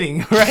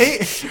exciting,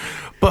 right?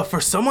 But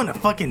for someone to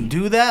fucking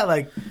do that,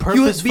 like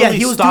purposefully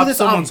he was stop doing this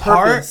someone's on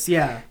purpose. heart,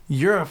 Yeah.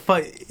 you're a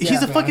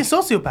he's a fucking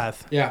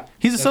sociopath. Yeah.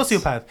 He's a That's-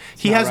 sociopath.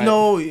 He not has right.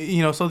 no,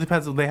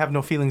 sociopaths, they have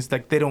no feelings.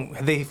 Like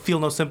they feel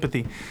no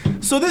sympathy.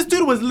 So this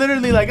dude was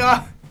literally like,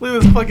 look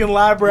at this fucking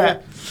lab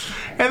rat.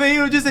 And then he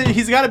would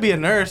he's got to be a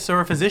nurse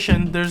or a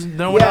physician. There's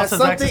no one else has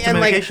access to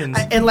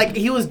medications. and like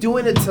he was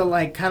doing it to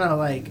like kind of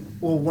like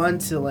one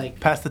to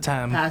like Pass the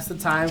time. because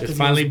he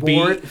finally was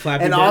bored, beat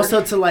Flappy and Bird.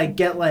 also to like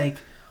get like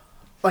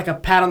a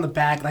pat on the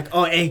back, like,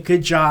 oh hey,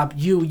 good job,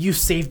 you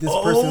saved this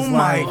person's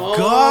life. Oh my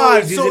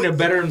god! He's So using it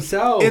better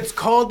himself. it's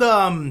called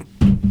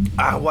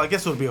well, I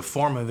guess it would be a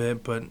form of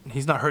it, but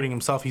he's not hurting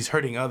himself. He's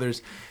hurting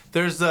others.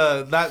 There's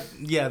there's I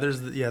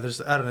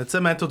don't know. It's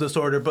a mental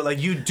disorder, but like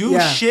you do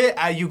shit,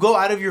 you go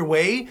out of your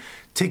way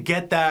to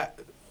get that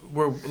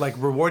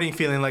rewarding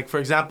feeling. Like for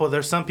example,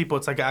 there's some people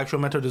it's like an actual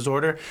mental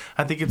disorder.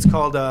 I think it's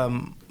called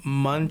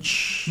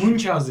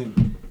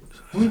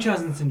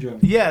Munchausen syndrome.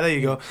 Yeah, there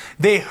you go.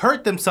 They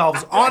hurt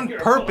themselves on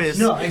purpose.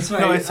 No, I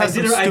swear, it has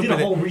I did a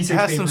whole research It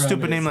has paper some on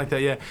stupid this. name like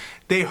that. Yeah,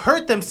 they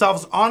hurt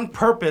themselves on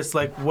purpose,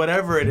 like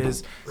whatever it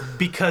is,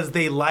 because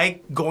they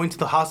like going to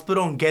the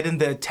hospital and getting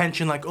the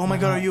attention. Like, oh my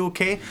god, are you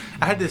okay?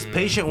 I had this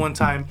patient one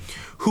time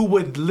who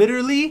would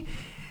literally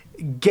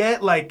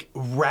get like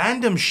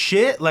random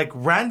shit, like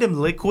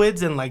random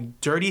liquids and like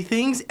dirty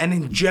things, and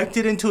inject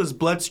it into his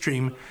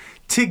bloodstream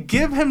to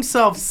give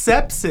himself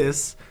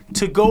sepsis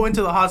to go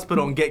into the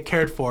hospital and get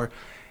cared for.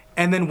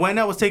 And then when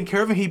I was taking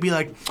care of him, he'd be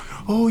like,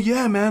 "Oh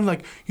yeah, man,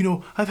 like, you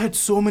know, I've had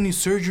so many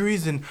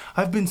surgeries and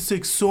I've been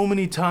sick so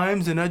many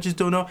times and I just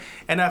don't know."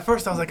 And at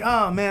first I was like,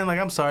 "Oh man, like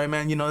I'm sorry,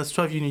 man. You know, it's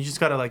tough. You just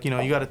gotta like, you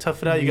know, you gotta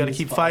tough it out. You gotta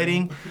keep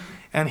fighting."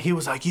 And he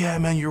was like, "Yeah,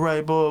 man, you're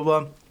right, blah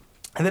blah blah."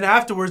 And then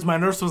afterwards, my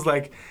nurse was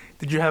like,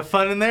 "Did you have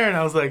fun in there?" And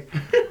I was like,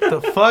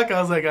 "The fuck?" I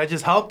was like, "I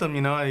just helped him,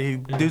 you know.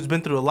 Dude's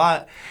been through a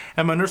lot."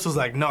 And my nurse was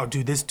like, "No,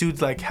 dude, this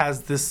dude's like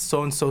has this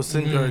so and so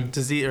or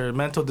disease or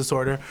mental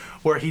disorder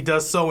where he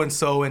does so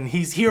and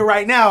he's here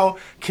right now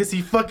because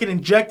he fucking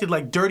injected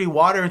like dirty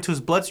water into his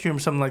bloodstream or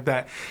something like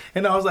that."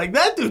 And I was like,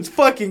 "That dude's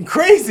fucking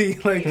crazy.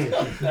 Like,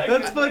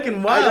 that's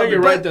fucking wild." I know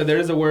you're right though. There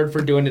is a word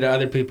for doing it to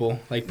other people,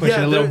 like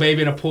pushing a little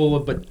baby in a pool,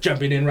 but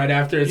jumping in right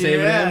after and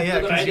saving him. Yeah,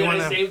 because you want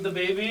to save the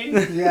baby.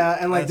 Yeah,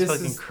 and like that's this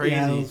fucking is crazy.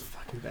 Yeah, it was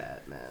fucking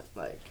bad, man.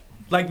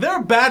 Like there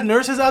are bad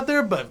nurses out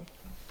there, but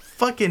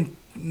fucking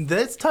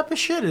that type of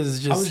shit is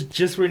just. I was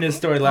just reading a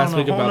story last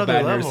week about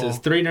bad nurses.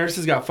 3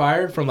 nurses got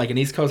fired from like an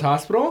East Coast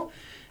hospital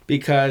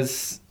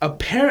because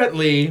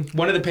apparently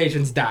one of the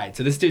patients died.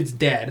 So this dude's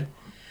dead,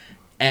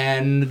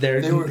 and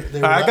they were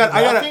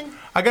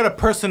I got a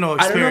personal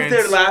experience. I don't know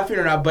if they're laughing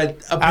or not, but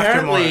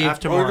apparently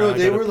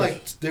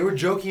they were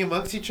joking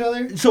amongst each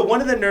other. So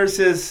one of the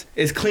nurses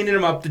is cleaning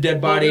him up, the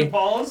dead body,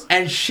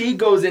 and she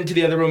goes into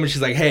the other room and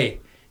she's like, "Hey,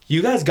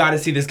 you guys got to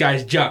see this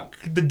guy's junk,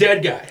 the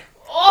dead guy."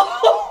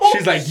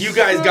 She's like, "You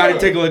guys got to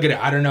take a look at it."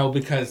 I don't know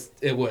because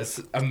it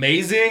was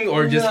amazing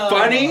or just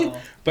funny,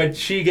 but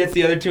she gets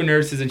the other 2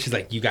 nurses and she's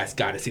like, "You guys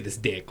got to see this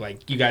dick.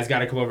 Like, you guys got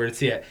to come over and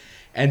see it."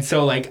 And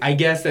so, like, I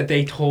guess that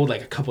they told,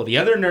 like, a couple of the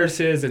other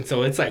nurses, and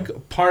so it's, like, a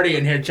party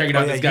in here checking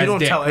out this guy's dick, You don't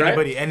tell right?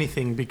 anybody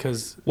anything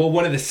because... Well,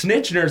 one of the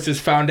snitch nurses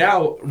found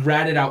out,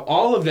 ratted out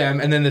all of them,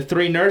 and then the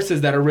 3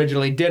 nurses that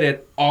originally did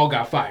it all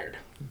got fired.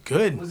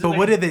 Good. But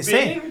what did they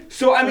say?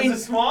 So, I mean...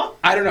 Was it small?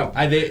 I don't know.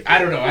 I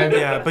don't know.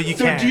 Yeah, but you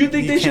can't. So, do you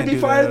think they should be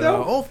fired,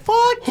 though? Oh,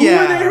 fuck Who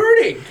yeah. are they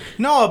hurting?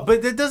 No,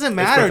 but it doesn't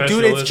matter,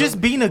 dude. It's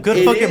just being a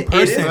good fucking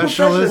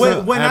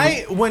person.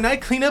 When I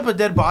clean up a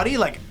dead body,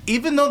 like,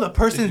 even though the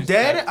person's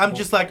dead, I'm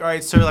just like, "All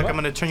right, sir, like, I'm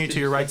going to turn you to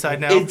your right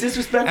side now. It's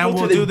disrespectful and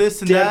we'll to the do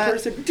this and dead that."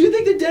 person. Do you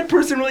think the dead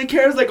person really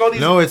cares? Like, all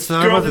these No, it's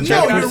not girls about the and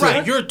dead chicks? No, you're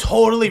right. You're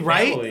totally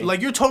right. Family.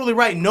 Like, you're totally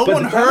right. No But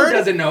one the family heard.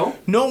 doesn't know.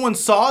 No one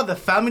saw. The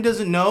family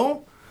doesn't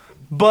know.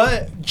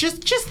 But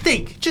just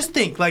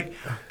think. Like,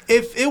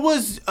 if it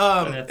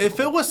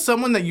was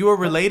someone that you were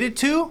related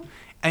to,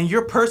 and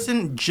your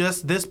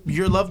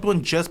loved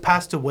one just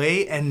passed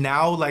away, and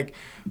now, like,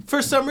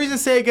 for some reason,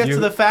 say it gets to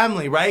the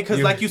family, right?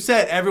 Because, like you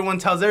said, everyone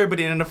tells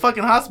everybody. And in a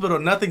fucking hospital,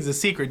 nothing's a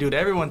secret, dude.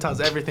 Everyone tells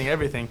everything.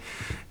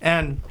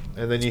 And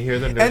then you hear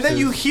the nurses. And then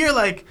you hear,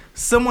 like,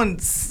 someone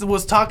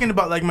was talking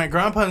about, like, my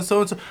grandpa and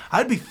so.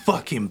 I'd be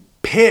fucking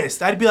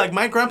pissed. I'd be like,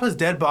 my grandpa's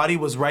dead body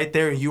was right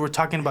there, and you were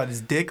talking about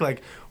his dick.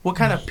 Like, what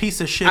kind of piece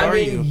of shit are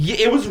you?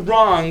 It was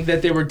wrong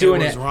that they were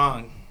doing it. It was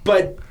wrong.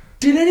 But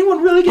did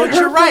anyone really get hurt? But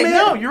you're right. From it?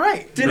 No, you're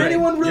right. Did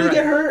anyone really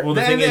get hurt? Well,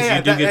 the thing is,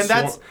 you do get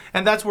sworn.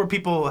 And that's where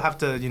people have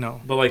to, you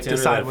know, But like to enter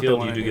decide that what they field,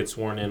 wanna you do do. get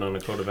sworn in on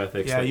a code of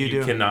ethics Yeah, that you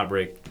do. cannot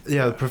break.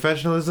 Yeah,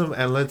 professionalism,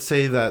 and let's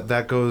say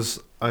that goes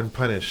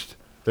unpunished.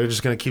 They're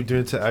just gonna keep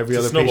doing it to every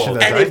It's a other snowball. patient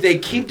that And dies. if they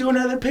keep doing it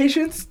to other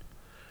patients,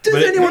 does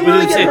But anyone but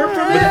really it's get it- hurt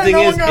from But it? the thing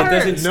No is, one it got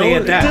doesn't hurt. stay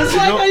at that. Just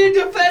like how you're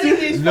defending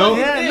these No. fucking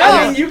Yeah, things. no.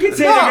 I mean, you can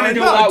say they're going to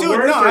do a lot dude,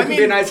 worse, no, or I it could be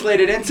mean- an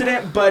isolated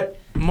incident, but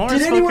Maury's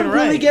did anyone fucking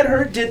really right. get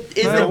hurt? Is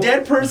the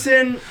dead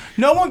person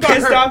No one got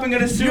pissed hurt. off and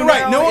going to sue You're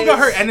right. now? No one got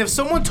Is- hurt. And if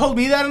someone told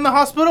me that in the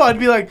hospital, I'd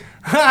be like,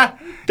 ha.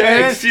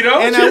 Thanks, you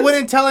know? And I Just-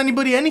 wouldn't tell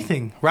anybody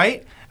anything,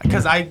 right?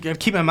 Because I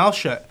keep my mouth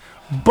shut.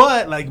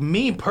 But, like,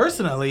 me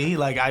personally,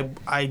 like, I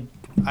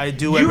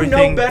do You everything.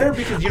 know better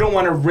because you don't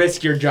want to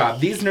risk your job.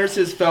 These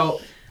nurses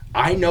felt...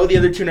 I know the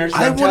other 2 nurses.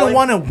 I I'm wouldn't telling-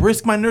 want to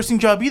risk my nursing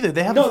job either.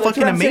 They have No, that's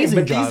fucking what I'm saying, amazing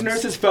but jobs. these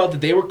nurses felt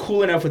that they were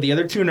cool enough with the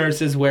other 2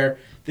 nurses where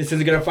this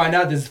isn't going to find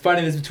out, this is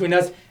funny, this is between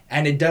us,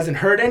 and it doesn't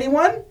hurt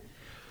anyone.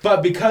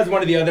 But because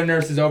one of the other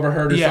nurses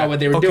overheard or saw what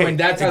they were doing,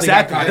 that's how they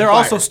got caught. They're and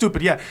also fired.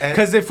 stupid, yeah.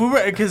 Because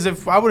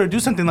if I were to do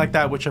something like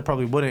that, which I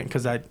probably wouldn't,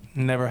 because I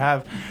never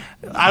have,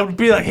 I would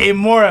be like, "Hey,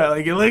 Maura,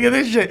 like, look at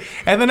this shit,"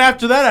 and then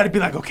after that, I'd be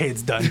like, "Okay,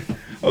 it's done."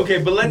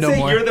 Okay, but let's No say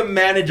more. you're the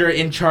manager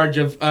in charge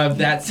of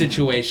that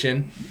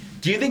situation.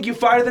 Do you think you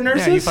fire the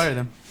nurses? Yeah, you fire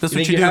them. That's You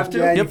what think you you do. have to?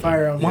 Yeah, you Yep.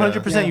 fire them.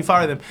 100%. Yeah. You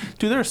fire them.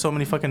 Dude, there are so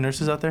many fucking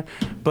nurses out there.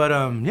 But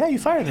yeah, you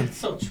fire them. It's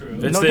so true.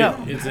 It's No the, doubt.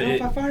 It's, I don't know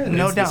if I fire them.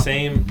 No it's doubt. the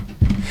same.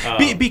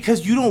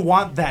 Because you don't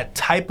want that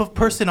type of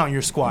person on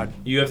your squad.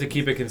 You have to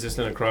keep it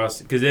consistent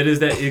across because it is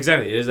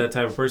that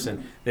type of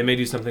person. They may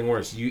do something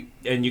worse. You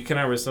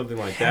cannot risk something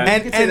like that.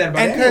 And could say that about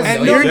and, everyone,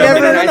 and though. you're You're never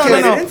never an no,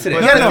 isolated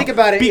incident. You gotta think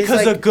about it, it's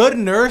because like- a good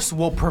nurse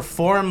will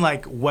perform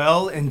like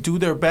well and do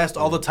their best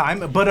all the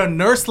time, but a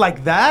nurse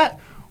like that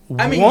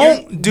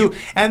won't do.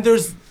 And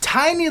there's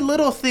tiny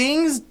little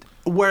things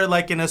where,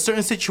 like, in a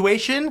certain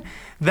situation,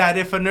 that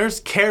if a nurse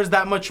cares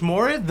that much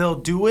more, they'll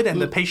do it and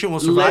the patient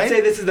will survive. Let's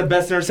say this is the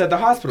best nurse at the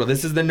hospital.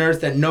 This is the nurse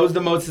that knows the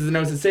most, is the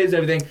nurse that saves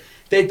everything.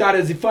 They thought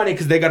it was funny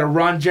because they got a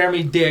Ron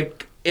Jeremy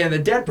dick in the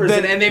dead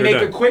person, Then- and they You're make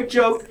a done. quick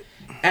joke,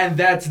 and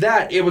that's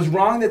that. It was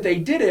wrong that they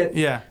did it.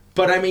 Yeah.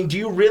 But I mean, do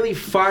you really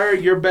fire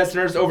your best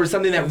nurse over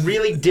something that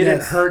really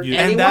didn't hurt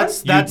anyone? And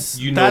that's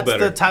You know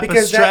better. the type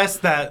Because of stress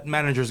that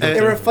managers go It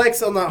through.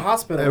 reflects on the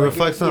hospital. It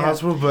reflects on the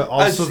hospital, but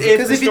also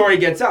if the story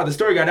gets out, the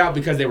story got out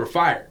because they were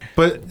fired.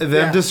 But them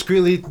Yeah.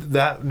 discreetly,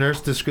 that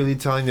nurse discreetly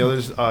telling the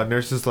others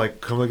nurses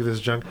like, "Come look at this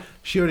junk."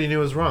 She already knew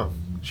it was wrong.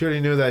 She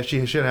already knew that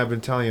she shouldn't have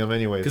been telling them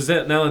anyways. Because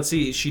now let's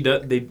see,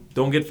 they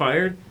don't get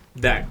fired.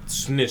 That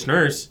snitch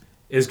nurse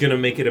is gonna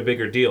make it a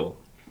bigger deal,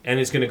 and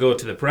it's gonna go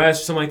to the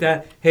press or something like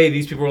that. Hey,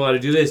 these people were allowed to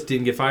do this,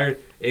 didn't get fired.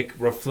 It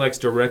reflects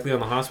directly on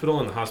the hospital,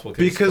 and the hospital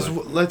can Because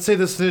let's say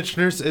the snitch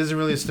nurse isn't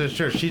really a snitch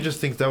nurse. She just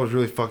thinks that was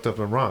really fucked up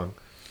and wrong.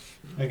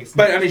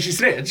 But I mean, she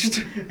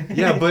snitched.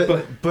 Yeah,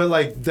 but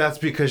like that's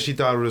because she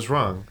thought it was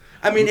wrong.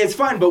 I mean, it's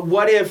fine. But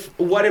what if,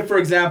 for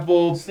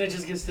example,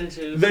 Snitches get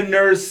stitches. the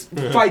nurse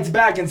fights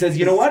back and says,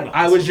 "You know what?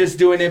 I was just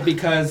doing it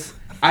because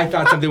I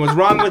thought something was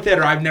wrong with it,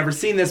 or I've never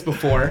seen this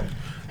before."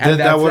 And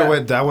That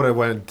would have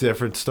went a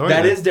different story.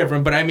 That then. is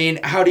different, but I mean,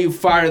 how do you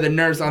fire the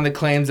nurse on the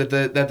claims that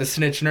the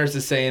snitch nurse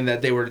is saying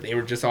that they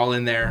were just all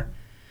in there?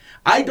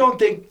 I don't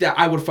think that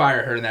I would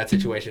fire her in that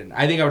situation.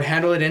 I think I would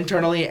handle it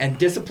internally and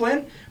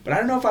discipline, but I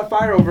don't know if I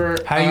fire over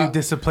How you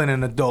discipline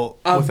an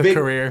adult with a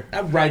career?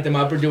 I'd write them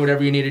up or do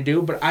whatever you need to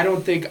do, but I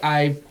don't think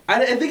I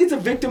think it's a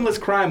victimless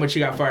crime what she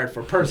got fired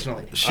for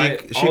personally. She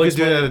could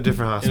do it at a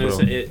different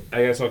hospital.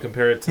 I guess I'll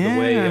compare it to the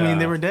way. I mean,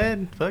 they were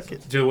dead. Fuck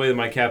it. To the way that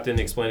my captain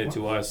explained it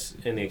to us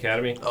in the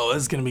academy. Oh,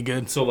 this is gonna be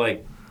good. So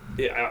like,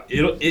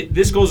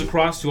 this goes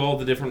across to all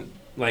the different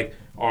like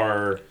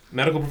our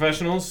medical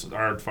professionals,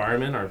 our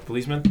firemen, our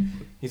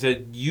policemen. He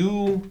said,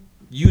 you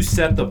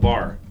set the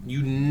bar.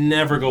 You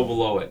never go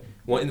below it.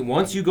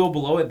 Once you go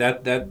below it,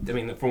 that I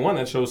mean, for one,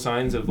 that shows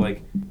signs of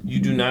like you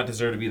do not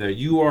deserve to be there.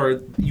 You are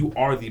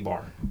the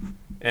bar,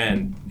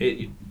 and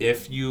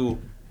if you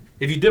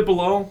dip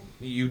below,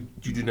 you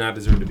do not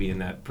deserve to be in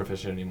that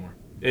profession anymore.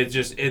 It's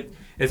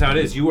how it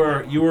is. You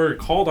are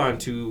called on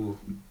to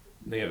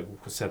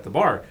set the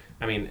bar.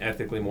 I mean,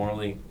 ethically,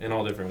 morally, in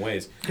all different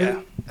ways.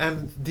 Yeah.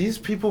 And these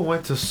people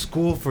went to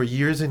school for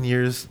years and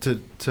years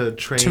to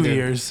train. 2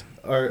 years.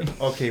 Or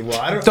okay, well,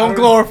 I don't. Don't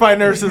glorify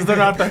nurses. They're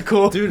not that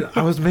cool. Dude,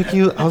 I was making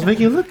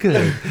you look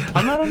good.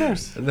 I'm not a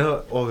nurse.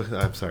 No,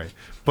 I'm sorry,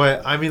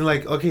 but I mean,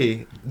 like,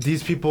 okay,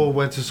 these people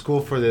went to school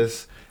for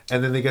this,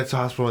 and then they get to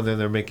hospital, and then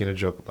they're making a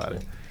joke about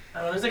it.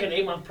 There's like an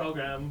 8-month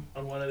program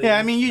on one of these. Yeah,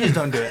 I mean, you just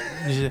don't do it.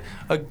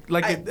 I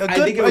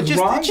think it was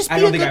wrong. Just I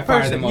be don't a think good I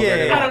fired person. them over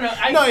it. I don't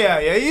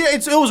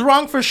know. It was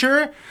wrong for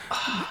sure,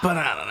 but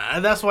I don't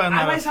know. That's why I'm I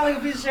not. might sound like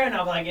a piece of shit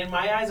now, but like in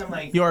my eyes, I'm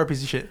like, You are a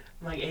piece of shit.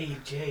 I'm like, hey,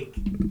 Jake,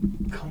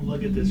 come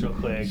look at this real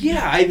quick.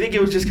 Yeah, I think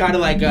it was just kind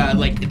of like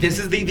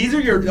these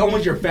are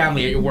almost your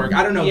family at your work.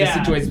 I don't know the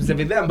situation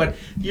specific to them, but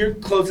you're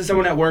close to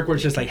someone at work where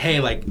it's just like, hey,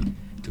 like,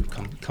 dude,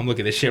 come look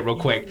at this shit real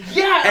quick.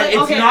 Yeah, and like,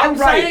 it's okay, not I'm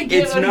right. trying to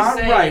get It's what he's not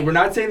saying. right. We're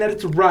not saying that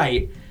it's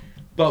right.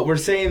 But we're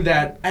saying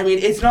that, I mean,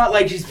 it's not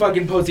like she's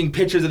fucking posting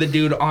pictures of the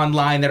dude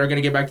online that are going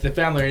to get back to the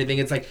family or anything.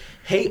 It's like,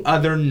 hey,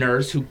 other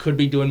nurse who could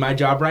be doing my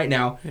job right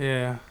now,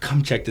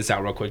 come check this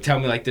out real quick. Tell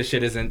me, like, this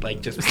shit isn't,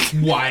 like, just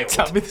wild.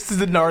 Tell me this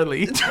isn't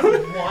gnarly.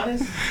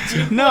 Honest?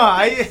 No,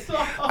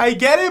 I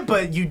get it,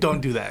 but you don't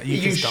do that.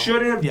 You just don't.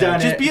 shouldn't have done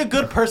Just it. be a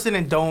good person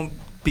and don't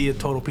be a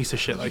total piece of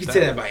shit like You that.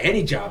 can say that by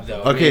any job,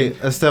 though. Okay,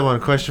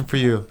 Esteban, question for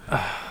you.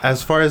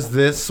 As far as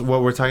this,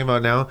 what we're talking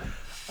about now,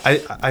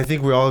 I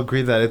think we all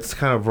agree that it's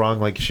kind of wrong.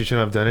 Like, she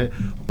shouldn't have done it.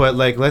 But,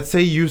 like, let's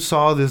say you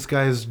saw this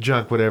guy's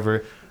junk,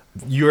 whatever.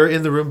 You're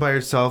in the room by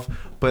yourself,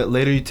 but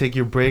later you take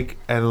your break,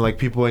 and, like,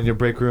 people in your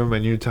break room,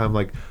 and you tell them,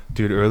 like,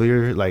 dude,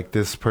 earlier, like,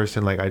 this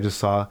person, like, I just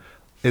saw.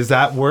 Is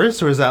that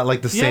worse, or is that,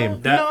 like, the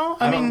same? No,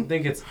 I mean, don't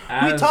think it's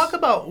as...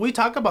 we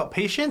talk about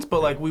patients,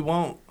 but, like, we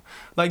won't.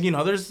 Like, you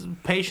know, there's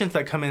patients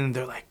that come in and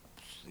they're, like,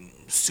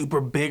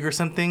 super big or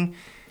something.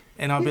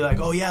 And I'll be like,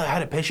 oh, yeah, I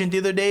had a patient the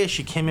other day.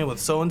 She came in with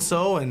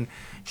so-and-so, and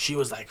she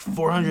was like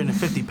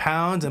 450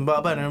 pounds and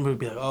blah, blah. And everybody would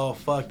be like, oh,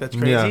 fuck, that's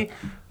crazy.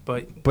 Yeah.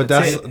 But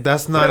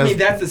that's not. I mean,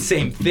 that's the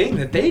same thing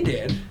that they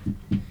did.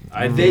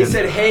 They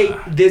said, hey,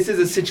 this is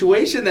a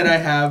situation that I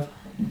have.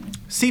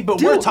 See, but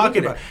Dude, we're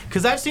talking look at about,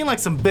 because I've seen like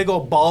some big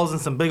old balls and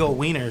some big old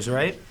wieners,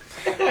 right?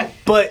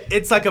 But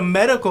it's like a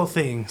medical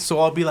thing. So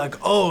I'll be like,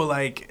 oh,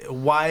 like,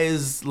 why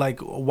is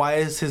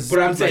his But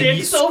I'm saying,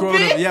 Dick so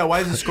big? yeah,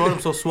 why is his scrotum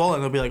so swollen?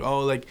 They'll be like,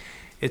 oh, like,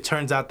 it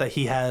turns out that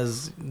he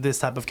has this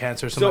type of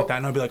cancer or something like that.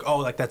 And I'll be like, oh,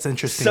 like, that's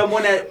interesting.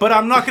 But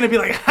I'm not going to be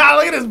like, ah,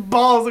 look at his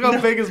balls. Look how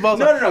big his balls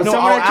are. No,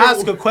 I'll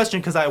ask a question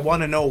because I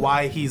want to know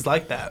why he's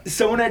like that.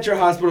 Someone at your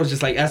hospital is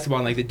just like,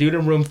 Esteban, like, the dude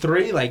in room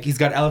 3, like, he's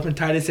got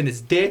elephantitis in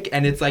his dick,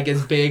 and it's, like,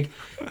 as big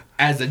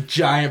as a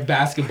giant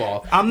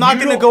basketball. I'm not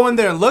going to go in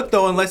there and look,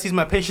 though, unless he's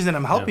my patient and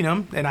I'm helping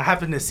him, and I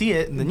happen to see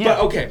it, and then, yeah.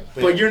 But, okay,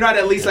 but you're not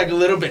at least, like, a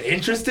little bit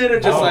interested, or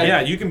just like...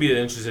 yeah, you can be as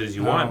interested as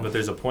you want, but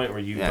there's a point where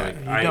you, Yeah, like,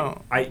 you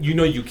don't. you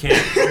know you can't.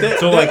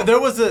 So, like... There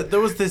was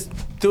this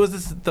there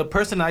was the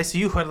person in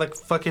ICU who had like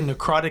fucking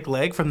necrotic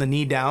leg from the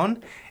knee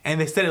down, and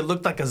they said it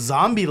looked like a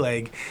zombie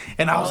leg,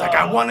 and I was like,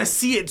 I want to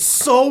see it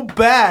so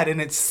bad,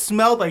 and it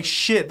smelled like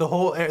shit. The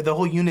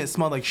whole unit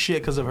smelled like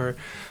shit because of her,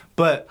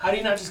 but How do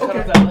you not just cut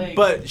off that leg?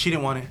 but she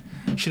didn't want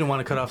it. She didn't want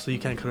to cut off, so you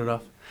can't cut it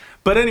off.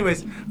 But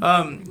anyways,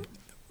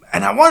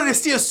 and I wanted to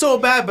see it so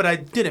bad, but I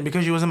didn't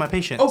because she wasn't my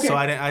patient. Okay. So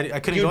I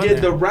couldn't You go in did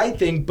there. the right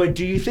thing, but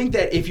do you think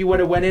that if you would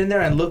have went in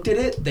there and looked at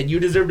it, that you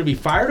deserve to be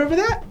fired over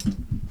that?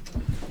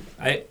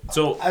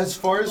 As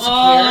far as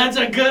that's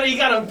a good. You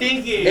got him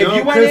thinking. If No,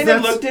 you went 'cause in and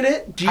that's- looked at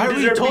it, do you I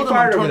already deserve to told be him I'm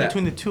fired over torn that?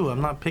 between the two. I'm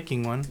not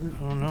picking one.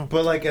 I don't know.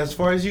 But like as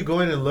far as you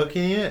going and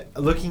looking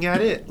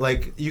at it,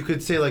 like you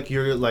could say like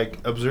you're like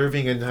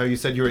observing and how you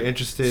said you were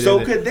interested. So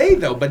in could they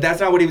though, but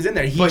that's not what he was in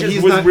there. He But just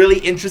he's was not- really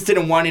interested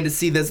in wanting to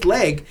see this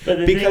leg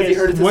But the because thing he is,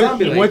 heard it's a What-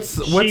 zombie leg. what's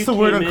She the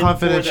word on came in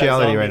for that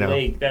confidentiality right zombie now?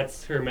 leg.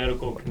 That's her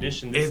medical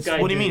condition. This It's, guy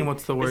what do you did- mean?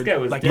 What's the word? This guy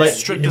was Like, dead.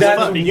 strict He as was fuck.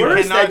 That's nothing. You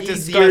worse cannot that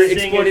discuss you're anything-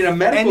 exploiting a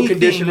medical anything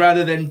condition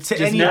rather than to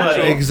just anybody.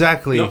 natural.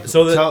 Exactly. No,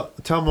 so the-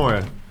 tell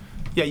Maura.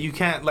 Yeah, you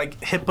can't, like,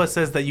 HIPAA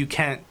says that you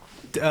can't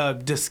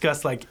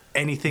discuss, like,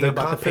 anything The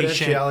about the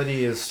patient confidentiality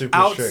is super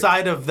strict.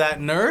 outside of that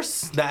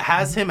nurse that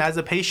has him as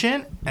a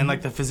patient and,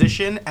 like, the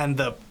physician and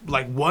the,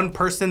 like, one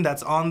person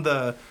that's on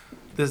the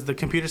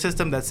computer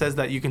system that says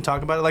that you can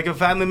talk about it. Like, if a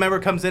family member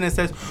comes in and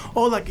says,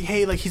 oh, like,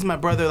 hey, like, he's my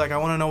brother, like, I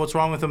want to know what's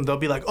wrong with him, they'll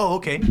be like, oh,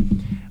 okay.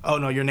 Oh,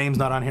 no, your name's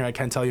not on here. I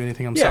can't tell you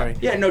anything. I'm sorry.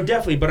 Yeah, no,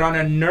 definitely. But on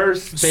a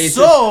nurse basis,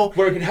 So-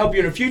 where it can help you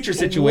in a future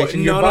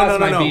situation, your boss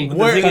might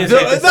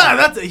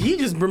be. He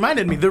just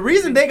reminded me. The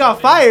reason they got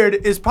fired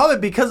is probably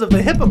because of the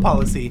HIPAA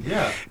policy.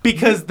 Yeah.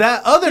 Because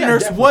that other Yeah,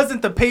 nurse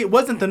definitely.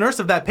 wasn't the nurse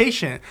of that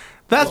patient.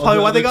 That's probably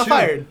why they got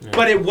fired.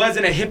 But it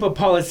wasn't a HIPAA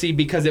policy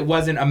because it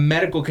wasn't a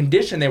medical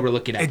condition they were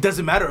looking at. It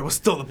doesn't matter. It was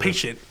still the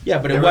patient. Yeah,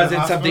 but They it were in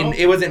wasn't something.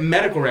 hospital? It wasn't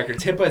medical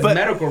records. HIPAA is But-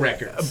 medical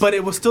records. But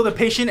it was still the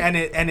patient,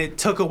 and it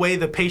took away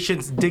the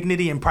patient's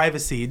dignity and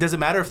privacy. It doesn't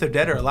matter if they're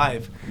dead or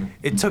alive.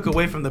 It took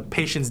away from the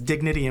patient's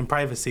dignity and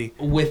privacy.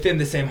 Within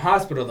the same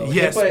hospital, though.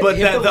 Yes, HIPAA, but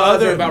HIPAA the laws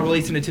other are about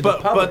releasing it to the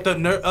public. But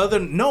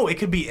no, it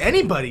could be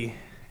anybody.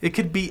 It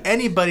could be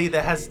anybody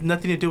that has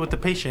nothing to do with the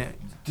patient.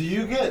 Do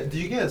you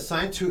get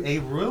assigned to a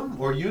room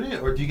or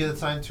unit, or do you get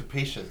assigned to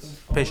patients?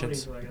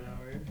 Patients. For like an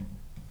hour.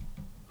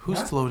 Who's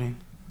Huh? floating?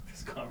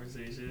 This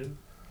conversation.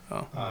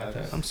 Oh,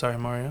 I'm sorry,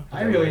 Mario.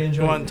 I really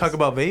enjoy. You want to talk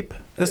about vape?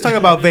 Let's talk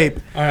about vape.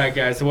 All right,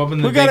 guys. So welcome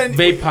to We the got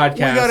vape podcast.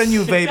 We got a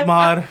new vape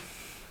mod.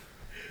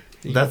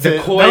 That's the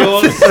it.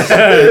 coils.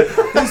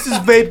 This is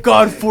Vape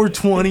God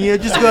 420. I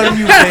just got a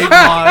new vape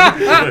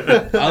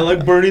mod. I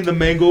like burning the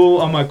mango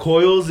on my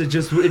coils. It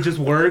just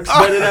works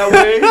better that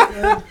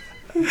way.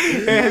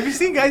 Hey, have you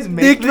seen guys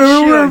make Nick, this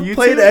remember shit when on we YouTube?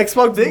 played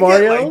Xbox They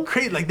Mario? get like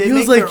crazy. Like they He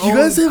was make like, their "You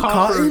guys own have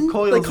copper cotton,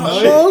 coils like and cotton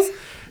shit." balls."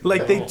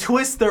 Like they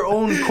twist their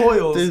own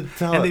coils Dude,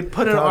 tell and it. they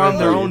put it Tell on it.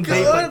 their Oh, own God.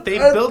 vape. Like they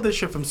build this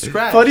shit from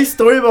scratch. Funny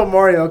story about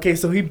Mario. Okay,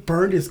 so he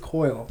burned his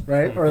coil,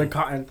 right, or the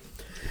cotton.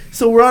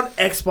 So we're on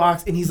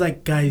Xbox, and he's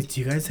like, "Guys, do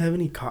you guys have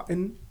any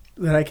cotton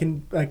that I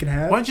can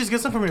have?" Why don't you just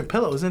get some from your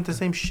pillow? Isn't it the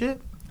same shit?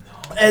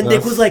 And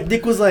Nick was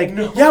like,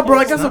 No, "Yeah, bro,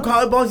 I got it's some not.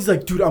 cotton balls." He's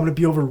like, "Dude, I'm gonna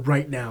be over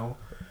right now."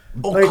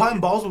 Oh, Like- cotton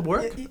balls would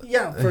work?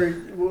 Yeah, for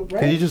right.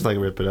 Can you just like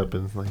rip it up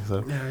and like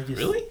so? Yeah, I just,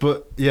 Really?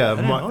 But yeah,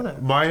 didn't know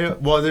that. Mario.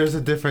 Well, there's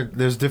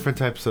different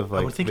types of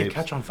like. I would think it'd vapes.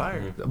 catch on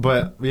fire.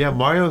 But yeah,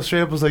 Mario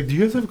straight up was like, "Do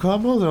you guys have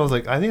cotton balls?" And I was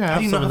like, "I think I How have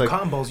do you some." not in have the,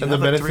 cotton balls? You in the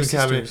have like medicine three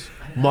cabinet. sisters.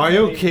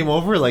 Mario came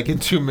over like in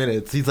 2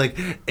 minutes. He's like,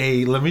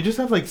 "Hey, let me just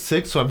have like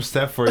 6, so I'm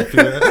step for it."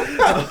 Through it.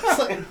 I was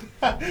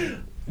like,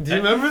 "Do you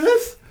remember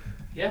this?"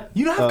 Yeah,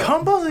 You don't have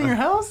cotton balls in your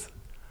house?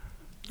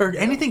 Or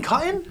anything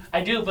cotton?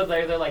 I do, but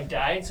they're like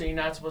dyed, so you're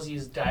not supposed to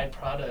use dyed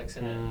products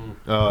in it.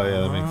 Oh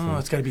yeah, that makes Oh, sense.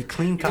 it's gotta be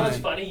clean You know what's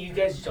cotton. funny? You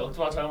guys joked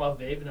about talking about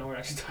vape, and now we're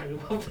actually talking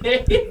about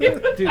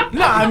vape. Dude,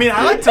 no, I mean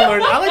I like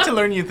to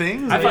learn new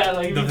things. I Yeah, find,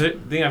 like- the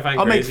thing I find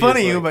I'll make crazy fun of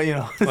is, you, like, but you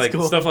know, it's like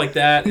cool. stuff like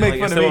that. Make Like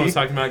fun of someone me. was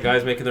talking about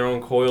guys making their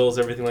own coils,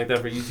 everything like that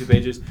for YouTube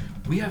pages.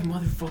 We have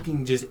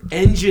motherfucking just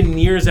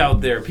engineers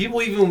out there.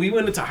 People even we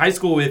went into high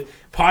school with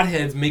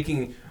potheads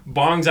making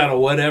bongs out of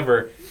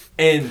whatever.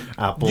 And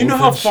Apples you know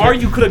how and far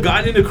shit. you could have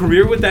gotten in a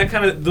career with that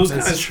kind of those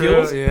That's kind of true,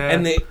 skills. yeah.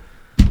 And they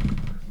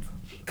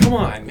come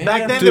on, man.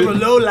 Back then Dude. they were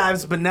low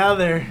lives, but now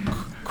they're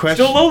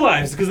Question. Still low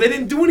lives because they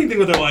didn't do anything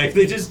with their life.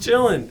 They just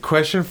chilling.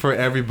 Question for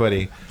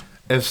everybody: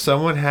 if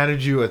someone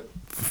handed you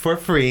for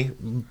free,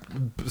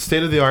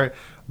 state of the art,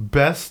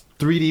 best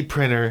 3D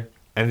printer,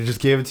 and it just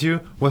gave it to you,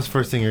 what's the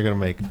first thing you're gonna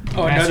make?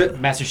 Oh, another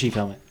Master Chief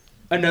helmet.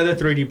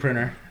 3D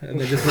printer, and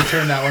then just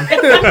return that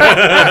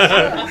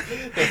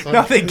one.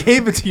 no, they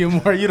gave it to you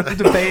more. You don't have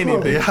to pay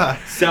anything. Yeah.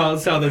 Sell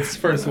this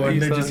first one.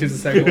 Then sell just it. use the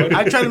second one.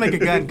 I tried to make a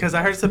gun because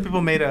I heard some people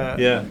made a.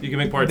 Yeah, you can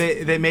make parts.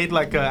 They made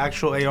like an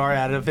actual AR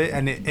out of it,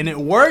 and it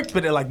worked,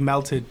 but it like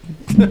melted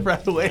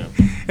right away.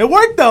 It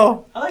worked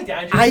though. I like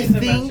that. I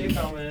Interesting think-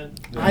 comment.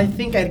 I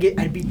think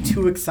I'd be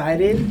too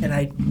excited and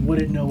I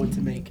wouldn't know what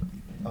to make.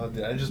 Oh,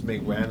 dude, I just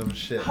make random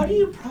shit. How do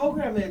you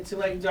program it to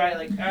like, all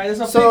right, there's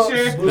a So-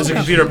 picture. There's a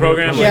computer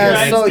program. Yeah,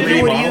 Like, so right,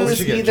 you would models? use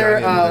Should get either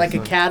Johnny in like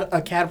next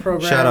a CAD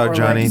program Shout out or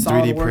Johnny, like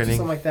 3D SolidWorks or printing.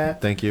 something like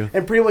that. Thank you.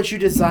 And pretty much you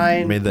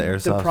design Made the the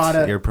Airsoft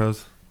product. Air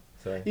Pros.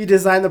 You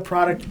design the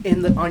product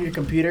on your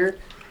computer,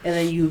 and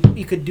then you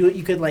could do it.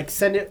 You could like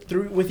send it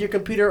through with your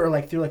computer or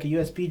like through like a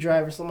USB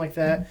drive or something like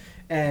that.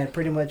 And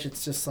pretty much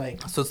it's just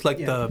like So it's like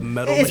Yeah. the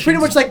metal. it's pretty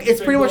much like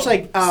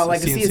a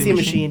like a CNC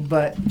machine,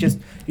 but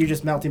you're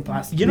just melting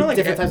plastic. You know, like,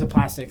 different types of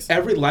plastics.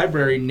 Every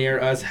library near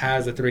us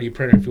has a 3D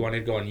printer if you wanted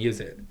to go and use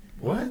it.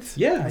 What?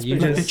 Yeah, you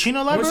pretty the just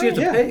Chino How much do you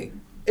library. have to Yeah. pay?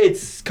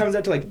 it comes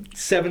out to like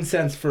 7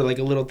 cents for like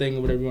a little thing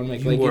or whatever you want to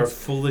make. You Like are it's,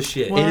 full of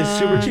shit. it is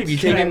super cheap. You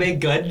Can take I it. make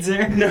goods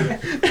there?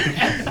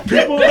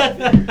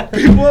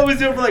 People always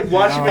do it for like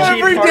washing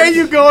machine Every parts. day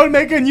you go and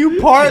make a new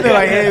part, they're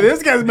like, "Hey,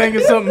 this guy's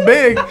making something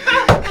big."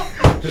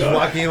 Just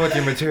walking in with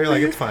your material,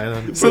 like it's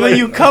fine. So then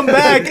you come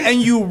back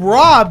and you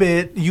rob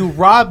it. You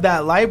rob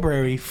that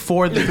library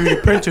for the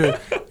 3D printer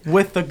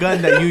with the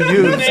gun that you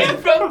used Made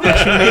from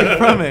that you made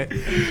from it.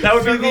 That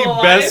would be Circle the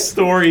of best life.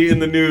 story in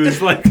the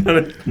news. Like,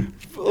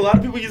 A lot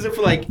of people use it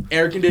for like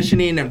air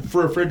conditioning and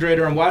for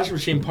refrigerator and washing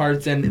machine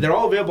parts, and they're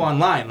all available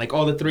online, like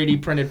all the 3D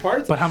printed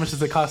parts. But how much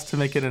does it cost to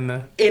make it in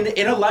the?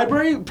 In a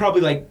library, probably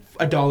like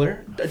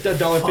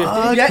 $1.50.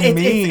 Fuck Yeah,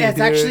 me, it's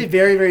dude. actually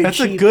very, very That's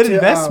a cheap. good to,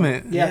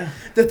 investment. Yeah.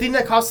 The thing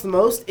that costs the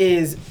most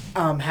is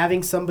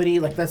having somebody,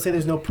 like, let's say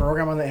there's no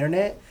program on the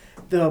internet.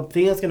 The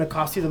thing that's going to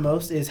cost you the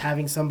most is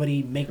having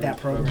somebody make that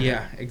program.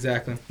 Yeah,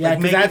 exactly. Yeah,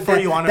 Like, 'cause make it for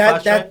you on a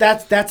flash drive?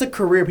 that's a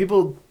career.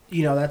 People,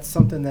 that's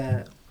something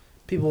that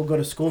people go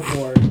to school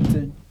for,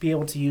 to be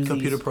able to use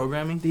Computer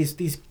programming. these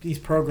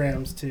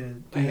programs to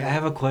do I that.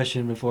 have a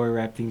question before we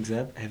wrap things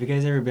up. Have you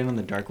guys ever been on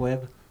the dark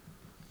web?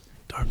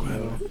 Dark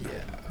web.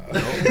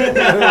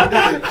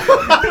 I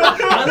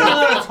don't know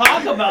how to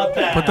talk about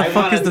that. What the I fuck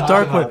wanna is the talk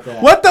dark about web?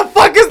 that. What the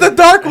fuck is the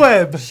dark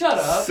web? Shut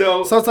up.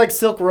 So So it's like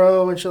Silk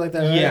Road and shit like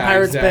that. Right? Yeah,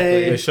 Pirates exactly.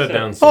 Bay. They shut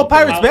down. Oh, something.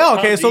 Pirates Bay. How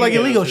Okay, do so you like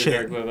get illegal into the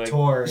shit. dark web? Like,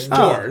 Tours.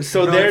 tours.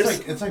 So No, there's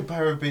it's like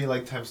Pirate Bay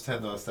like times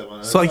 10 though. Step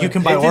on it. So like you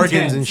can buy It's organs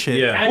intense. and shit.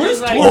 Yeah. And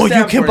just like, Oh, you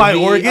stand can for buy the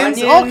organs?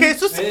 onion. Okay,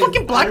 so it's a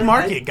fucking black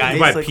market, guys.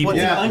 buy Like, people.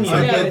 what- Yeah. Onion.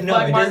 Like, yeah, no,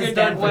 black it market, doesn't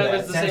dark stand for web that.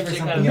 is the It stands same for shit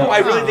something kind no, of. I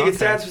really Oh, think it okay.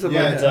 stands for something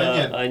Yeah, like it's that.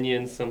 onion.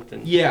 onion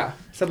something. Yeah,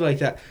 something like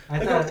that. I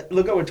Look, thought.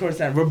 look at what Tor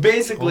stands for. I'm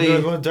Basically,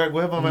 gonna go to dark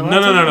web on my No,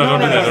 laptop. no, no, no, no, don't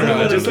do that, don't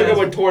do that. Just look at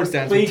what Tor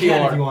stands But for. you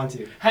can if you TR. want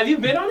to. Have you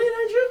been on it,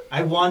 Andrew?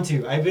 I want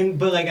to. I've been,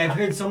 but like I've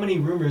heard so many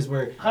rumors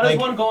where How does like,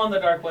 one go on the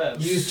dark web?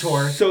 use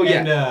Tor. So,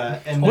 yeah.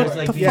 and What there's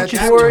like the these Yeah, fuck is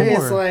Tor Tor?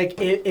 is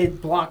like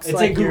it blocks It's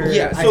like like your Google.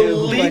 Yeah, I so do,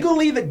 like-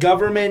 legally the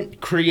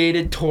government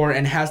created Tor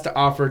and has to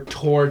offer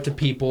Tor to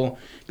people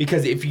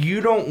because if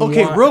you don't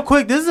Okay, want... real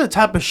quick, this is the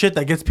type of shit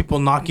that gets people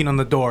knocking on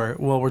the door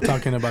while we're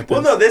talking about this.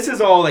 Well, no, this is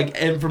all like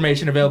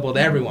information available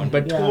to everyone.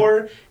 But Yeah.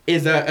 Tor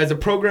is a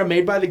program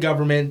made by the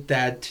government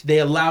that they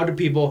allow to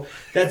people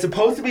that's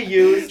supposed to be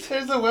used.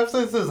 There's a website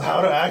that says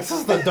how to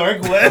access the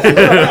dark web.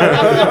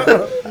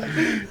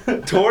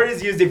 Tor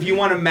is used if you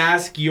want to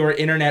mask your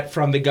internet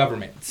from the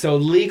government. So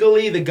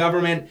legally, the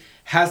government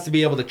has to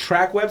be able to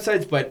track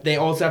websites, but they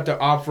also have to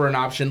offer an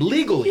option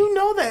legally. You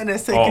know that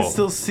NSA can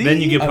still see.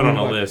 Then you get put on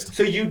a Otherwise- list.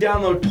 So you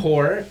download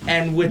Tor,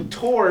 and with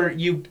Tor,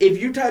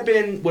 if you type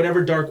in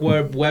whatever dark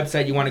web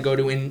website you want to go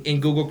to in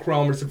Google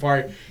Chrome or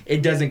Safari,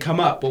 it doesn't come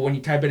up. But when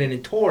you type it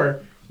in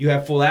Tor, you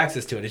have full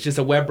access to it. It's just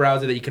a web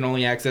browser that you can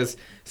only access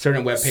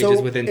certain web pages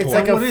so within it's Tor.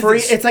 like What a is free.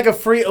 this? It's like a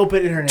free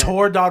open internet.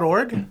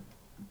 Tor.org?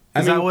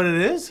 Is that what it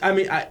is? I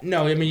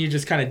mean, you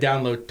just kind of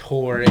download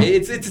Tor.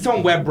 It's its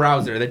own web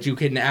browser that you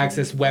can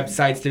access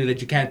websites through that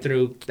you can't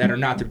through that are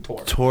not through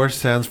Tor. Tor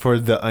stands for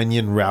the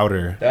Onion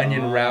Router. The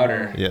Onion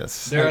router.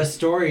 Yes. There are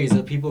stories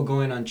of people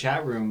going on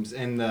chat rooms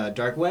in the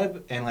dark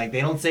web and like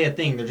they don't say a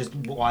thing. They're just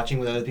watching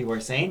what other people are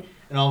saying,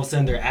 and all of a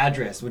sudden their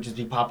address would just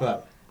be pop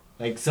up,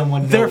 like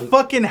someone Their knows-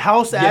 fucking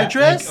house Yeah,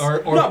 address?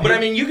 Like, or No, but I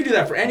mean, you can do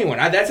that for anyone.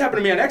 That's happened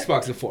to me on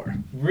Xbox before.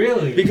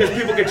 really Because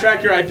people can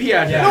track your IP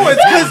address. No,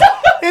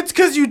 it's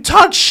because you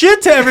talk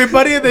shit to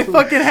everybody and they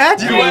fucking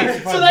hack you.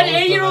 So that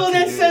 8-year-old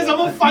that says, I'm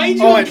gonna find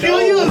you Oh, and kill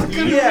you is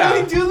gonna Yeah.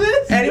 really do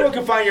this? Anyone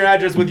can find your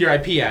address with your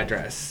IP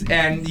address.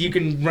 And you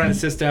can run a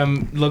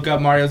system, look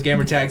up Mario's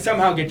gamer tag,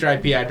 somehow get your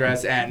IP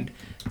address, and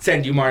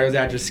send you Mario's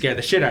address, scare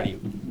the shit out of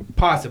you.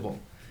 Possible.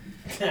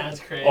 That's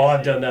crazy. Oh,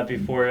 I've done that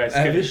before. I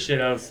scared the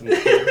shit out of some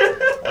kid.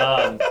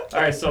 All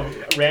right, so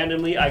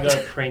randomly I got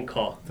a prank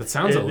call. That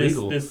sounds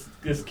illegal.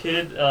 This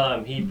kid,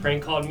 he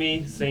prank called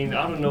me saying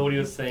I don't know what he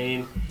was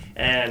saying,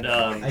 and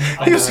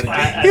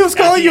He was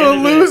calling you a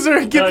loser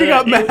and getting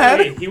up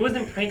mad. He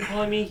wasn't prank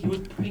calling me. He was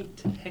prank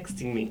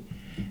texting me.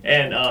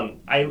 And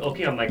I'm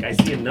like, I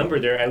see a number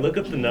there. I look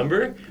up the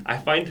number. I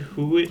find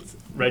who it's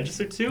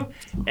registered to,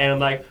 and I'm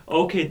like,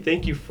 okay,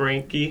 thank you,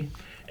 Frankie.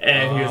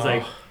 And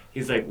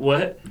he's like,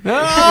 what?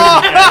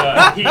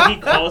 And, he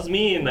calls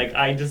me and like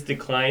I just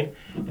decline,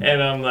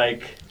 and I'm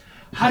like,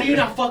 How do you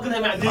not fuck with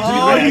him at Disney?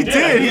 Oh, he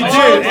did. He did.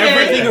 Okay.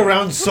 Everything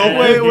around so And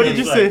Wait, what he did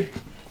you was say? like-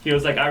 He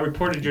was like, I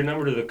reported your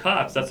number to the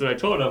cops. That's what I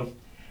told him,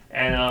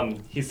 and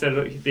they said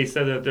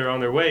that they're on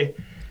their way.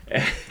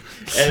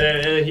 and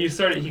then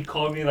he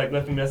called me, like,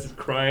 left me a message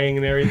crying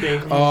and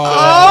everything.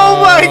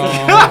 Oh my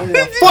god!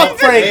 Fuck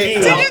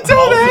Frankie. Did you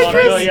tell the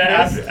actress?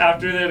 Yeah,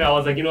 after that, I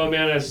was like, you know what,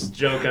 man, that's just a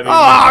joke. I mean,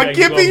 Oh, yeah,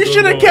 Gippy, you go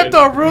should have go kept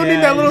ahead. on ruining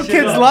Yeah, that you little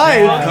should've. kid's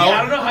life. Yeah,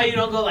 I don't know how you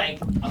don't go like,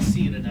 I'll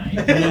see you tonight.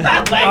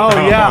 Like,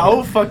 Oh yeah, I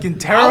would fucking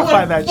terrify I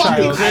would that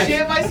fucking child.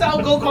 shit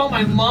myself. Go call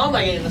my mom.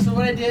 Like, hey, listen to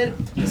what I did.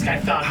 This guy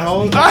found How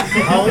old, us.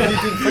 how old do you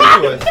think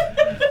Frankie was?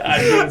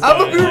 I'm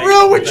gonna be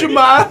real with you,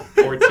 ma.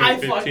 14, I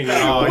 15 fucked years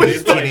up. old.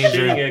 He's like Teenager.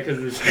 shitting it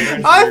because his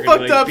parents I were gonna,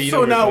 fucked like, up, beat so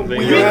him or now something.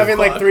 we- You're having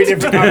like 3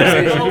 different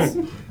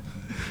conversations.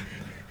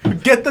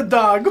 Get the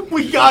dog.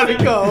 We gotta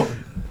go.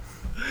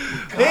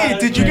 Hey,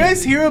 did you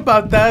guys hear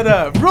about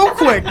that? Real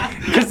quick,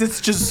 because it's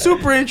just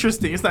super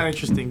interesting. It's not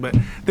interesting, but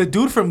the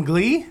dude from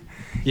Glee.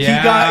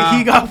 Yeah.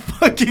 He got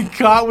fucking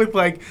caught with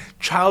like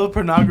child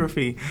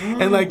pornography,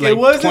 and like Like it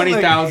wasn't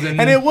 20,000.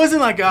 and it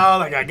wasn't like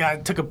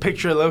took a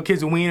picture of a little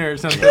kid's wiener or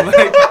something.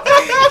 Like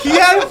he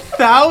had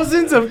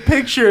thousands of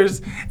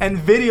pictures and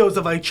videos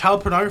of like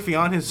child pornography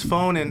on his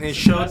phone and his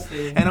shows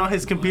Disgusting. and on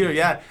his computer.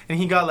 Yeah, and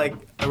he got like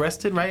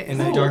arrested, right? In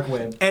the dark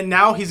web. And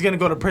now he's gonna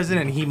go to prison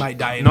and he might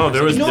die. In No, prison.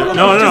 there was No, no,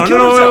 no, no, just no,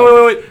 killed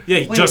no, wait. Yeah,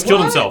 he just killed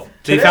what? himself.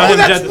 They Oh, found him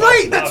that's dead.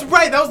 right. That's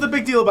right. That was the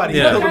big deal about it.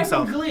 Yeah. He The killed guy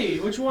himself. from Glee.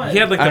 Which one? He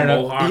had like I the don't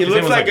know. mohawk. He His looks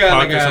name was, like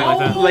Puck or a something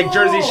like that. like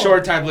Jersey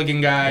Shore type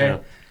looking guy. Yeah.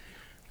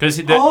 Because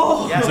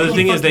Yeah, so the he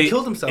thing is, fucking they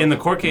killed himself. in the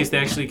court case they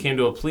actually came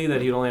to a plea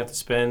that he'd only have to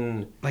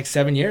spend Like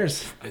 7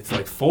 years. it's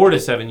like 4 to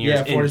 7 years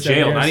Yeah, 4 in to 7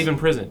 jail, years. not even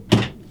prison.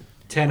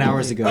 10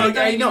 hours ago. Oh, I yeah,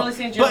 thought I you know. could only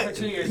stay in jail for But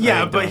 2 years.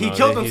 yeah, I but don't he know.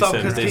 killed He himself said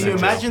because they can said you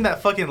jail. imagine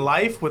that fucking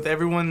life with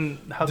everyone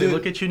how they Dude,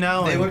 look at you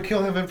now? They and would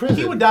kill him in prison.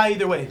 he would die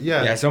either way.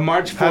 Yeah. Yeah, so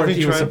March 4th Having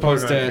he was tried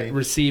supposed to pornography.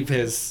 receive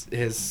his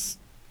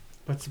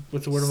what's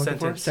the word I'm looking for?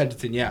 Sentence.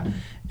 Sentencing, yeah.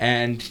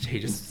 And he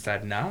just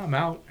said, "Nah, I'm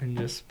out," and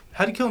just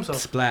How'd he kill himself?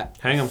 splat.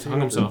 Hung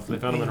himself. They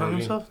found He him in a hung ravine.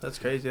 himself? That's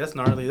crazy. That's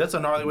gnarly. That's a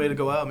gnarly way to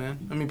go out, man.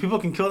 I mean, people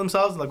can kill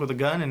themselves like with a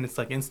gun and it's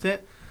like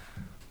instant,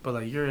 but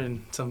like you're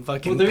in some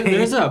fucking Well,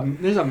 pain.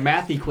 there's a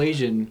math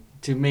equation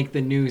to make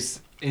the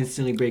noose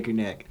instantly break your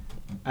neck.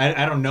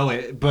 I don't know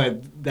it,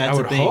 but that's I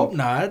would a thing. hope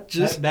not.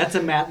 Just That's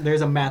a math.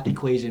 There's a math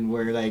equation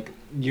where like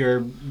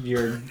your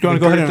wanna go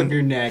ahead girth and- of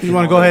your neck. You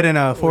want to go ahead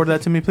and forward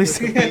that to me, please?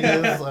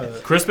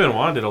 Chris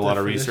Benoit did a lot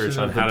of Definition research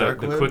on of the how to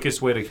dark the web?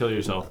 quickest way to kill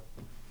yourself.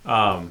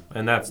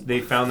 And they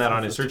found that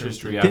on his search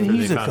history Didn't after he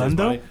they use a found gun, his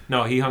though? body.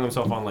 No, he hung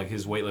himself on like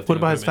his weightlifting. What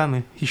about his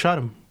equipment. family? He shot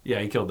him. Yeah,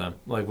 he killed them.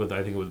 Like with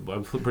I think it was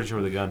I'm pretty sure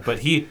with a gun. But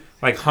he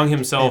like hung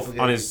himself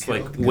on his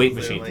like weight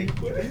machine,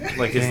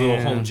 like his little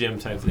Damn. home gym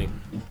type thing.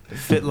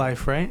 Fit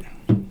life, right?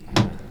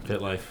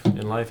 Fit life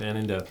in life and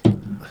in death.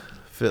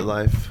 Fit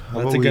life. How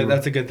that's about a we- good.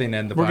 That's a good thing to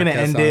end the We're gonna podcast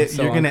end on. it.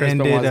 So You're on gonna Chris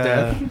end Benoit's it.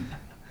 death.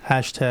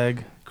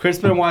 Hashtag. Chris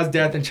Benoit's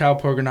death and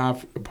child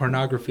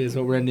pornography is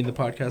what we're ending the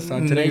podcast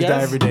on today, Niggas die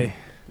guys. every day.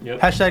 Yep.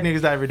 Hashtag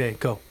niggas die every day.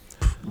 Go.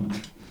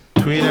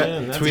 Tweet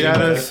Man, that's tweet a at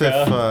good us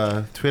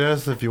tweet at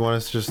us if you want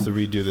us just to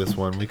redo this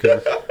one. We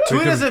could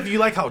Tweet us if you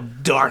like how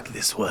dark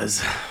this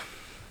was.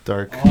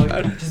 dark.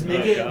 Just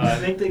make it.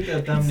 Just make like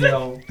the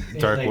thumbnail.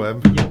 Dark like,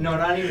 web? Yeah, no,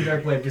 not even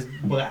dark web. Just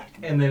black,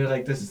 and then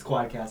like this is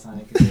SquadCast on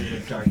it because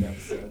it's a dark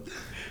episode.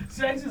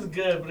 Sex is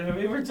good, but have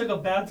you ever took a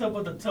bathtub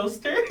with a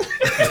toaster?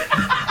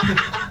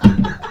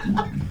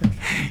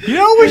 You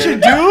know what we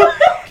should do?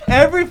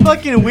 Every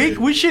fucking week,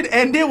 we should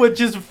end it with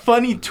just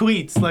funny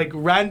tweets, like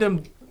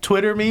random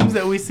Twitter memes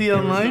that we see We're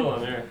still online.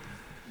 on there.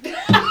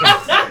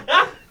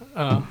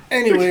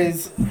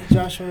 Anyways,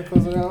 Josh, want to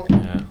close it out?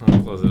 Yeah,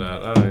 I'll close it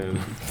out. I don't even.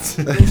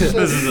 This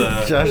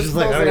is Josh is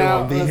like, I don't even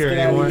want to be here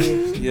anymore.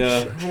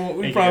 Yeah, well,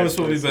 we Thank promise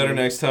you we'll guys be for better listening.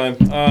 next time.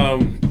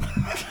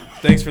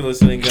 Thanks for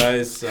listening,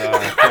 guys.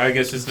 I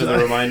guess just as a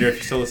reminder, if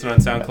you're still listening on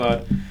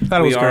SoundCloud,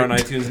 That we was are great. on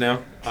iTunes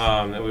now.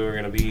 That we're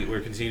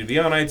continuing to be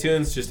on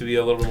iTunes just to be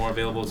a little bit more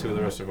available to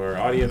the rest of our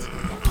audience.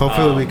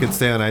 Hopefully we can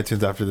stay on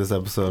iTunes after this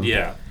episode.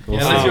 Yeah. We'll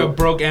Unless see. you're a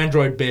broke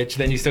Android bitch,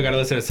 then you still gotta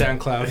listen to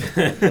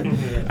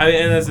SoundCloud. I mean,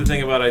 and that's the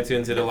thing about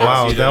iTunes. It allows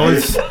Wow, you to. that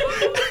was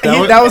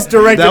That was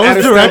directed that at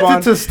was Esteban.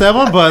 directed to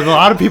Esteban, but a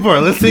lot of people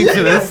are listening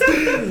to this.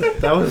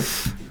 That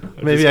was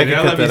maybe I kidding. can I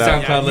cut love you, that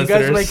out. SoundCloud You guys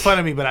listeners. make fun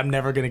of me, but I'm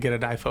never gonna get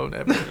an iPhone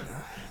ever.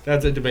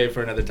 That's a debate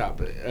for another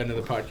topic,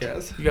 another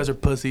podcast. You guys are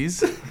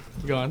pussies.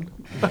 Go on.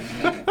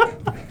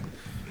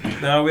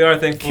 No, we are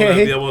thankful Okay.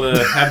 to be able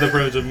to have the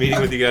privilege of meeting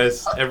with you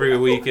guys every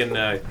week and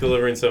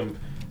delivering some.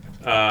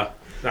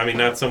 I mean,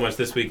 not so much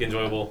this week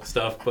enjoyable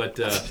stuff, but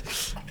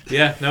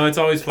yeah, no, it's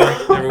always fun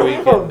every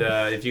week. And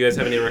if you guys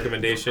have any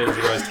recommendations,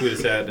 you guys tweet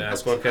us at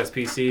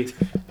SquadCastPC,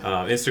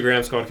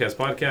 Instagram SquadCast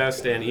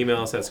Podcast, and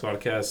email us at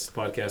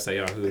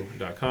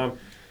SquadCastPodcast@yahoo.com.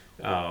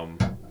 Am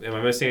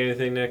I missing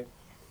anything, Nick?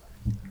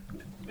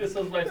 This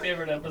was my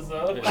favorite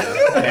episode.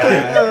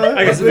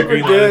 I guess think the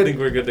green we're line. I good. think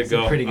we're good to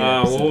go. pretty good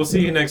Well, episode. we'll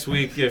see you next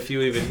week if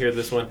you even hear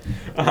this one.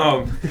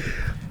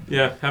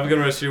 Yeah, have a good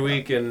rest of your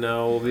week, and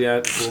we'll be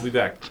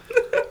back.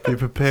 Be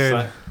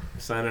prepared.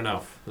 Signing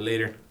off.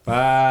 Later.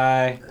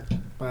 Bye.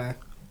 Bye.